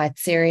on quite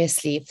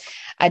seriously.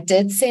 I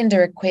did send a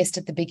request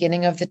at the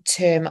beginning of the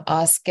term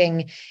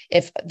asking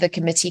if the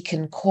committee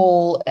can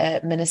call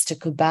Minister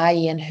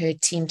Kubayi and her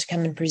team to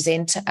come and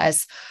present to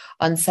us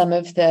on some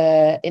of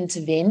the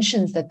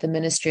interventions that the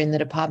ministry and the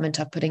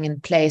department are putting in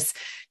place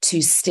to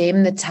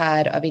stem the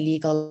tide of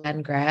illegal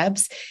land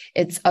grabs.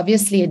 It's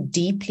obviously a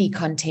deeply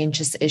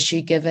contentious issue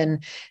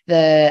given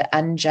the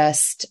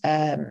unjust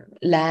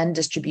land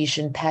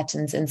distribution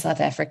patterns in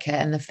South Africa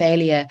and the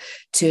failure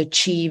to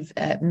achieve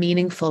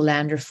meaningful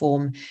land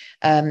reform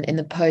in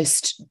the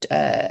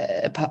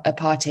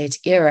post-apartheid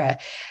era.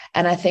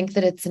 And I think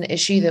that it's an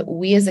issue that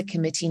we as a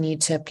committee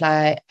need to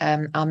apply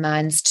our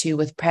minds to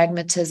with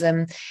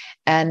pragmatism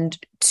and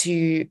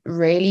to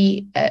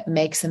really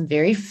make some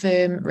very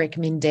firm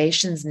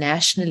recommendations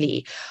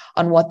nationally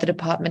on what the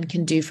department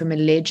can do from a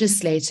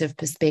legislative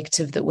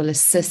perspective that will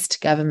assist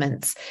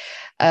governments.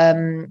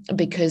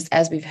 Because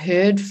as we've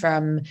heard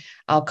from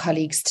our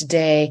colleagues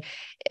today,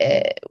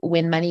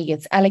 when money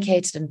gets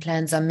allocated and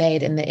plans are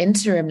made, in the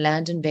interim,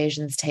 land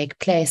invasions take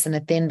place, and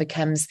it then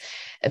becomes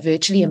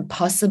virtually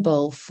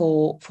impossible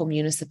for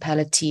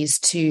municipalities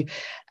to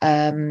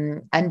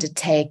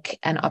undertake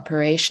and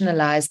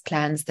operationalize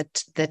plans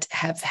that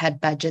have had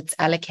budgets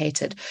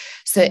allocated.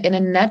 So in a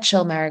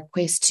nutshell, my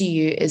request to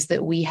you is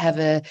that we have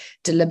a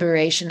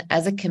deliberation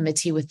as a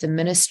committee with the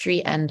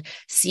ministry and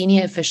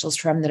senior officials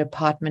from the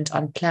department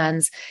on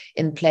plans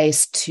in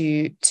place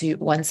to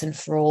once and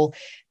for all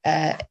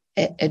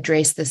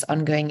address this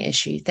ongoing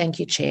issue. Thank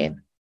you, Chair.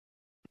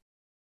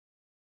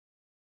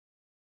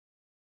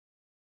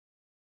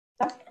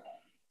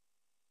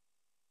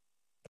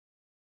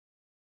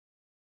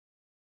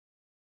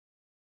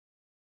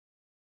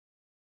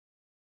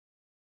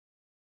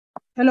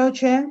 Hello,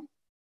 Chair.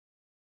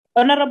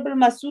 Honorable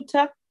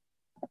Masuta.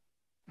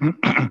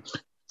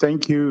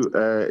 Thank you,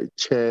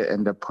 Chair,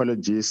 and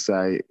apologies.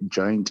 I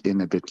joined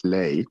in a bit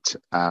late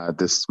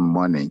this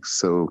morning,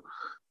 so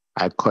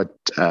I caught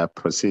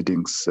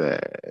proceedings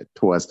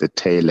towards the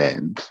tail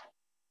end.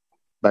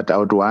 But I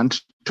would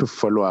want to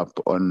follow up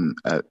on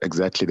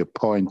exactly the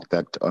point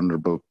that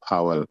Honorable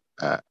Powell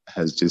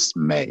has just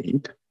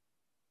made,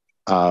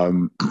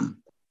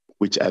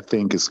 which I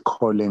think is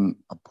calling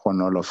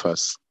upon all of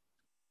us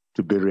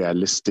to be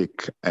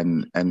realistic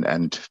and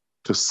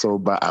to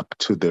sober up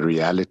to the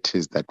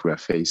realities that we're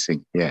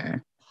facing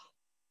here.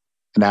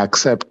 And I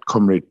accept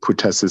Comrade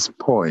Putas's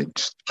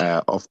point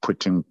of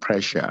putting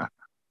pressure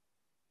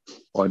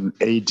on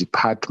a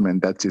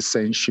department that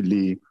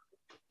essentially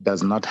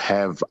does not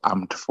have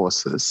armed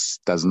forces,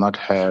 does not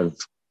have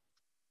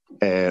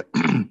a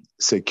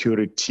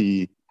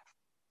security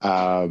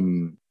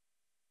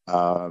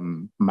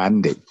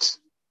mandate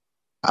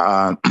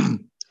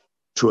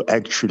to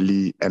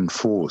actually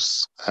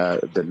enforce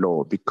the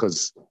law,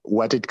 because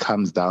what it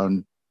comes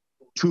down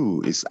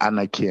to is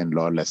anarchy and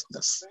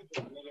lawlessness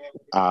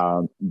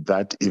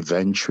that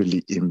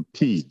eventually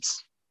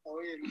impedes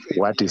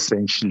what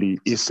essentially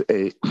is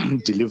a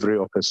delivery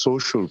of a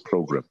social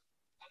program.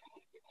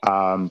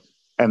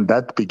 And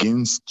that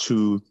begins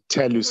to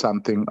tell you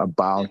something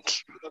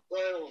about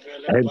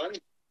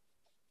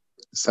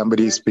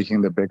somebody is speaking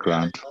in the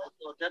background.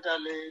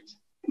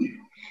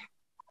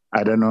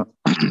 I don't know,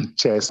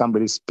 Chair,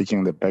 somebody's speaking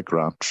in the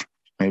background.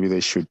 Maybe they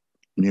should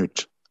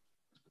mute.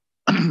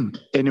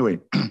 Anyway,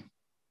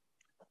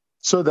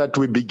 so that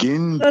we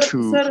begin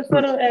Sorry,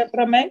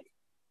 Mike.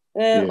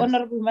 Yes.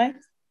 Honorable Mike.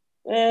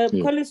 Yes.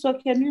 Colleagues,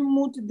 can you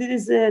mute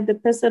this, the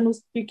person who's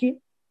speaking?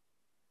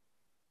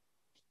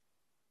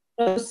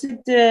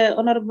 Sit,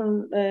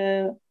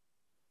 Honorable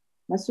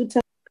Masuta.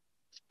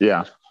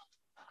 Yeah.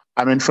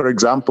 I mean, for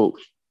example,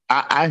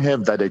 I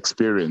have that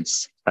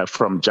experience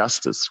from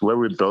Justice, where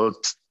we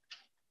built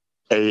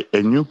a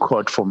new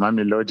court for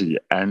Mamelodi,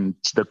 and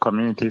the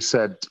community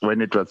said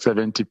when it was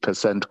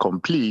 70%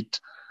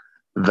 complete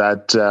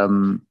that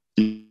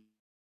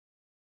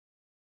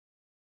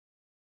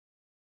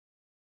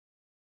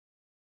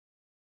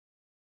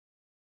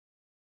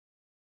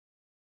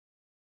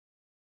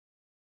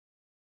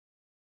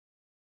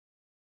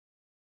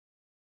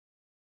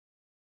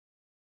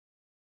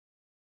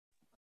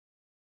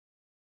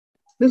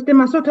Mr.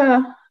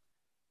 Masuta,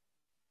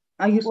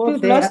 are you still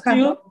We've there? lost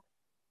you.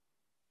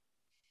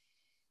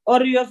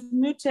 or you have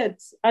muted.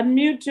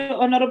 Unmute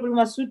Honorable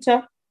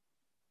Masuta.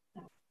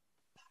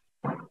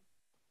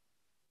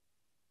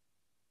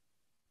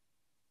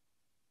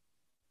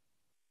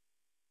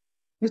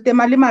 Mr.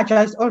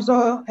 Malimaja is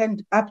also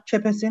hand up,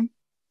 Chairperson.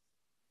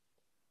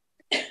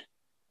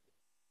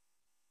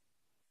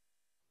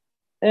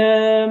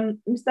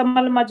 Mr.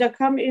 Malimaja,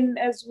 come in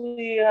as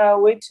we are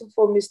waiting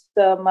for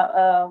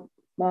Mr.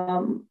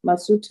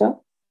 Masuta.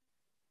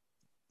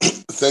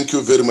 Thank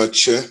you very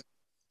much, Chair.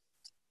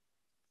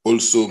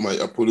 Also, my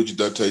apology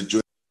that I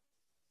joined.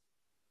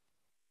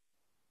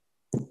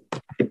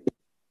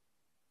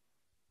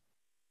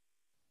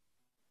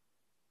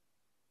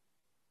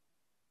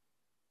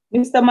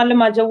 Mr.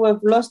 Malimaja, we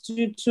have lost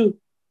you too.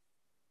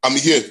 I'm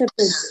here.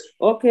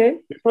 Okay,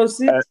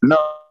 proceed. No.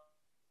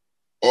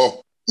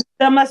 Oh.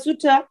 Mr.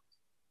 Masuta.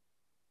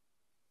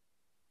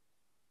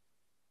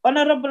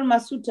 Honorable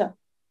Masuta.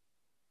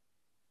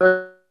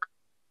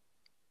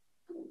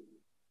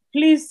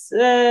 Please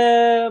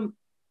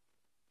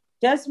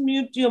just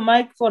mute your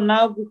mic for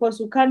now because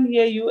we can't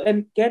hear you,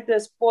 and get a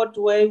spot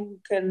where we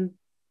can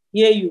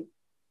hear you.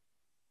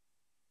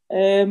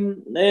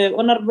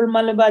 Honorable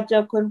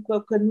Malimaja,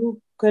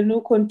 can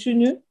you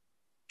continue?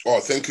 Oh,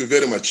 thank you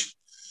very much.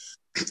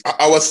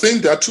 I was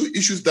saying there are two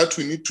issues that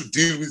we need to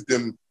deal with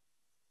them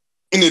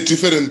in a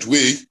different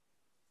way,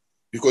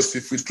 because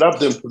if we slap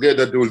them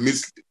together, they will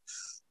miss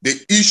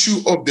the issue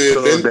of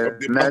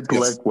the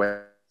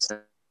network.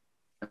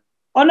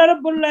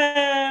 Honorable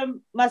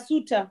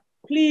Masuta,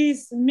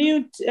 please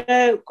mute.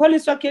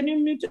 Koliswa, can you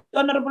mute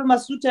Honorable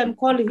Masuta and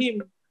call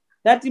him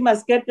that he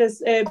must get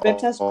us a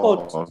better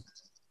spot?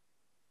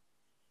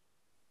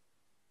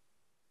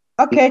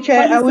 Okay,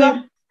 Chair, I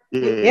will.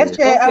 Yes,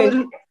 Chair, okay. I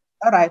will.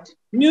 All right.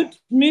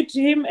 Mute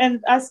him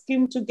and ask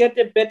him to get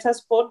a better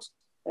spot,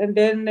 and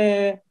then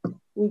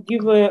we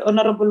give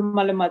Honorable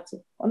Malimaja.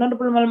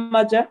 Honorable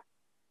Malimaja.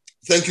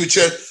 Thank you,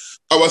 Chair.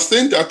 I was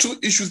saying there are two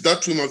issues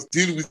that we must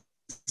deal with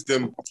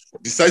them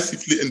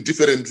decisively and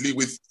differently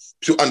with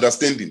pure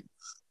understanding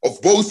of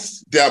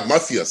both their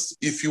mafias.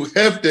 If you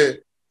have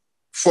the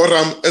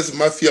forum as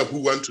mafia who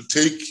want to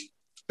take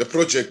the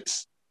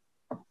project,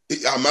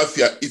 a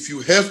mafia. If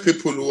you have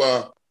people who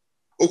are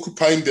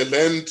occupying the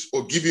land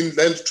or giving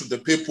land to the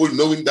people,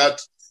 knowing that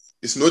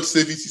it's not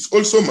service, it's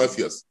also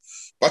mafias.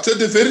 But at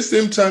the very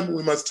same time,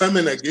 we must time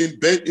and again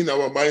bear in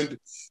our mind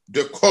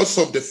the cause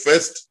of the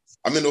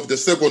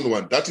second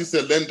one. That is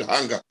the land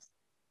hunger.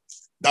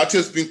 That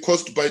has been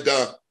caused by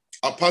the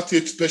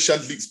apartheid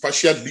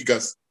special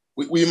leaguers.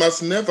 We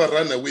must never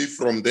run away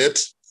from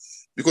that,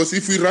 because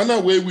if we run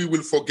away, we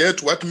will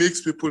forget what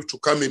makes people to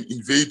come and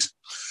invade.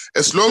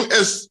 As long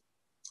as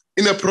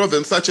in a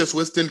province such as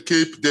Western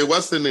Cape, there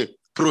was a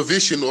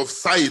provision of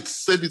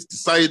service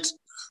sites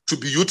to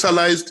be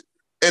utilized,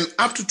 and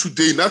up to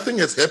today, nothing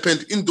has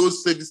happened in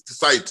those service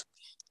sites,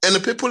 and the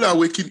people are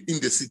working in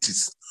the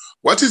cities.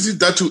 What is it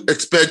that you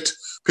expect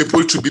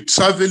people to be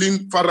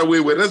traveling far away,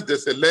 whereas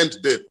there's a land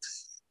there?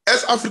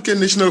 As African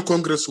National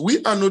Congress,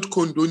 we are not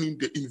condoning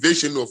the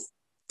invasion of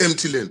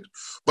empty land,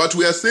 but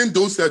we are saying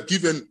those are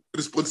given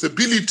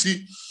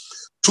responsibility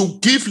to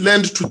give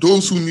land to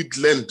those who need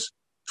land,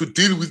 to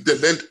deal with the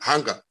land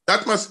hunger.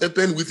 That must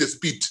happen with a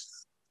speed.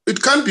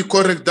 It can't be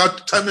correct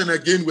that time and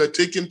again we're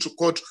taken to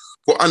court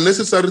for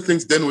unnecessary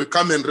things, then we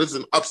come and raise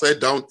them upside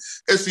down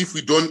as if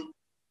we don't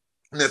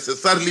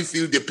necessarily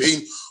feel the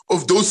pain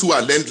of those who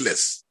are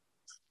landless.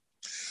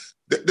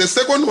 The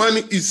second one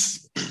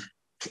is,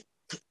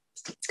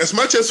 as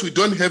much as we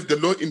don't have the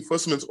law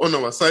enforcement on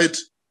our side,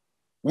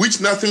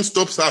 which nothing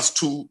stops us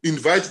to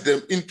invite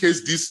them in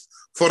case these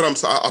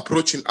forums are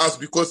approaching us,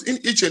 because in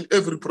each and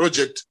every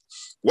project,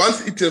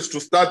 once it has to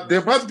start,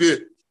 there must be a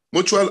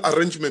mutual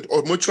arrangement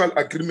or mutual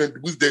agreement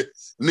with the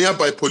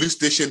nearby police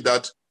station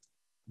that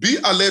be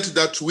alert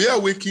that we are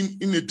working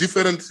in a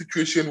different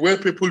situation where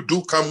people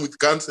do come with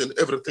guns and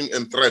everything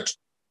and threat.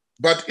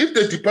 But if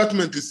the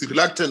department is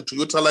reluctant to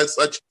utilize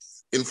such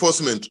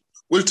enforcement,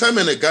 will time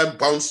and again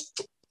bounce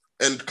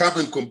and come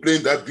and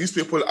complain that these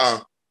people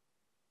are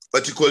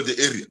what you call the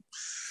area.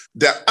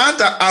 The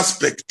other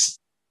aspect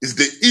is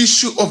the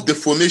issue of the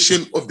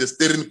formation of the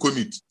steering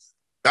committee.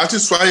 That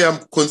is why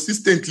I'm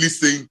consistently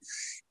saying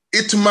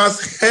it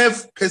must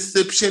have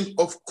perception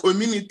of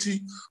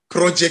community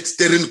project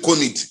steering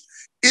committee.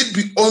 It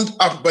be owned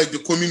up by the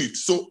community.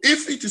 So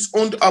if it is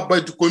owned up by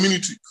the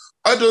community,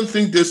 I don't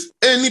think there's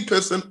any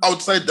person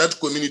outside that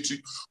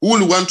community who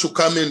will want to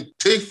come and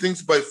take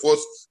things by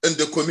force and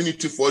the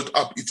community fold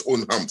up its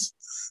own arms.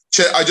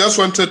 Chair, I just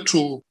wanted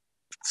to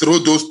throw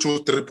those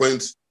 2-3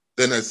 points.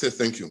 Then I say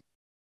thank you.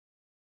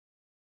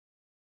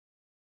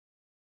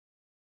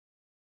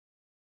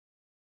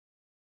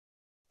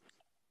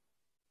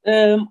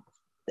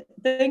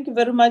 Thank you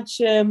very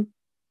much,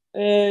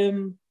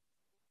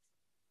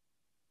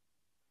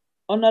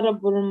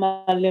 Honorable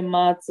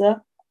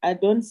Malimaja. I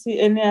don't see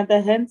any other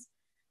hands,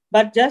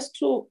 but just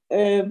to,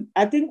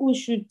 I think we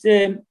should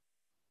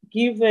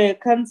give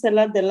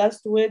Councillor the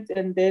last word,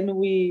 and then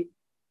we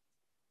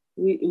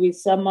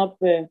sum up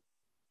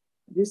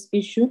this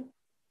issue.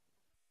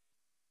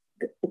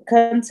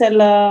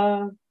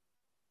 Councillor,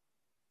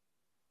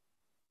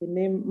 the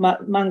name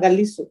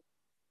Mangaliso.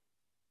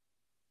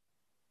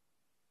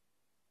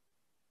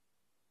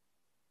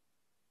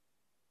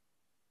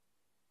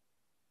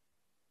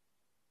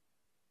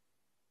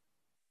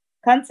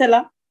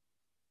 Councillor?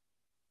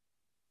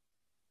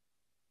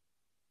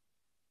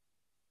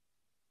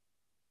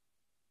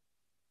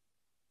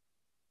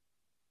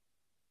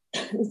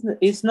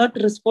 It's not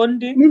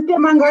responding. Mr.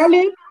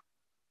 Mangali?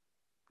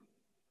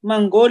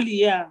 Mangoli,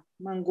 yeah.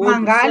 Mangali.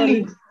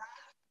 Mangali. Sorry.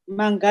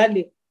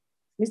 Mangali.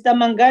 Mr.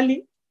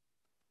 Mangali?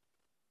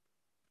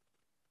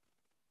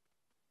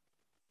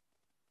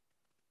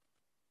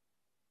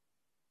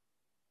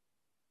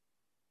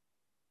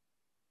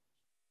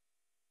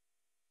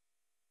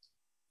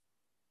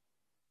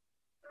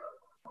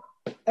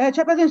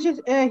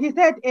 Chairperson, he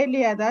said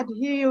earlier that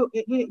he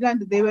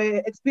and they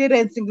were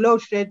experiencing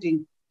load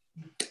shedding.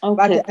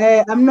 Okay.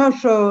 But I'm not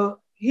sure.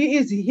 He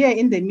is here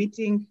in the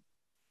meeting,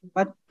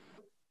 but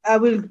I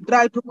will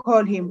try to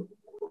call him.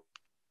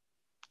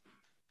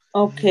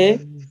 Okay.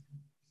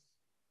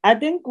 I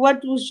think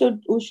what we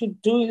should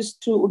do is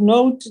to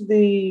note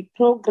the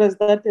progress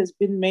that has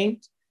been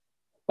made.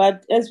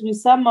 But as we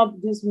sum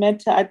up this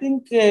matter, I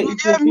think it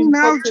will be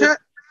important.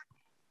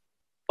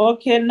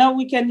 Okay, now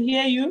we can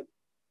hear you.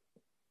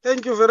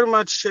 Thank you very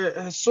much.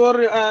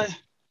 Sorry,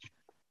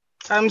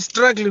 I'm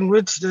struggling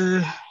with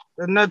the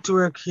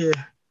network here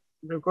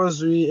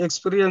because we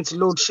experience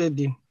load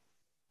shedding.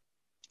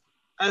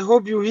 I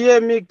hope you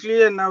hear me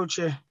clear now,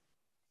 Chair.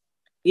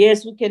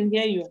 Yes, we can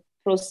hear you.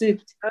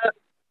 Proceed.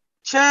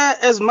 Chair,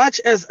 as much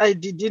as I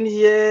didn't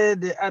hear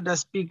the other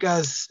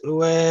speakers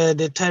where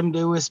the time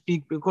they were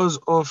speak because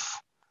of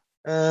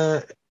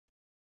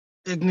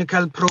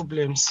technical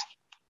problems.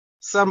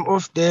 Some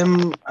of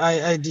them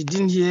I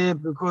didn't hear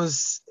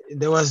because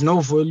there was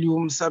no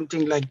volume,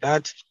 something like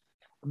that.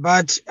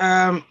 But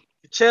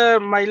Chair,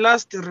 my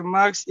last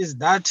remarks is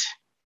that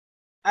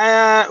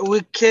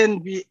we can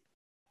be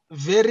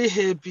very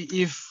happy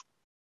if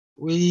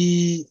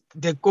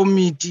the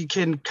committee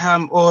can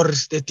come, or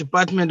the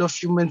Department of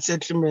Human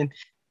Settlement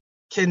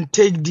can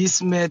take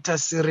this matter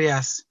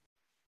serious,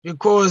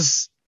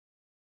 because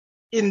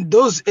in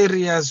those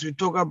areas we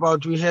talk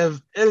about, we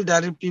have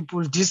elderly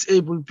people,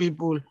 disabled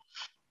people,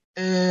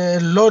 a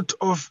lot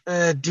of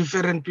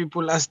different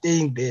people are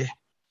staying there.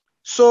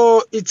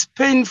 So it's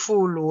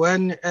painful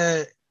when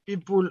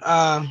people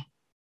are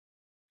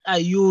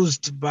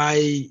used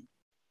by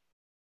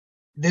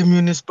the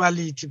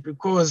municipality,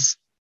 because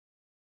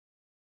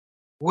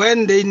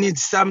when they need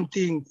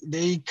something,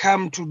 they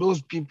come to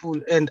those people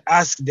and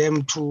ask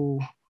them to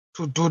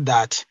do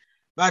that.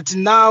 But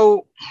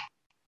now,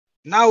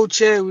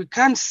 Chair, we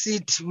can't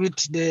sit with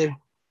the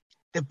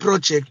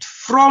project.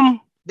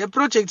 The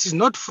project is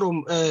not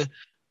from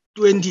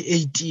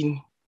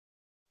 2018.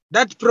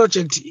 That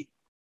project,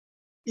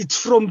 it's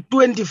from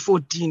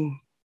 2014,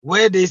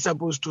 where they're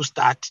supposed to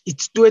start.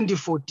 It's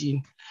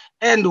 2014.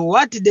 And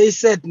what they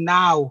said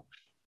now,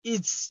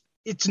 it's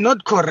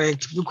not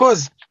correct,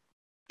 because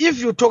if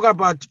you talk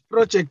about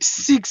project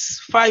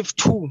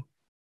 652,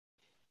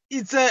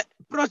 it's a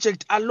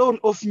project alone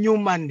of New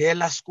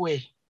Mandela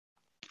Square.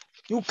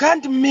 You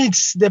can't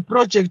mix the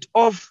project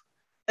of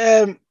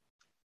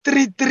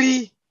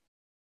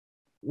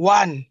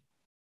 331.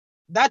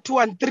 That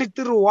one,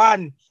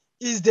 331,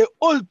 is the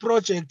old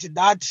project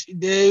that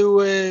they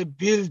were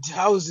built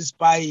houses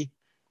by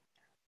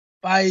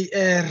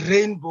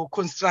Rainbow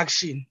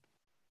Construction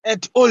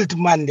at Old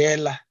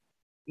Mandela,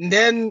 and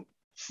then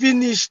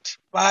finished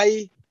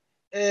by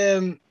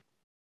the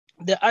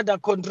other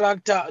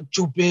contractor,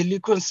 Jubilee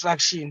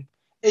Construction.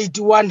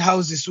 81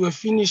 houses were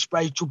finished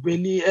by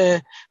Jubilee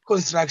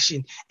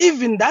Construction.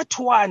 Even that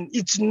one,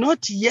 it's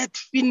not yet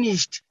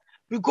finished,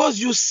 because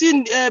you've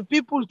seen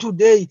people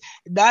today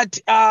that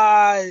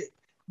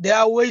they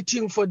are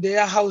waiting for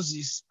their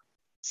houses.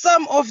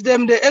 Some of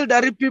them, the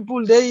elderly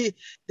people, they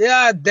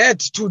are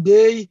dead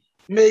today.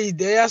 May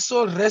their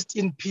soul rest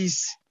in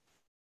peace,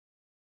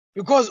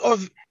 because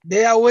of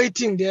they are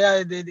waiting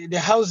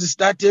the houses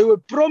that they were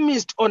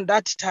promised on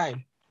that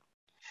time.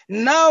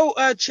 Now,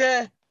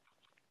 Chair,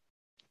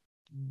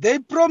 they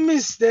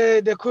promised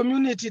the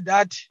community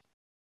that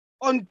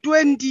on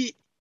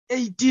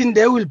 2018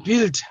 they will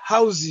build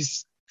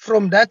houses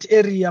from that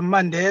area,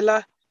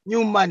 Mandela,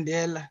 New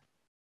Mandela,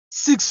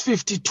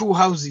 652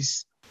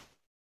 houses.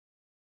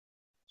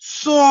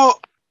 So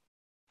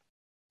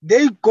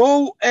they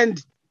go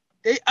and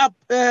they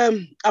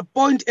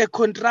appoint a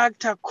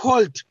contractor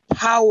called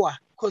Power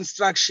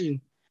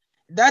Construction.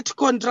 That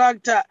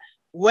contractor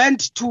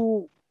went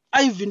to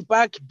Ivan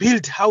Park,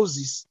 built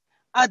houses,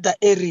 other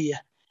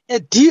area, a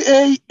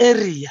DA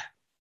area.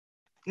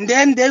 And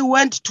then they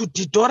went to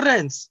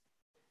Detorrance,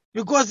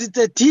 because it's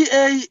a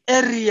DA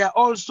area,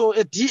 also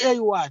a DA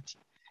ward.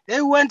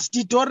 They went to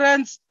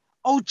Detorrance,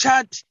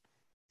 Orchard,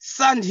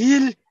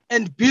 Sandhill,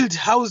 and built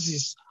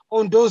houses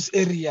on those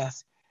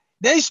areas.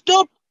 They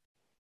stopped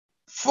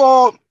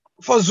for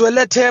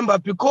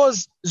Zwelethemba,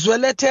 because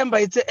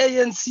Zwelethemba is an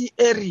ANC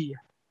area.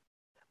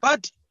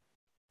 But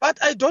But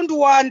I don't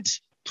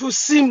want to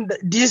seem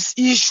this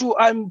issue,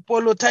 I'm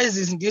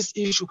politicizing this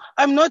issue.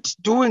 I'm not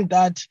doing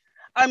that.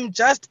 I'm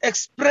just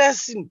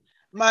expressing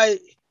my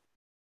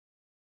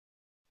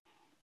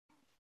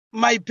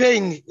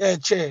pain,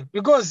 Chair,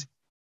 because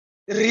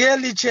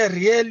really, Chair,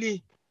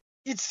 really,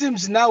 it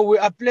seems now we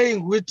are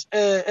playing with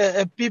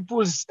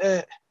people's,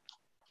 I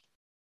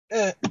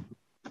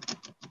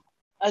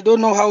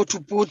don't know how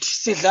to put,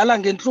 sidlala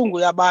ngenhlungu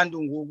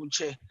yabantu ngoku,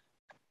 Chair.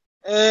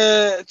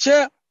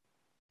 Chair,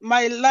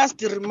 my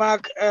last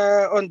remark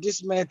on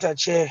this matter,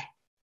 Chair.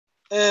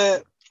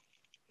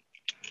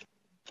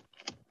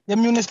 The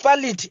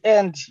municipality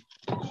and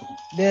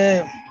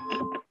the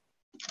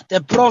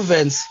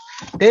province,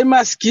 they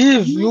must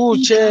give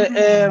you,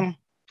 Chair,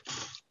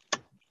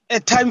 a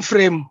time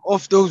frame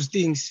of those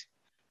things.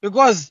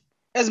 Because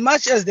as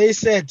much as they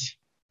said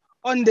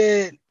on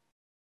the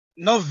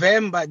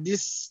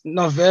this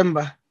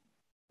November,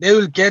 they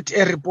will get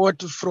a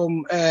report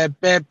from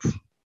PEP,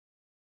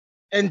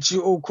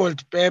 NGO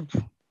called PEP.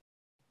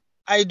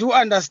 I do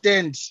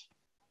understand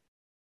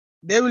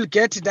they will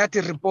get that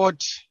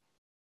report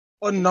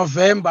on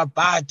November,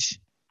 but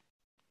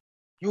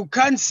you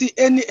can't see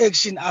any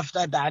action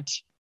after that.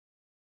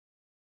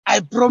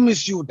 I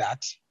promise you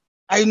that.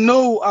 I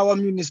know our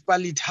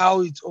municipality,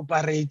 how it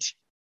operates.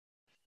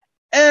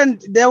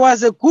 And there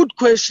was a good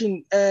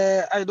question.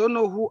 I don't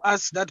know who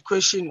asked that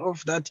question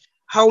of that.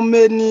 How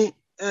many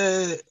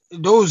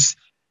those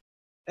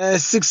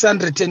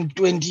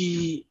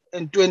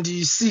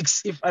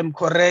 626, if I'm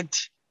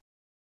correct,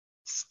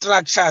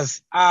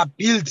 structures are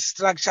built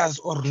structures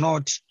or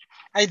not?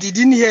 I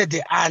didn't hear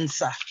the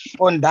answer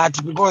on that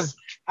because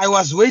I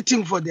was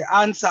waiting for the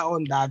answer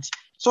on that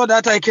so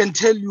that I can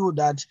tell you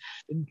that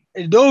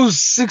those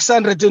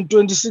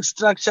 626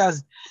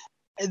 structures,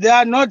 they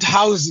are not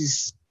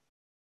houses.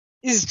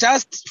 It's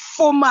just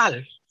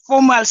formal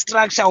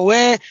structure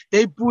where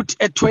they put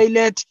a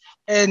toilet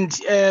and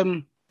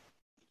a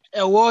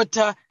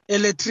water,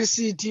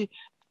 electricity,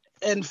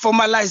 and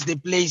formalize the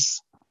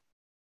place.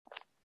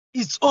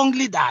 It's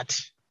only that.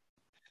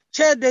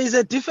 Chair, there is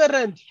a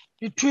difference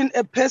between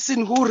a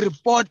person who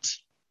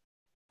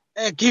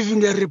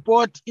giving a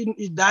report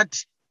in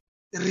that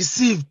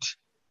received,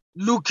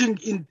 looking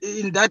in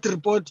that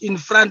report in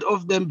front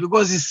of them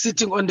because he's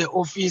sitting on the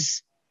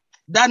office,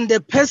 than the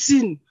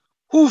person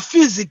who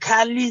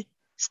physically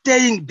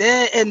staying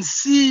there and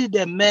see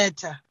the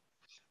matter.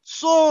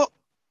 So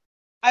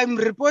I'm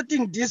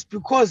reporting this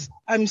because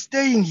I'm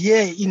staying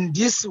here in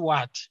this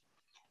ward.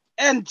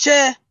 And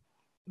Chair,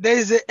 there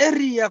is an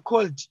area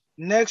called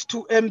next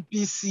to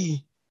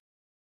MPC.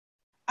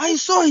 I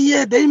saw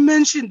here they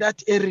mentioned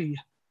that area.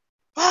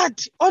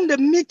 But on the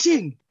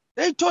meeting,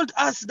 they told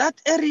us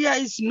that area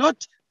is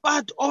not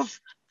part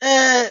of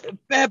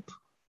PEP.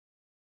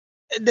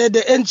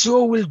 The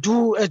NGO will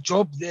do a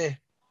job there.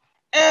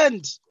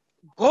 And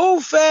go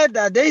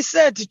further, they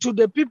said to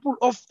the people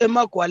of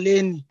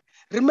eMagwaleni,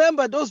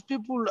 remember those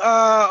people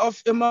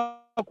of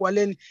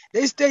eMagwaleni,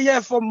 they stay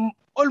here for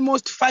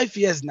almost 5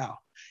 years now.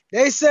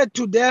 They said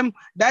to them,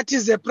 that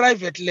is a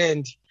private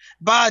land.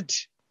 But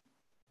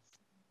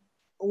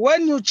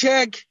when you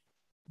check,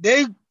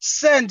 they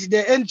send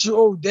the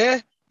NGO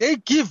there, they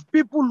give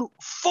people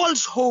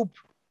false hope.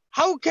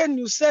 How can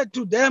you say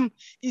to them,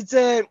 it's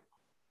a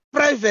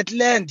private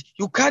land,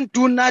 you can't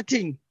do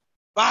nothing,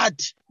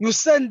 but you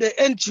send the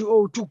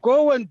NGO to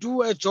go and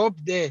do a job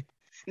there?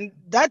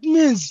 That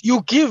means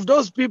you give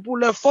those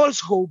people a false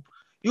hope.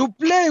 You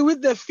play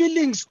with the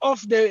feelings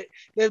of the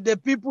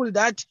people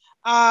that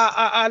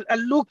are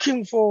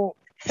looking for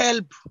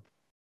help.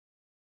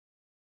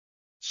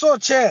 So,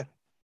 Chair,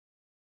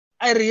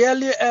 I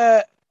really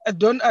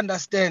don't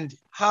understand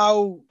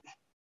how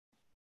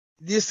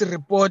this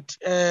report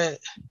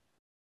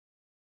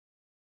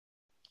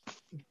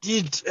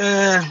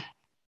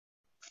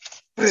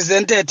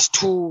presented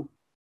to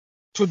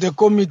the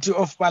Committee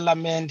of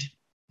Parliament.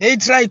 They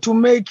try to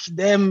make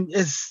them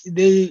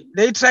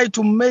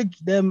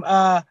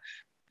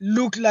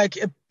look like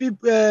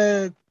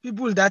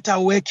people that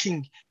are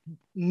working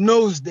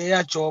knows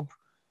their job,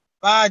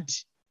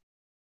 but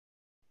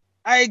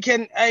I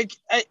can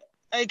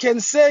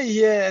say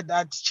here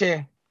that,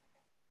 Chair,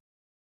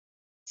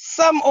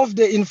 some of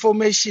the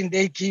information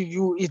they give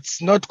you,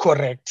 it's not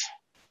correct.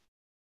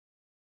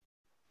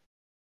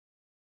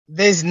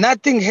 There's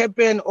nothing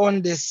happened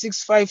on the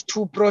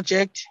 652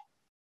 project.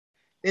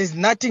 There's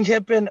nothing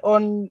happened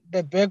on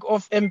the back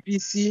of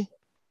MPC.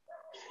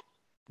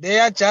 They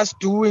are just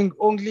doing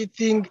only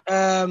thing.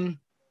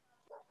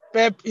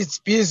 PEP is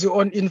busy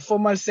on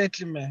informal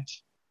settlement.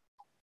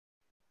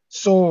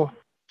 So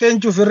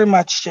thank you very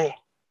much, Chair.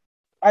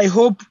 I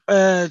hope,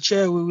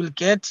 Chair, we will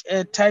get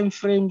time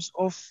frames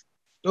of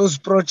those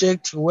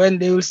projects when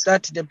they will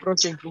start the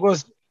project,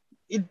 because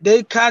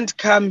they can't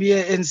come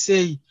here and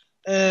say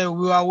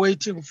we are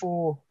waiting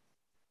for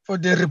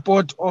the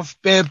report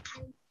of PEP.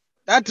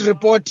 That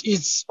report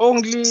is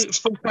only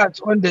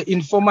focused on the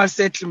informal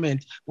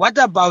settlement. What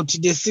about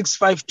the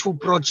 652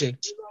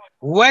 project?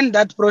 When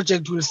that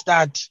project will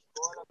start?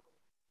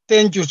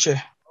 Thank you,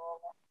 Chair.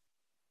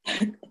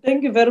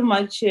 Thank you very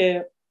much,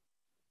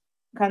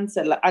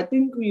 Councillor. I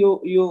think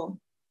you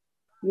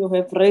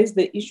have raised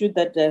the issue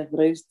that I've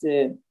raised,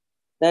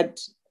 that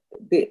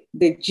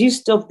the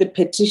gist of the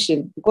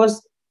petition,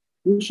 because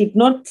we should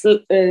not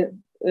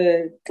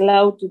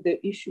cloud the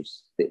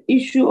issues. The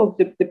issue of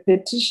the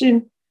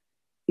petition,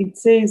 it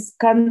says,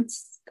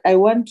 I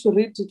want to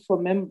read it for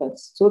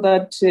members so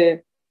that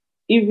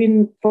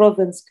even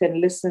province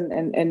can listen,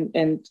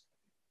 and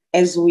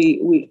as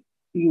you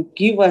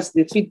give us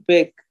the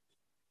feedback,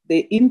 the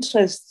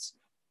interest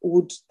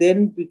would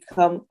then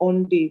become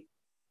only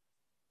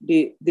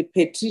the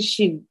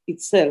petition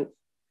itself.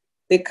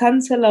 The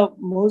Councillor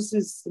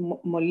Moses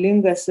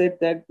Molinga said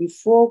that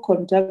before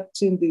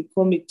contacting the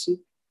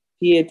committee,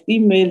 he had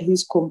emailed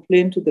his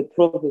complaint to the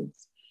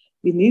province.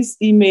 In his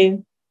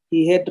email,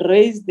 he had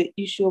raised the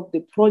issue of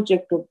the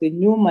project of the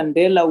new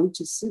Mandela,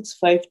 which is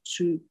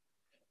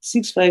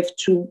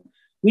 652,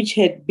 which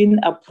had been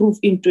approved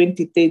in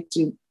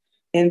 2013.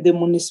 And the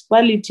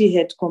municipality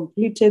had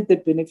completed the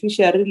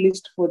beneficiary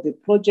list for the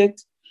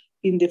project.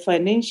 In the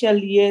financial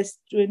years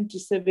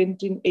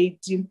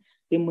 2017-18,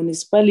 the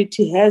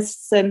municipality has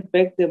sent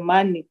back the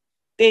money,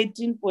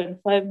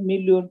 13.5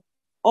 million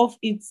of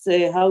its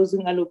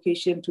housing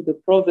allocation to the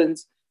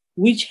province,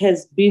 which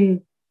has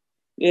been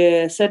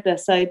set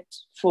aside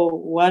for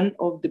one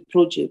of the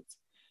projects.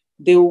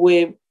 There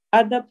were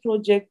other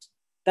projects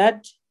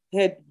that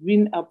had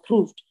been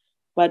approved,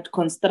 but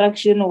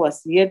construction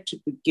was yet to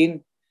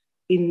begin.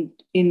 In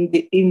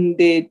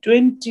the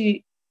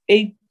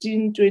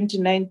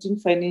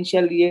 2018-2019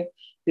 financial year,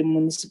 the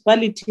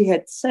municipality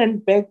had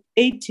sent back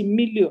 80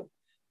 million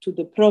to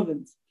the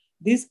province.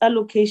 This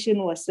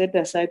allocation was set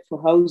aside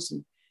for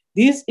housing.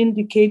 This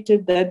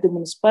indicated that the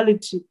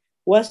municipality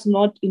was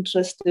not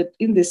interested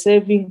in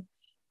serving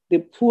the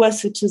poor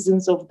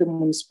citizens of the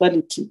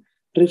municipality.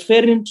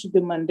 Referring to the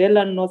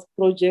Mandela North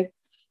project,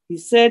 he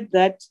said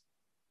that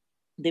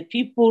the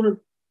people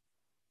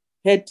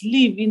had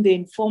lived in the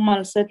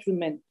informal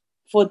settlement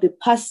for the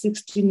past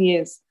 16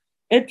 years.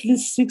 At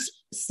least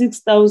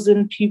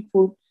 6,000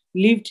 people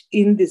lived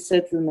in the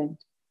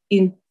settlement.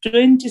 In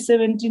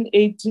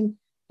 2017-18,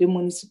 the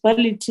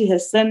municipality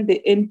has sent the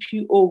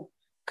NPO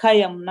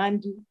Khaya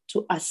Mnandi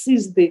to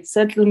assist the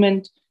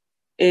settlement.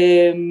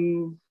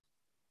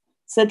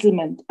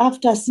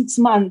 After 6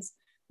 months,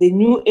 the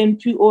new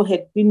NPO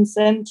had been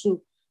sent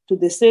to do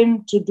the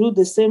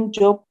same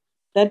job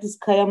that is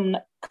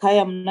Khaya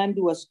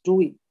Mnandi was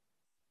doing.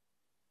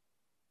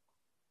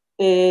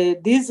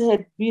 This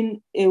had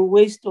been a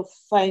waste of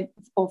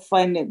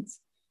finance.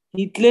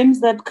 He claims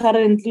that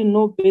currently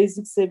no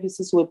basic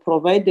services were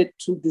provided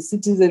to the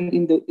citizens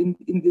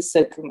in these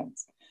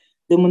settlements.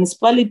 The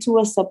municipality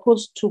was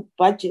supposed to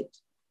budget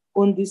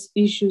on these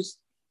issues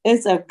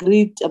as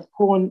agreed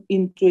upon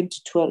in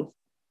 2012.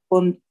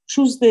 On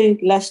Tuesday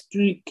last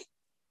week,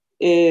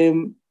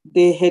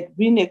 there had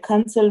been a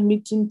council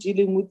meeting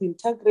dealing with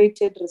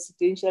integrated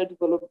residential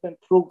development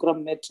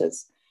program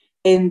matters.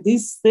 And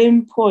this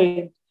same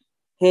point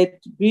had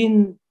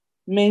been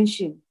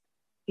mentioned.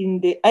 In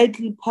the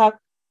Idle Park,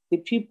 the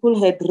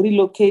people had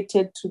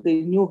relocated to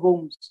the new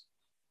homes.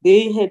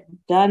 They had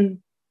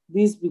done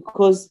this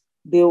because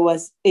there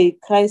was a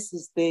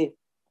crisis there,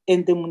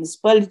 and the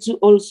municipality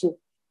also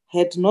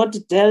had not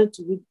dealt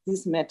with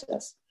these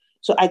matters.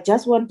 So I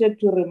just wanted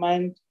to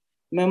remind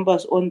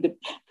members on the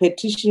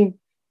petition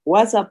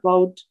was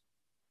about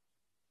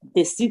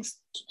the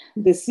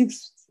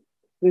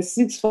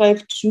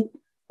 652,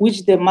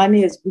 which the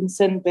money has been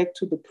sent back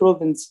to the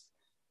province,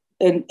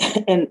 and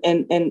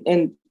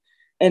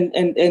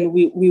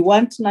we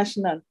want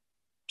National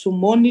to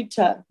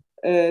monitor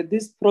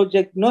this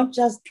project, not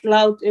just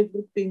cloud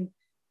everything,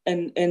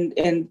 and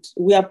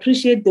we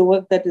appreciate the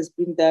work that has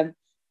been done.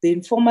 The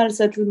informal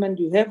settlement,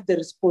 you have the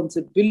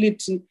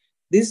responsibility.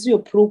 This is your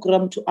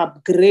program to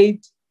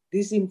upgrade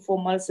this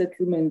informal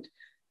settlement,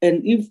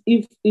 and if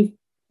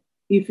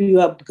you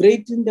are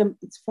upgrading them,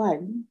 it's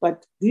fine.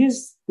 But the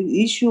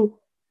issue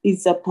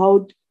is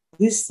about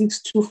this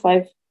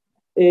 625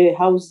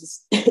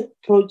 houses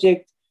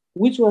project,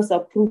 which was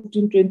approved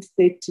in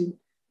 2013,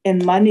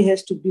 and money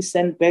has to be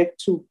sent back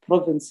to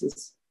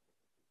provinces.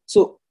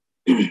 So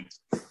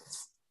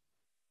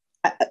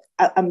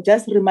I'm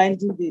just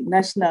reminding the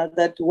National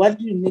that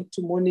what you need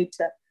to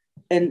monitor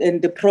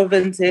and the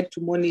province had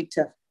to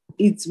monitor,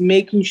 it's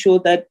making sure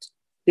that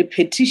the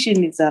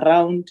petition is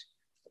around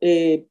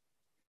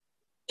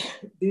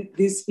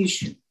this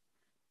issue.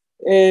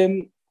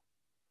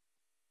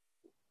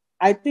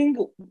 I think,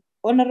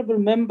 honorable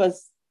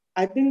members,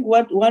 I think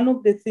one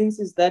of the things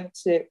is that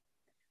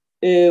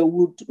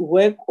would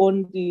work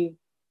on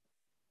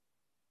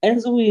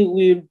as we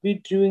will be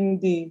doing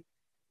the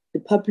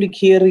public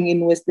hearing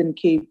in Western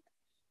Cape,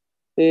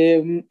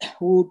 we'll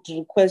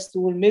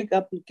make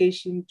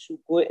application to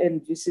go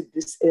and visit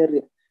this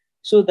area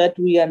so that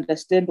we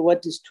understand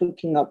what is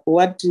talking about,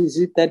 what is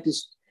it that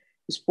is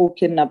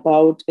spoken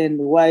about, and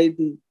why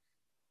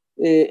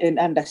and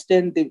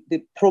understand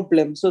the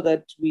problem, so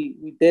that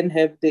we then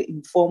have the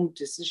informed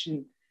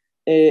decision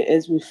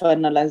as we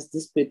finalize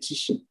this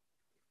petition.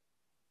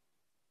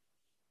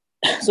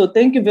 So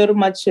thank you very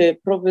much,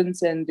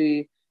 province and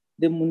the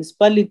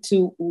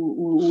municipality,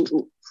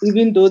 who,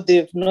 even though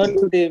they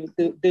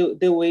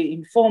were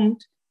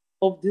informed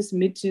of this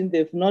meeting,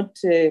 they've not,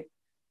 they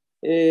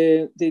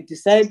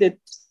decided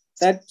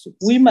that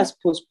we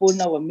must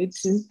postpone our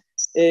meeting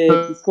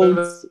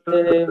because,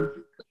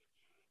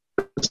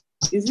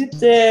 is it?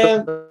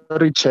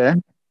 Sorry, Chair.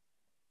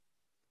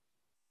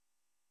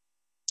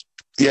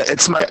 Yeah,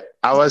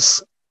 I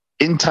was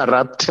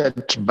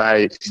interrupted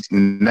by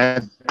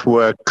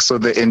network. So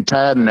the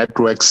entire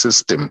network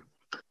system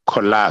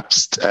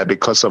collapsed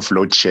because of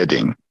load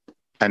shedding.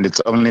 And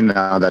it's only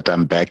now that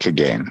I'm back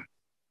again.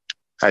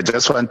 I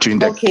just want to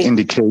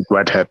indicate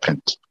what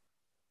happened.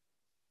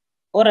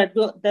 All right,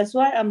 that's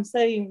why I'm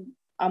saying,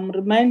 I'm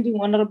reminding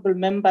honorable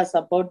members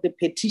about the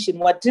petition.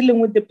 We're dealing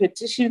with the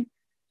petition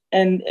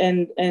and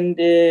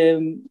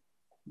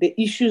the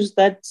issues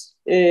that,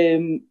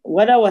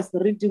 what I was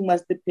reading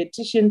was the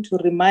petition to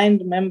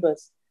remind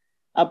members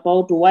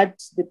about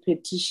what the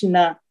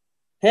petitioner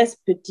has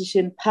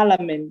petitioned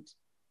Parliament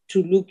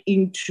to look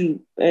into,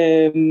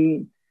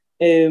 and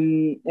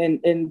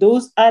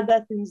those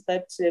other things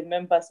that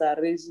members are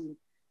raising.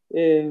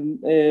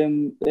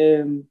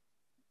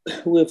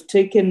 We've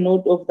taken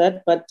note of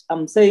that, but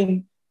I'm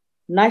saying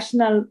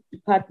national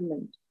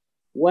department,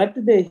 what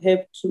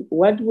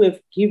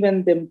we've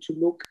given them to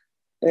look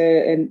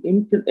and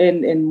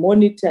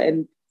monitor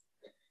and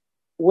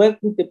work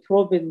with the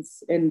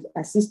province and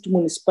assist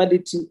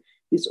municipality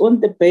is on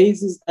the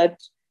basis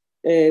that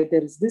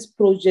there is this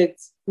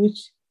project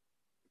which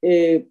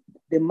the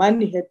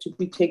money had to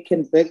be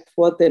taken back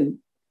for them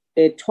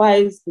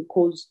twice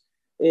because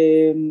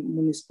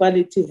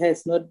municipality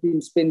has not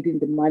been spending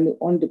the money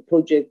on the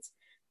project.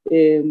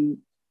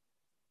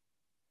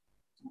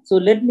 So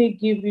let me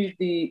give you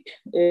the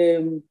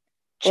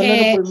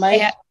Honorable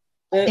Mike.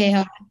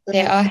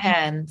 There are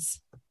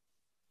hands.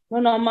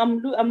 No,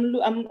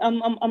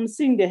 I'm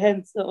seeing the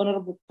hands,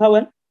 Honorable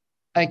Powell.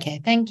 Okay,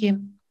 thank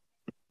you.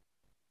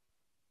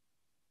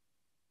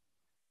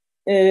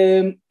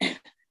 And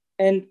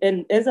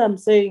as I'm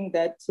saying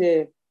that,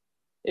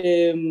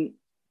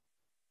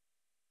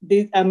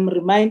 I'm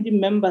reminding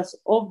members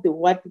of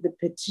what the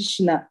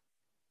petitioner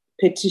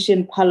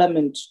petitioned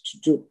Parliament to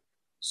do.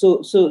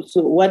 So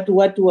what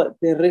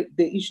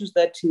the issues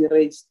that he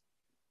raised,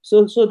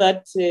 so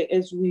that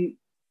as we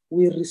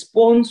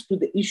respond to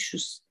the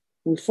issues,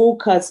 we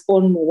focus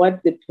on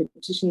what the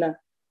petitioner.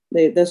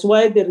 That's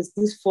why there is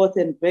this forth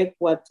and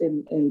backward,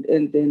 and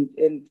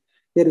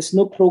there is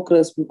no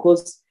progress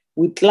because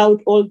we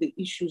cloud all the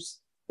issues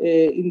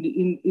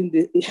in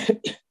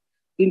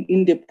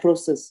the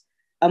process.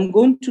 I'm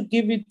going to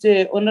give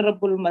it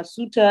Honorable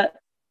Masuta,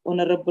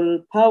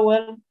 Honorable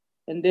Powell,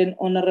 and then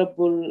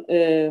Honorable.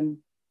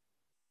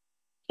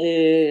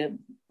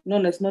 No,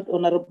 it's not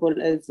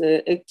Honorable, as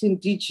Acting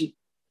DG.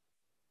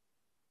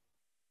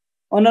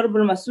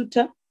 Honorable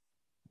Masuta.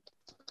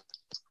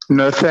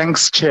 No,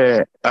 thanks,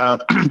 Chair.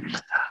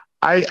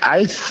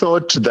 I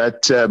thought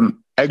that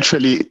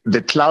actually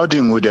the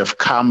clouding would have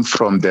come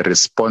from the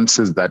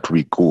responses that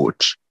we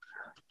got.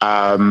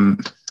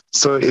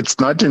 So it's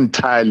not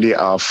entirely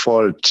our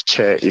fault,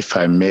 Chair, if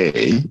I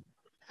may,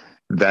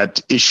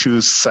 that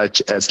issues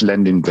such as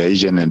land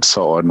invasion and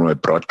so on were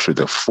brought to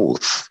the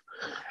forth.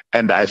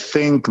 And I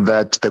think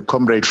that the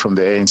comrade from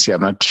the ANC,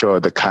 I'm not sure,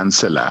 the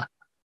councillor,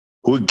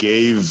 who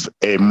gave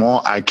a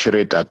more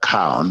accurate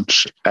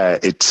account,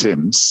 it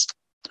seems,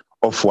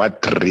 of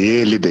what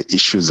really the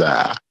issues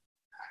are,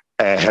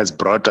 has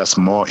brought us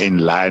more in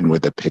line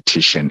with the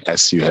petition,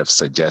 as you have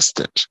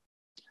suggested.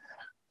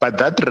 But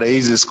that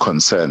raises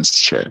concerns,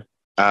 Chair,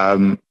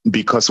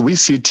 because we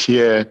sit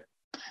here,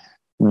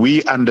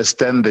 we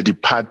understand the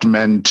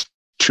department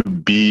to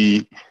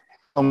be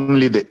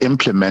only the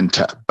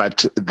implementer,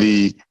 but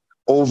the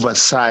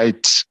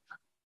oversight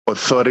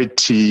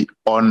authority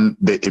on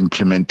the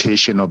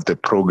implementation of the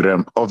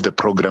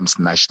programs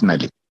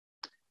nationally,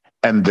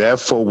 and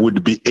therefore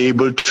would be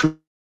able to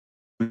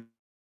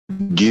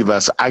give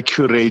us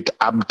accurate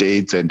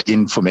updates and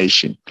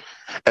information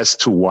as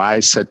to why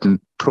certain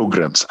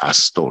programs are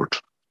stalled.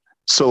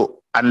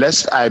 So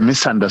unless I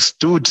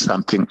misunderstood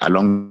something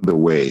along the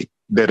way,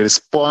 the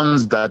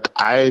response that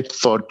I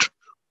thought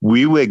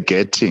we were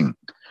getting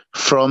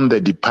from the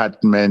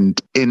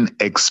department in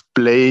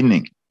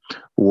explaining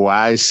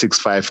why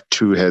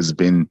 652 has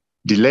been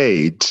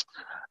delayed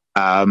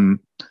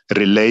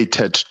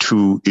related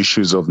to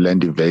issues of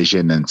land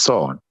evasion and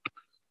so on.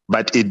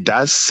 But it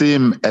does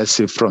seem as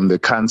if from the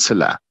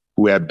councillor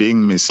we are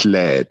being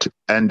misled.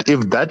 And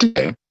if that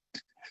is,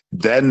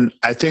 then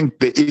I think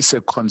there is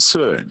a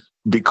concern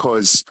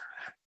because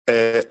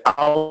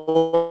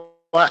our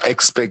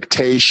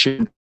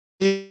expectation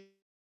is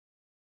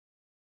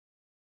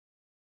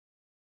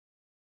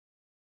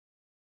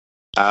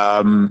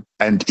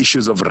and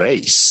issues of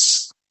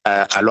race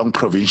along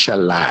provincial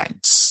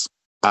lines,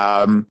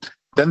 then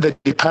the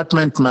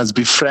department must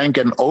be frank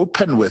and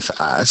open with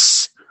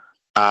us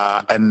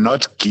and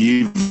not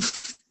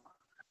give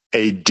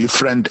a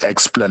different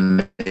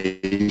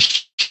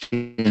explanation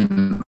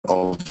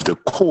of the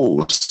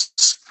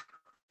cause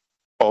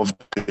of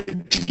the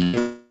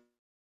delay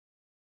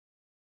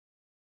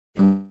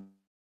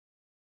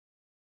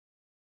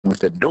with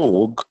the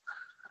dog.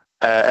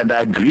 And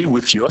I agree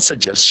with your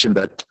suggestion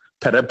that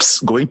perhaps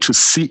going to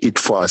see it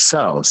for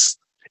ourselves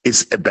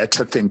is a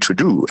better thing to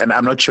do. And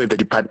I'm not sure if the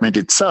department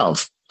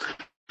itself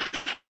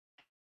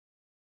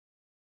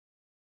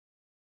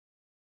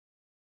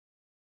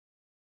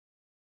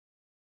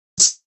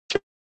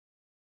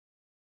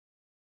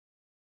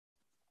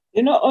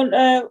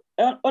Honorable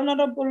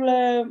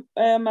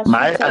Masuta,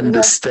 my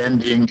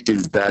understanding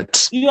is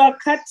that you are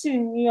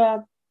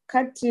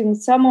cutting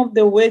some of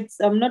the words.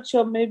 I'm not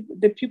sure, maybe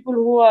the people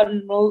who are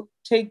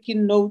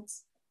taking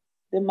notes,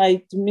 they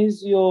might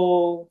miss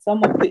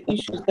some of the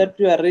issues that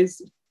you are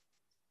raising.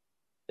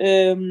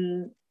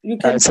 You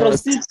can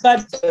proceed,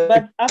 but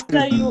after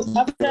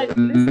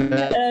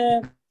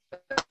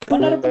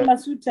Honorable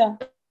Masuta,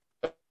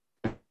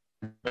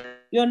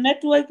 your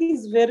network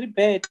is very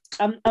bad.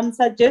 I'm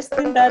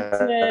suggesting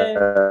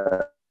that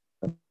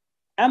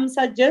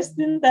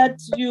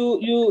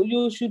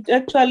you should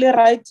actually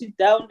write it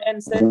down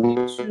and send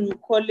it to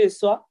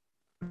Koleswa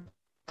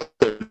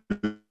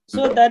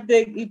so that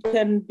it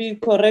can be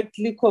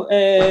correctly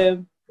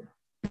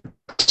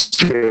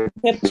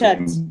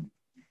captured.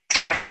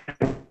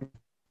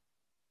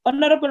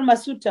 Honorable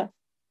Masuta.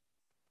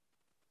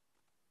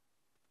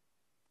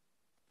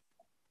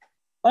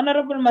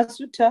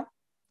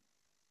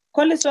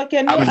 Koleswa,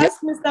 can you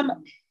ask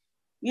Mr.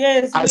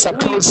 Yes. I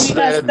suppose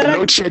the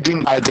load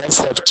shedding, I just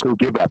have to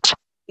give up.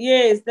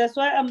 Yes, that's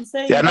why I'm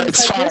saying. Yeah, no,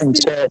 it's fine.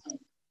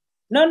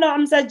 No,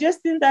 I'm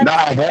suggesting that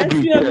as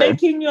you are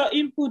making your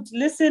input,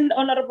 listen,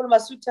 Honorable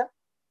Masuta,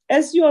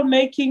 as you are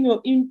making your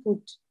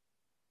input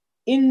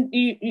in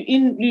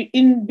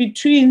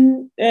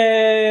between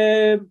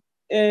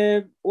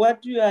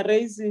what you are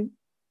raising,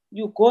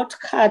 you got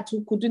cut,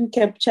 you couldn't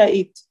capture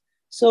it.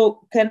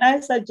 So can I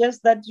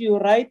suggest that you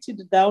write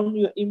it down,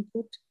 your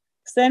input,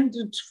 send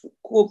it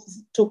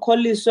to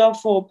Koleswa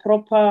for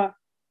proper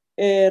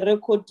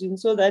recording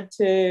so that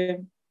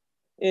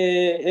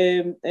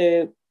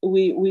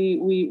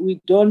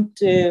we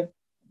don't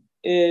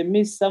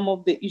miss some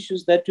of the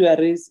issues that you are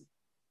raising.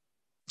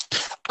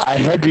 I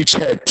heard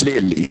it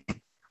clearly.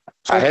 Okay.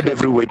 I heard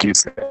every word you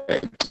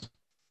said.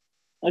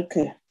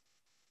 Okay.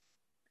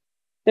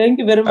 Thank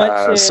you very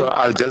much. So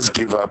I'll just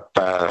give up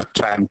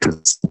trying to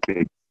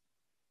speak.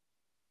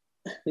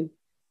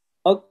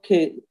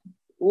 Okay.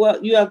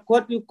 Well, you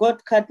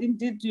got cut.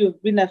 Indeed,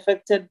 you've been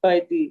affected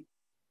by the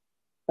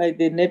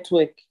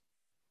network.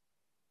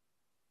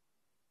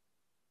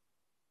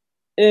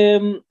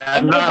 No,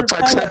 I've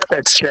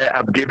accepted, Chair.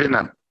 I've given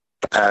up.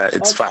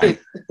 It's fine.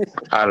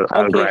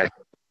 I'll write.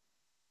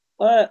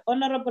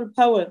 Honorable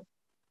Powell.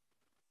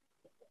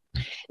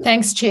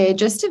 Thanks, Chair.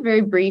 Just a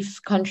very brief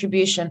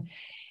contribution.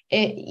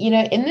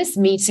 In this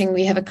meeting,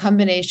 we have a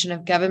combination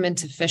of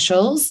government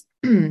officials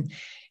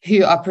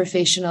who are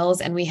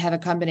professionals, and we have a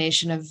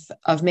combination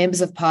of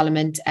members of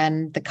parliament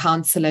and the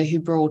councillor who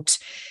brought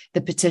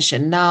the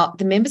petition. Now,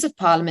 the members of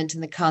parliament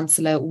and the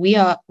councillor, we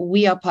are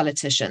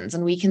politicians,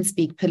 and we can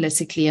speak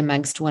politically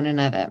amongst one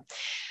another.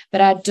 But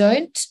I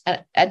don't,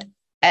 and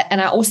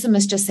I also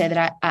must just say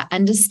that I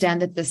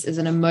understand that this is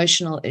an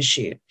emotional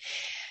issue,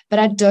 but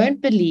I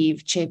don't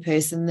believe,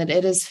 Chairperson, that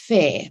it is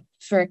fair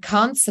for a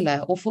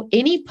councillor or for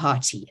any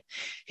party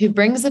who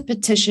brings a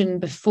petition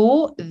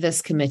before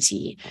this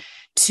committee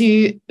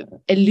to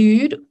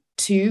allude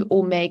to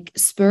or make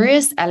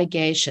spurious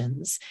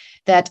allegations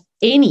that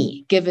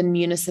any given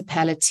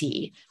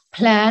municipality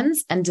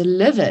plans and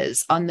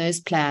delivers on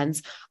those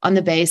plans on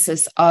the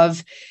basis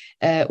of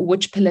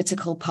which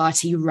political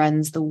party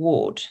runs the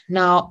ward.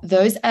 Now,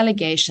 those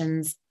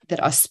allegations that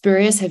are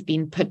spurious have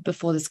been put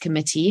before this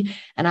committee,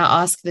 and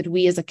I ask that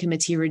we as a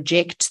committee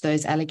reject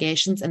those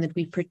allegations and that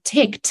we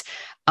protect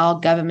our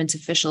government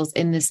officials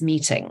in this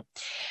meeting.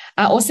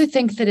 I also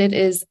think that it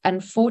is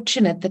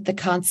unfortunate that the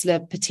councillor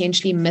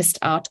potentially missed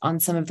out on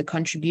some of the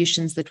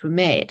contributions that were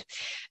made,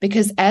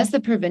 because as the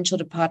provincial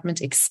department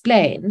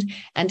explained,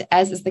 and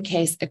as is the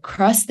case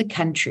across the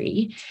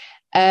country,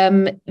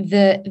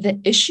 the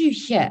issue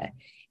here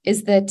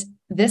is that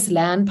this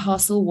land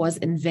parcel was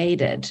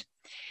invaded.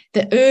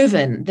 The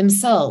Irvin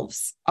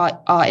themselves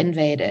are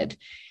invaded.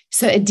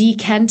 So a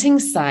decanting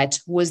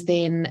site was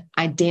then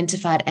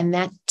identified, and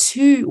that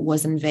too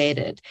was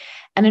invaded.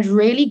 And it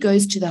really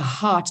goes to the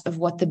heart of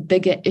what the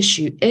bigger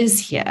issue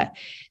is here,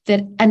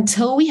 that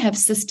until we have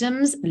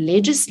systems,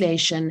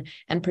 legislation,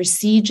 and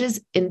procedures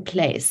in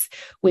place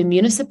where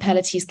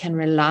municipalities can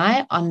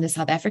rely on the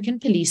South African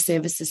police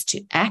services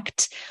to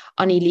act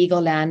on illegal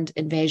land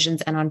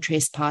invasions and on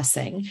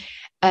trespassing,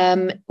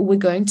 we're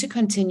going to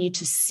continue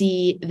to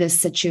see this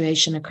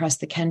situation across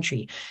the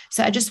country.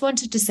 So I just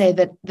wanted to say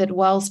that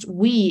whilst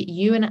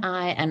you and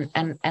I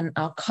and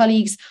our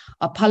colleagues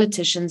are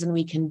politicians, and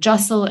we can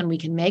jostle and we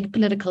can make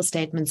political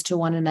statements to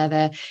one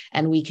another,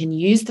 and we can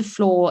use the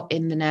floor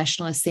in the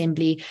National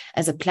Assembly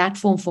as a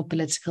platform for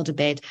political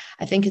debate,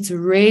 I think it's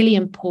really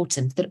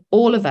important that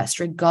all of us,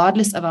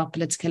 regardless of our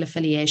political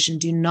affiliation,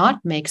 do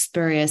not make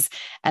spurious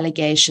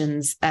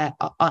allegations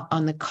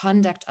on the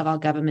conduct of our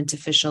government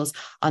officials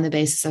on the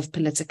basis of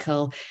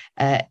political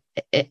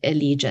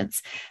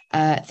allegiance.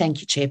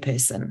 Thank you,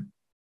 Chairperson.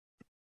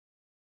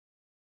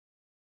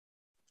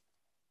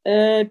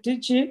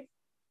 DG?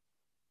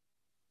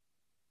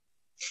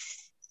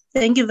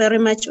 Thank you very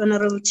much,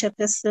 Honorable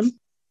Chairperson.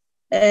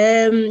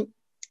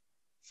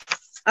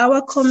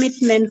 Our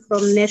commitment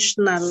from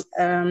National,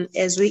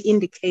 as we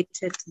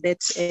indicated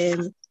that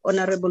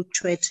Honorable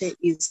Chwete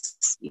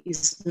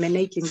is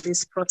managing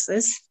this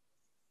process,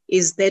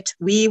 is that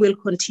we will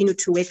continue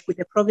to work with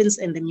the province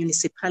and the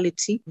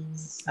municipality,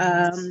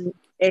 and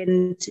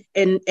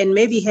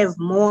maybe have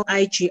more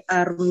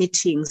IGR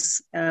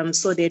meetings,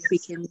 so that we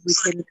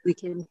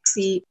can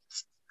see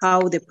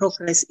how the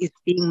progress is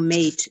being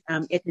made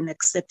at an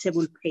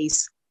acceptable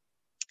pace.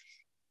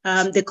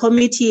 The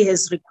committee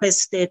has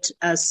requested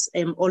us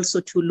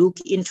also to look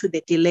into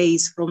the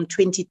delays from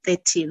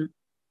 2013,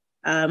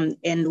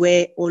 and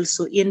where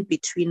also in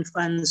between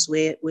funds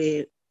were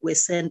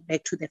sent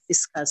back to the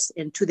fiscus,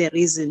 and to the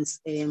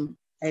reasons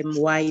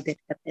why that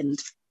happened.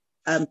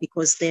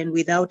 Because then,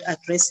 without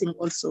addressing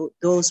also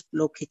those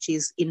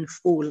blockages in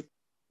full,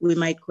 we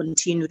might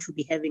continue to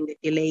be having the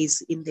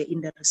delays in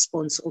the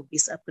response of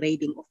this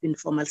upgrading of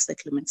informal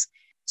settlements.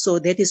 So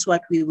that is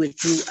what we will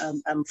do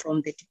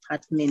from the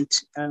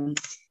department.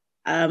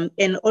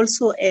 And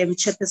also,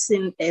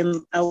 Chairperson,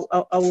 I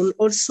will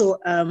also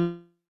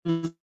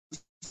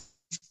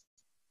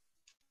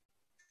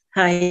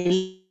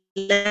highlight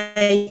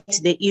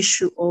the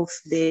issue of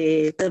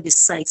the service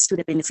sites to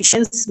the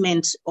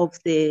beneficiaries of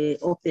the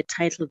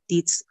title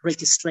deeds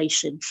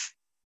registration.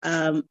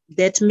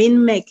 That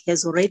MINMEC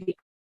has already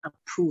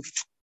approved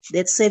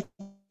that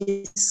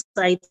service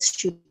sites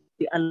should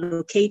be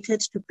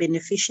allocated to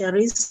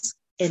beneficiaries,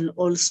 and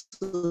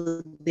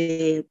also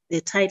the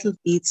title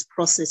deeds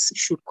process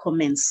should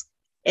commence.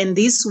 And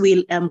this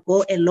will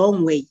go a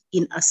long way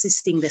in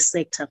assisting the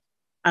sector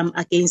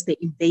against the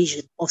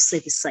invasion of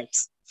service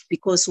sites.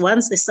 Because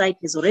once the site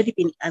has already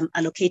been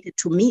allocated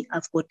to me,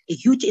 I've got a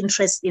huge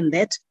interest in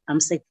that.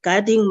 I'm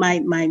safeguarding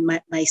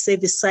my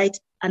service site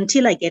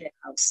until I get a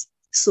house.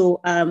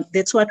 So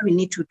that's what we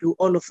need to do,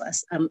 all of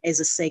us as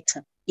a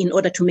sector, in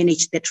order to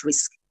manage that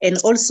risk. And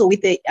also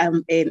with the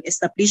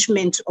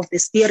establishment of the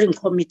steering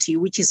committee,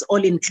 which is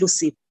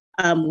all-inclusive,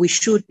 we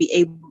should be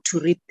able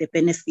to reap the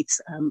benefits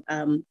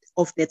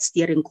of that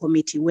steering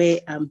committee where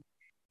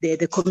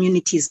the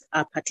communities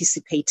are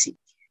participating.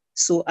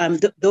 So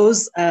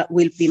those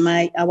will be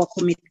our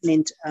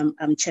commitment,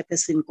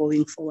 Chairperson,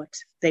 going forward.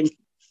 Thank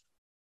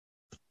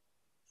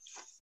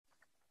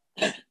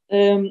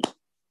you.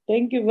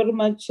 Thank you very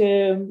much,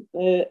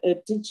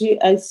 DG.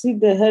 I see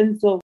the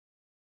hands of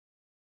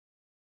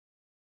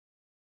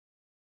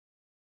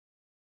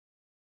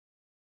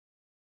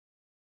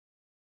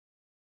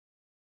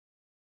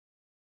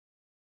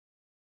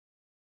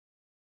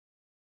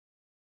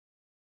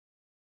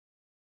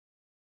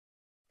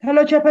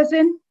Hello,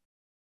 Chairperson.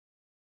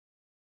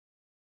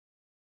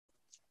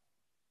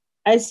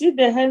 I see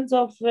the hands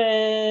of,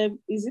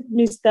 is it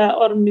Mr.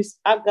 or Miss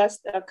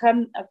August? I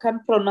can't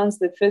pronounce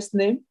the first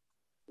name.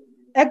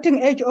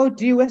 Acting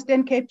HOD,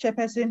 Western Cape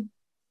Chairperson.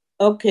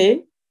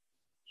 Okay.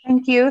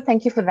 Thank you.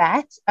 Thank you for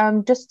that.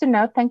 Just to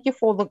note, thank you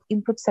for the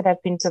inputs that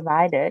have been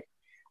provided.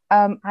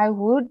 I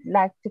would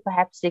like to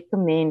perhaps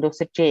recommend or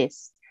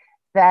suggest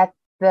that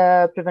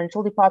the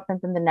provincial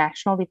department and the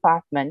national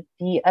department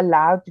be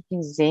allowed to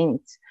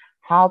present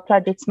how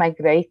projects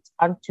migrate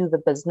onto the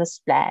business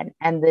plan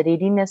and the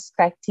readiness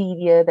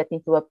criteria that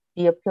need to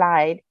be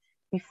applied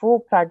before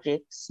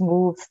projects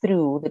move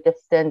through the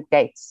different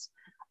gates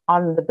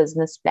on the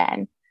business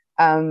plan,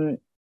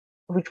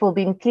 which will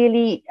be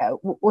clearly,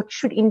 what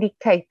should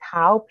indicate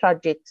how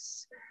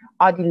projects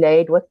are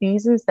delayed, what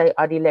reasons they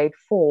are delayed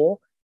for,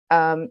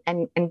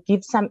 and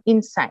give some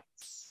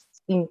insights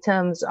in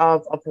terms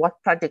of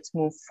what projects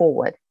move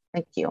forward.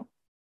 Thank you.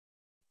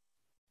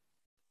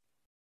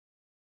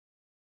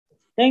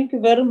 Thank you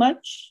very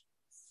much.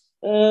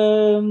 As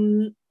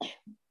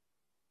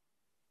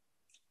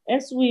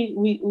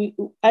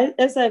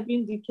I've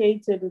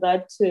indicated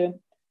that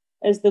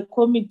as the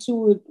committee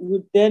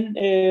would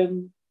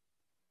then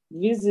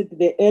visit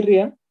the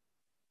area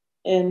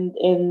and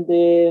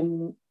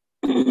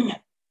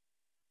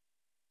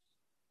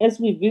as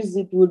we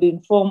visit, we'll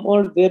inform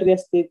all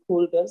various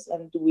stakeholders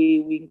and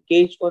we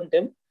engage on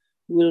them.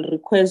 We'll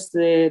request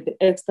the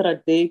extra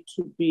day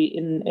to be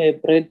in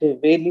Brede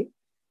Valley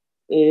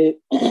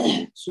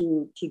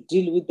to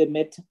deal with the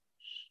matter.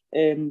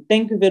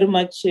 Thank you very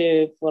much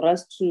for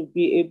us to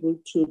be able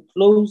to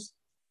close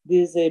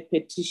this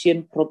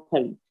petition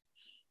properly.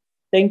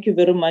 Thank you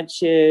very much,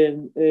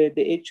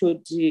 the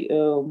HOD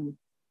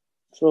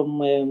from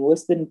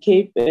Western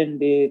Cape and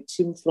the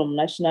team from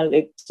National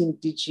Acting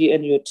DG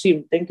and your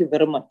team. Thank you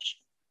very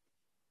much.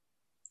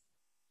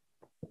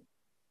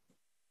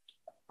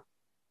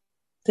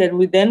 Can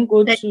we then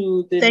go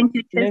to the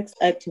next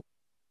item?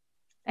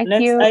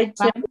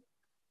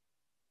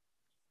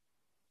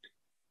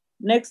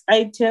 Next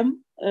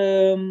item,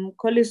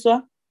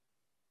 Koliswa.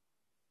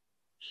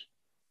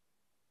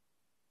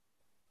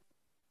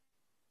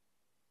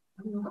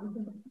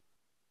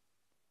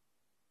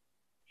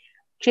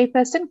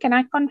 Chairperson, can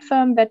I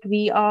confirm that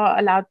we are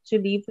allowed to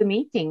leave the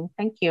meeting?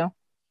 Thank you.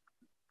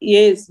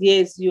 Yes,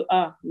 you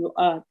are.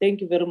 Thank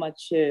you very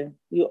much.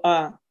 You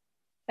are.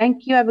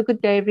 Thank you. Have a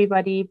good day,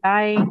 everybody.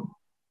 Bye.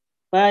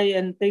 Bye,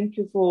 and thank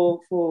you for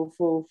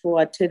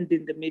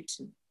attending the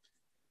meeting.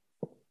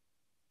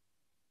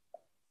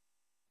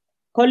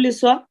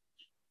 Koliswa.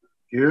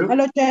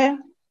 Hello, Chair.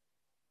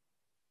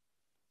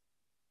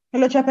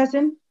 Hello,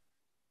 Chairperson.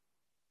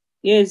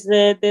 Yes,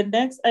 the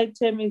next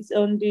item is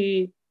on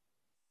the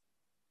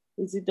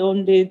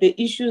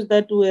issues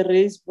that were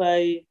raised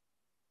by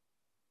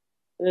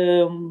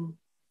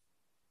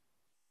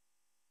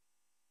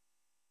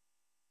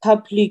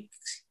public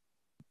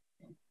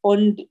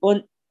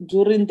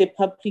during the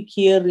public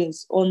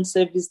hearings on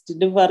service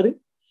delivery.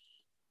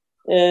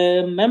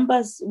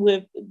 Members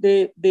with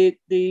the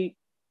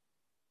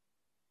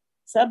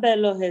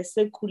Sabelo has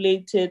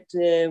circulated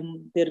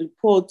the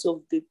reports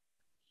of the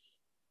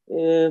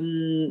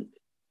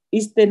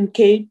Eastern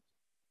Cape,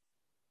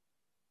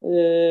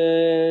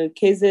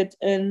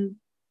 KZN,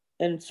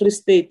 and Free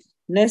State.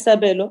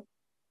 Nesabelo?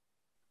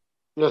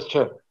 Yes,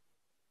 Chair.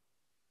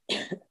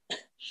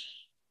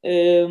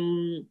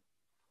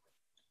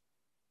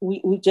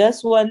 We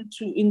just want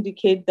to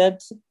indicate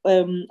that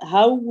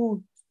how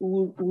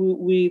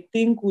we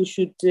think we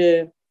should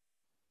deal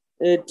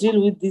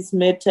with this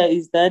matter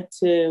is that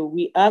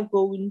we are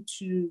going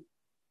to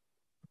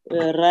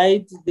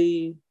write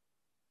the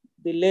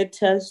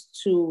letters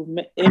to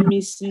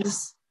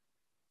MECs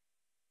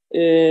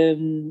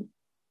in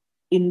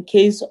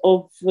case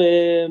of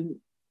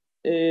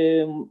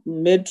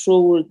Metro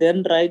will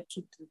then write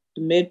to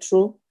the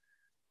Metro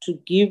to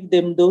give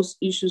them those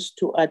issues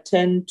to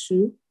attend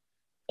to,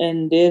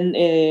 and then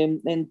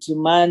and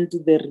demand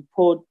the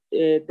report,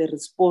 the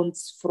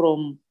response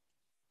from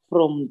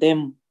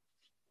them,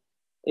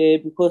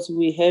 because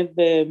we have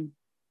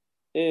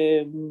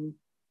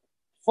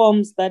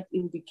forms that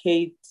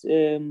indicate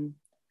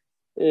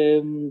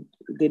the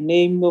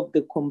name of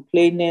the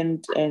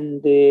complainant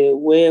and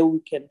where we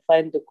can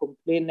find the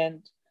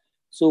complainant.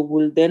 So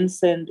we'll then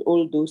send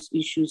all those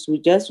issues. We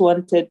just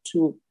wanted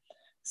to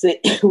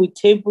say we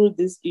table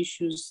these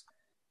issues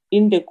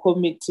in the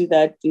committee,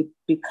 that it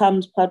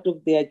becomes part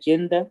of the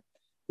agenda.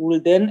 We'll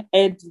then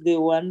add the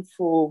one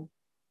for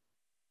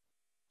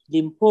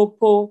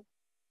Limpopo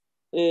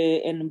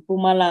and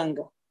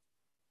Mpumalanga.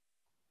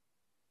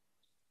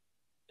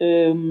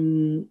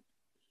 And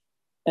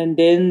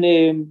then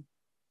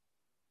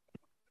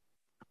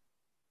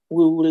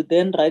we will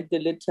then write the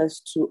letters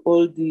to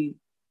all the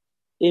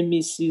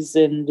MECs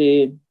and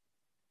the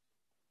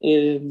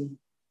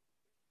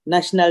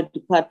national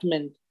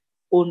department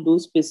on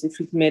those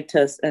specific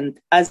matters and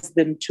ask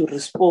them to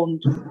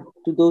respond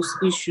to those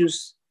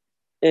issues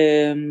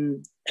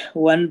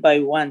one by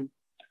one.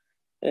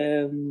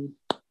 And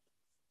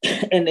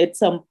at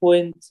some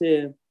point,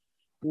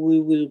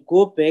 we will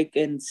go back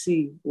and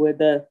see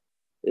whether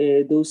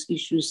those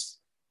issues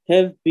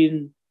have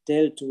been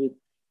dealt with,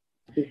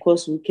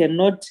 because we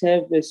cannot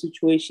have a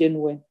situation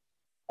where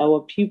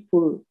our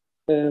people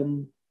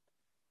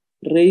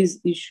raise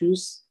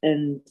issues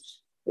and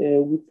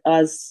with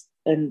us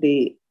and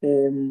they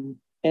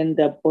end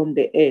up on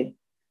the air.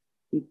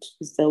 It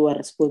is our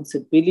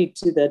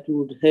responsibility that we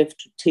would have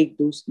to take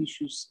those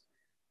issues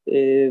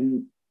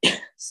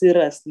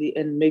seriously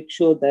and make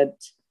sure that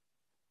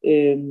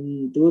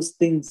those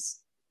things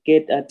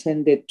get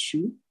attended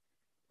to,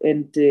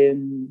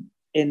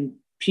 and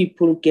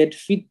people get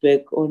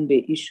feedback on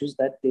the issues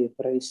that they've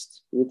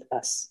raised with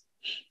us.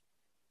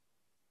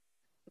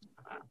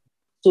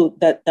 So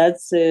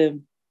that's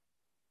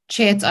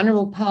Chair, it's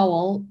Honourable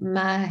Powell.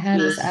 My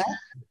hand is up.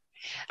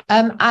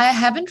 I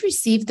haven't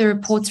received the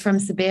reports from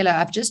Sabelo.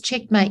 I've just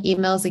checked my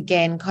emails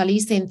again. Collie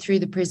sent through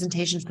the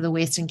presentation for the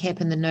Western Cape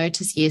and the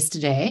notice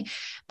yesterday,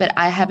 but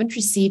I haven't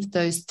received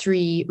those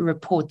 3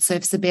 reports. So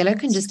if Sabelo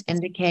can just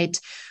indicate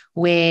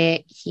where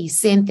he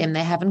sent them,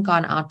 they haven't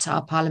gone out to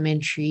our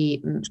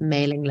parliamentary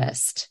mailing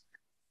list.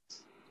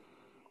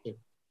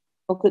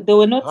 Okay, they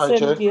were not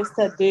sent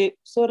yesterday.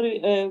 Sorry,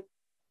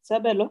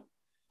 Sabelo.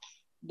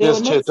 They yes,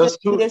 were Chair. not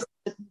sent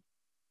yesterday.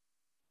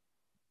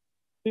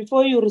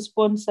 Before you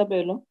respond,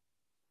 Sabelo,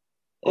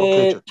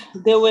 okay,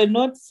 they were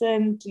not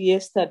sent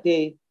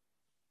yesterday.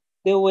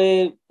 They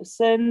were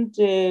sent,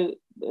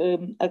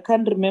 I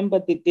can't remember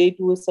the date.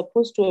 We were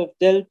supposed to have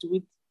dealt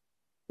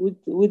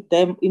with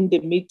them in the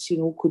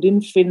meeting. We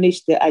couldn't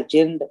finish the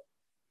agenda,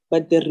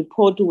 but the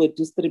report were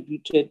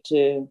distributed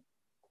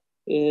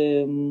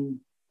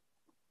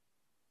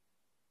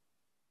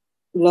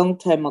long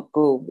time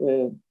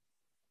ago.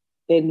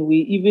 And we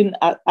even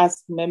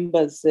ask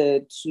members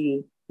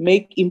to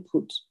make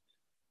input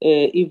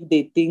if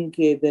they think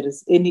there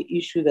is any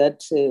issue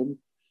that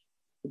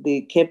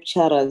the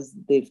capturers,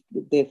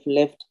 they've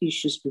left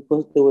issues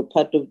because they were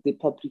part of the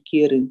public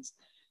hearings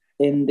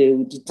and they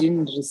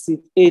didn't receive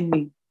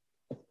any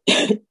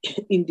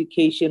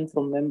indication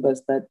from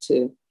members that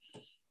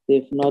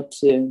they've not.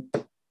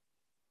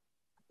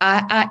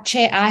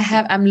 Chair,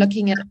 I'm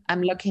looking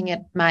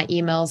at my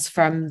emails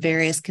from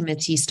various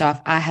committee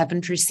staff. I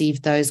haven't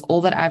received those.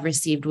 All that I've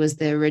received was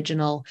the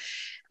original,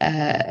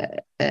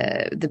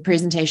 the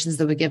presentations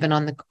that were given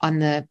on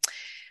the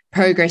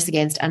progress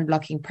against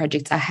unblocking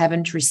projects. I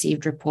haven't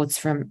received reports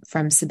from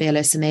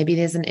Sabelo, so maybe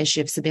there's an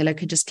issue. If Sabelo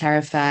could just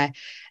clarify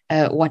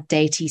what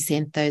date he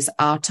sent those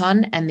out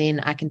on, and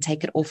then I can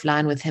take it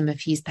offline with him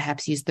if he's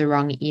perhaps used the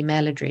wrong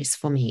email address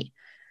for me.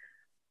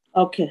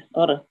 Okay,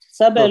 all right.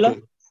 Sabelo.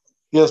 Okay.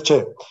 Yes,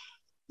 Chair.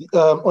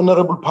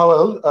 Honorable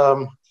Powell,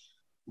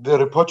 the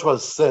report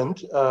was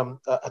sent,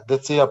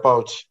 let's say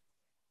about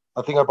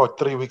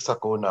 3 weeks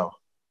ago now.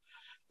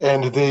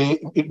 And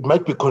it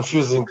might be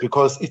confusing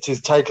because it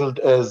is titled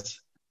as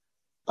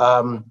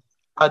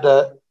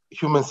other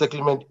human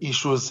settlement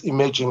issues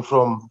emerging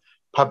from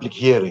public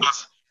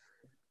hearings.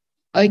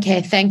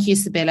 Okay, thank you,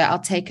 Sabelo. I'll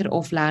take it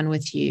offline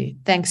with you.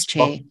 Thanks,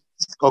 Chair.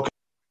 Okay.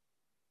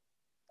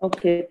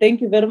 Okay,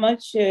 thank you very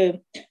much.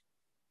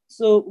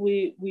 So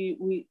we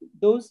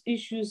those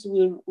issues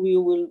we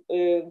will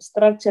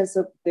structure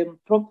them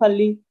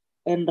properly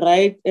and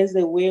write as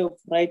a way of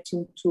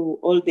writing to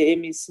all the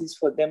MECs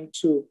for them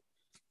to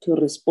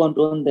respond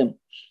on them.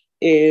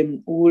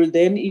 We'll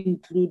then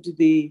include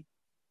the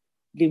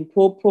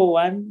Limpopo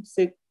one.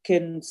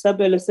 Can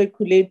Sabelo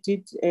circulate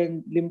it,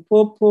 and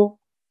Limpopo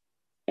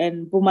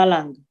and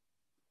Mpumalanga?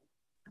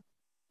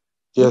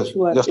 Yes,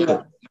 yes,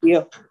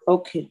 yeah.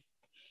 Okay.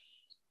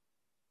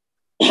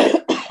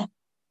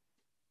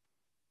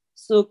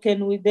 So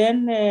can we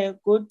then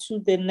go to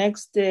the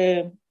next,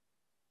 the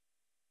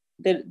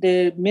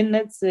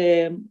minutes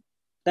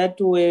that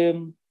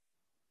were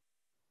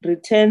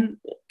written?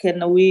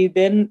 Can we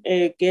then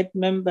get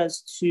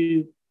members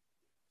to,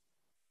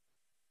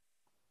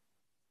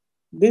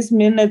 this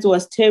minute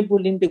was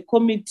tabled in the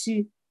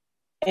committee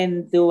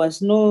and there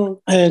was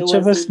no,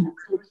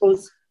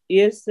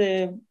 yes,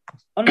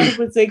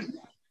 Honorable Secretary.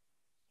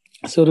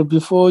 Sorry,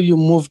 before you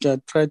moved, I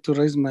tried to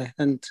raise my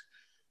hand,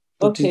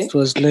 but Okay. it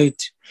was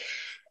late.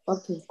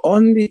 Okay.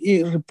 On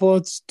the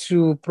reports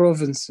to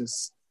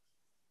provinces,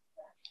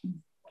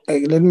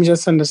 let me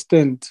just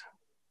understand.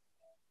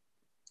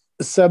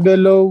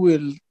 Sabelo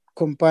will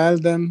compile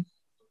them,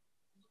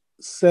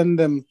 send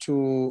them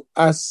to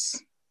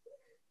us,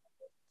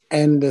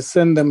 and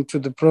send them to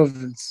the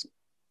province.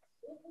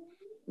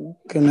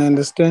 Can I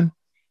understand?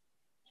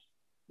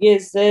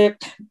 Yes, the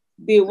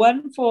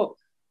one for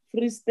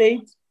Free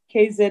State,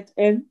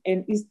 KZN,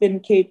 and Eastern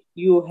Cape,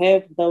 you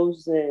have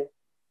those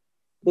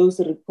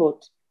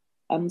reports.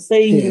 I'm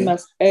saying you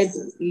must add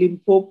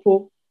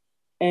Limpopo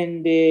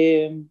and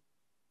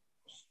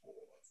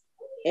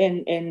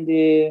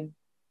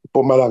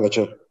Mpumalanga,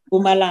 Chair.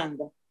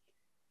 Mpumalanga.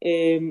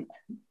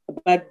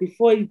 But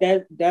before he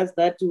does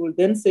that, he will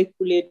then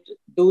circulate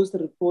those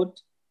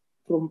reports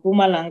from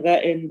Mpumalanga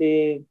and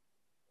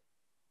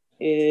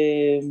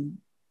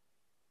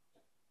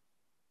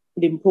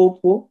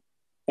Limpopo,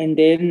 and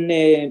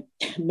then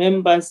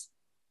members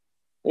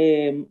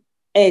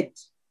add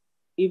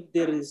if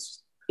there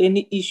is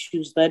any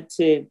issues that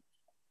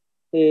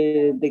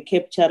the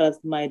capturers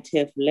might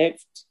have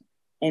left,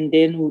 and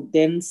then would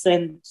then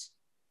send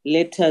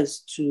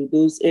letters to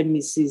those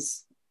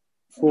MECs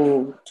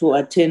to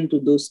attend to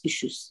those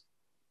issues.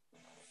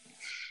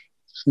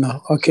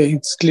 No, okay,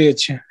 it's clear,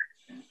 Chair.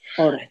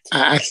 All right.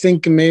 I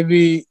think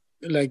maybe,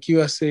 like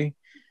you are saying,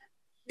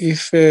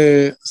 if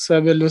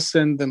Sabelo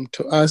send them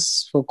to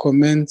us for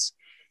comments,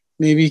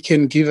 maybe he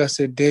can give us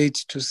a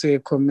date to say a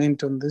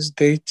comment on this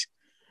date,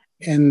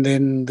 and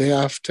then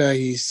thereafter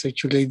he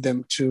circulate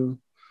them to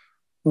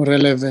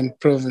relevant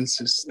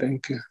provinces.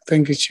 Thank you.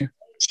 Thank you, Chair.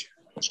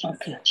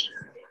 Okay.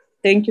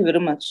 Thank you very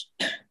much.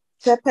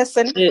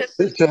 Chairperson.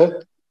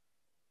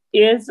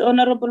 Yes,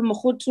 Honorable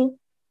Mokhutu.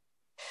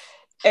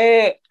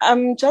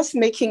 I'm just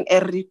making a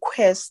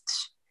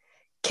request.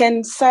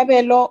 Can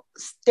Sabelo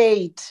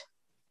state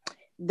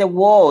the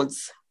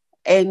wards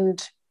and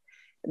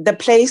the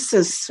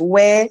places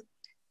where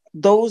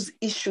those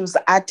issues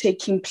are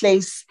taking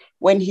place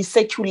when he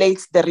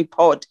circulates the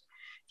report?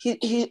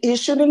 He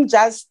shouldn't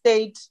just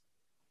state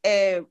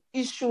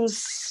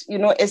issues,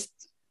 a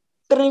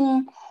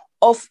stream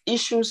of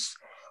issues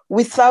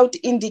without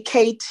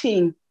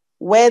indicating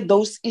where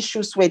those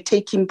issues were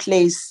taking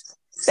place.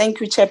 Thank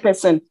you,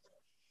 Chairperson.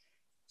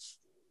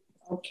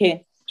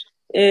 Okay.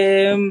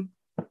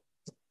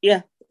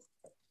 Yeah.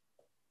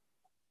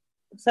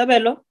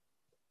 Sabelo?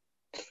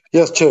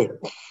 Yes, Chair.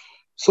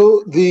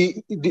 So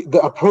the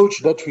approach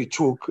that we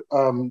took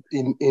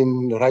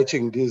in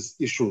writing these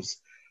issues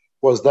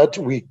was that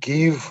we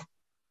give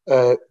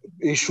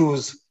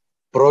issues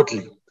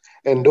broadly,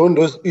 And on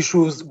those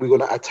issues, we're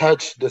going to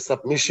attach the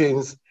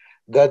submissions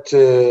that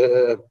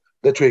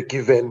that were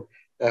given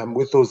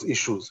with those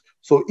issues.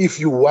 So if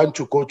you want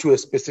to go to a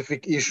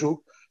specific issue,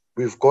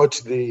 we've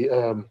got the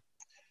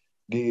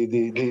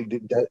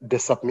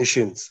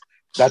submissions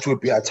that will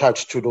be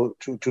attached to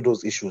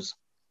those issues.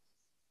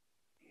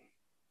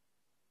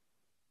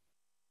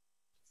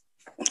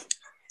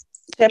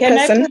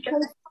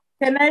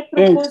 Can I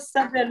propose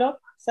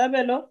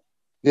Sabelo?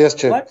 Yes,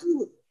 Chair.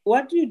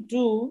 What you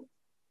do,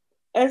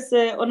 as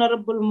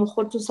Honorable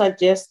Mokgoto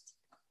suggests,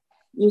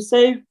 you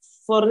say,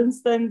 for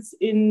instance,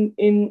 in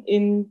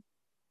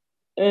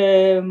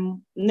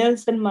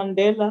Nelson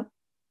Mandela,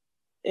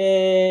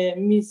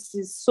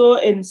 Mrs. So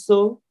and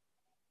so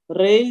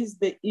raised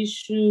the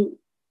issue,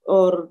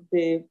 or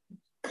the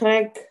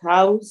crack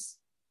house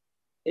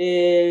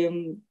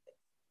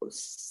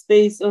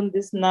stays on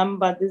this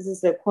number. This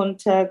is a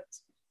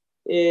contact.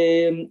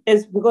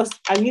 As because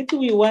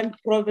we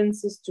want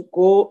provinces to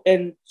go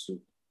and to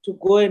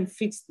go and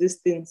fix these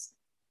things,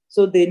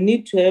 so they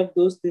need to have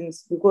those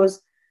things, because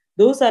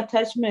those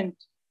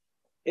attachments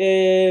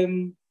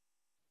they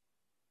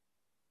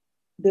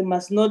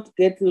must not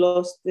get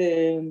lost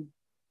in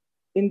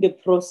the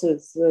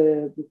process,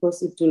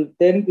 because it will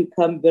then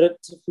become very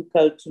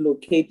difficult to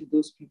locate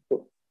those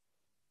people.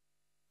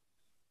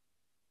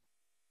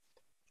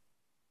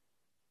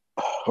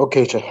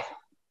 Okay, Chair.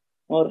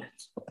 All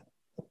right.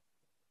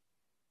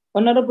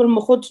 Honorable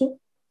Mokgoto.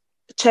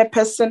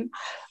 Chairperson,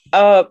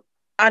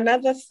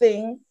 another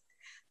thing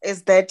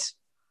is that,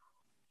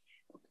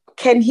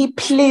 can he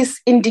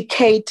please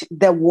indicate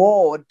the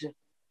ward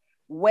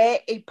where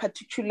a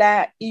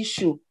particular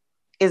issue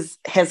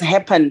has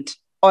happened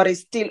or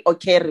is still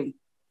occurring?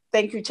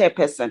 Thank you,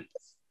 Chairperson.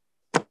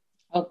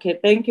 Okay,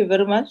 thank you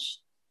very much.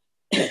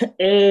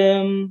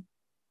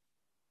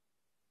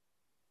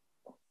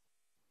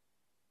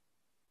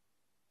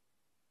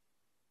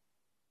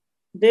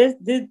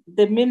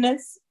 The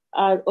minutes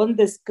are on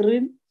the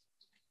screen.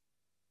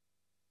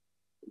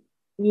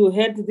 You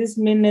had these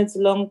minutes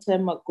long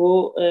time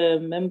ago,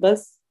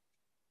 members.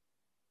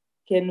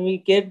 Can we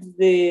get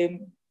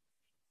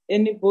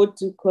anybody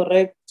to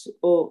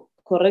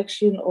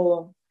correction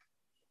or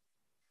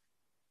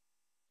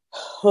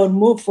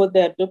move for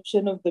the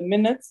adoption of the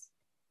minutes?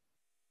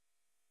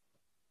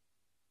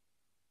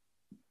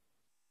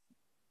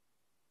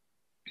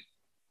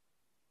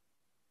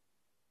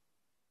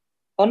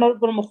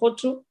 Honorable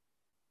Mokgoto.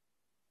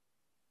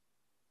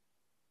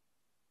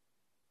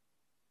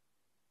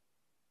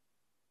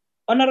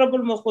 Honorable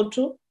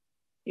Mokgoto,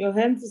 your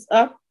hand is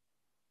up.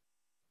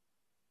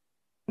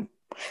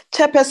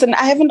 Chairperson,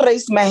 I haven't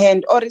raised my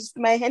hand, or is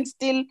my hand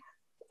still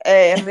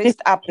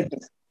raised up?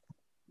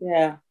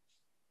 Yeah,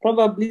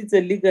 probably it's a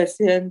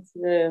legacy hand.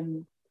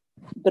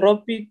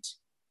 Drop it.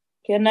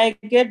 Can I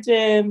get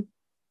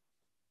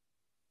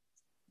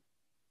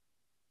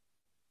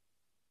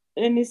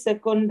any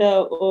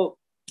seconder, or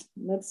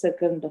not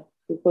seconder,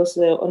 because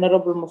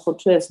Honorable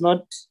Mokgoto has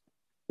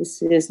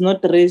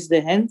not raised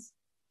the hands.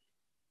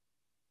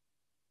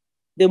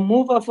 The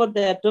mover for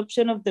the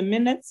adoption of the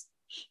minutes.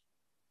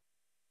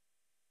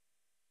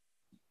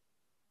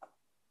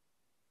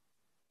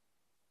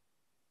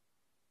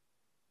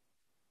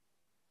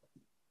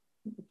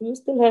 Do you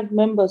still have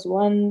members?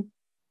 1,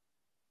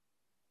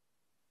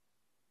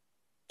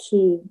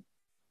 2,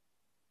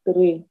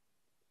 3.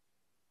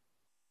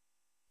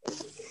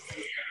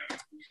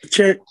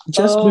 Chair,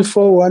 just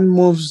before one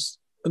moves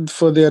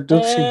for the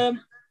adoption.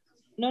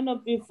 No,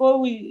 before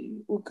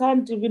we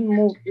can't even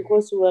move,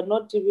 because we are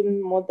not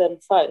even more than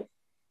 5.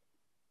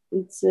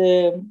 It's,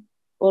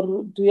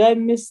 or do I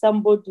miss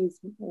somebody?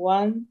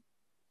 1,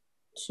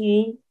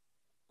 2,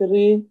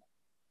 3,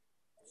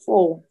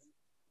 4.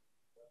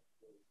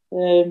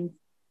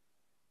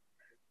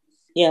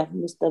 Yeah,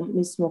 Miss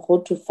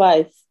Mokgoto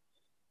 5.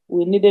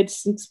 We needed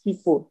 6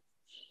 people.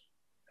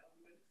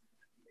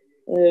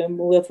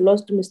 We have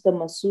lost Mr.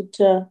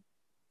 Masuta.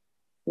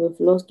 We have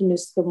lost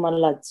Mr.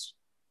 Malachi.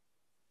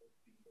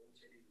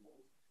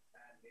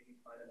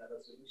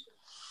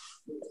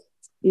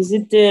 Is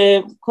it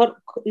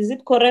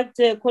correct,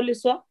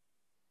 Koliswa?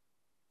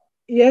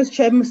 Yes,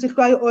 Chair, Mr.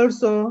 Fai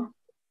also.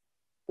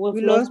 We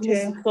lost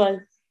Mr. Fai.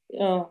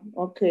 Oh,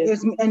 okay.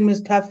 Yes, and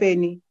Mr.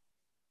 Feni.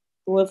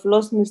 We've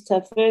lost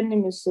Mr. Feni,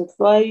 Mr.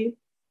 Fai,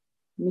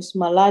 Miss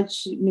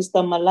Malachi,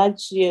 Mr.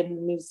 Malachi,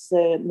 and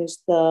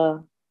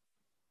Mr.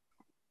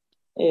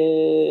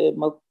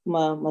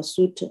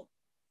 Masuta.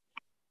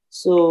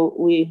 So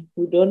we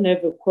don't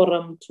have a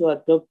quorum to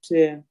adopt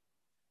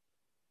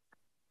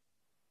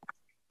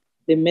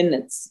the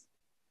minutes.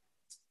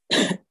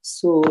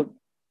 So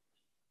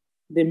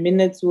the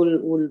minutes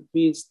will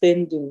be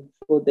standing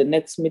for the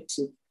next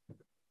meeting.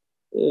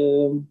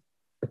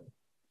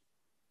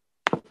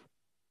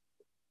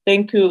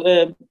 Thank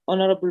you,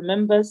 honorable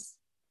members.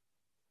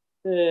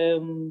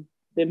 The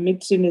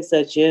meeting is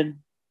adjourned.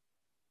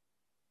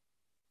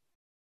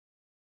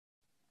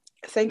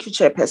 Thank you,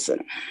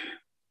 Chairperson.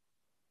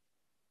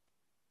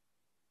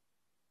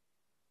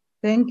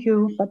 Thank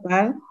you.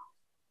 Bye-bye.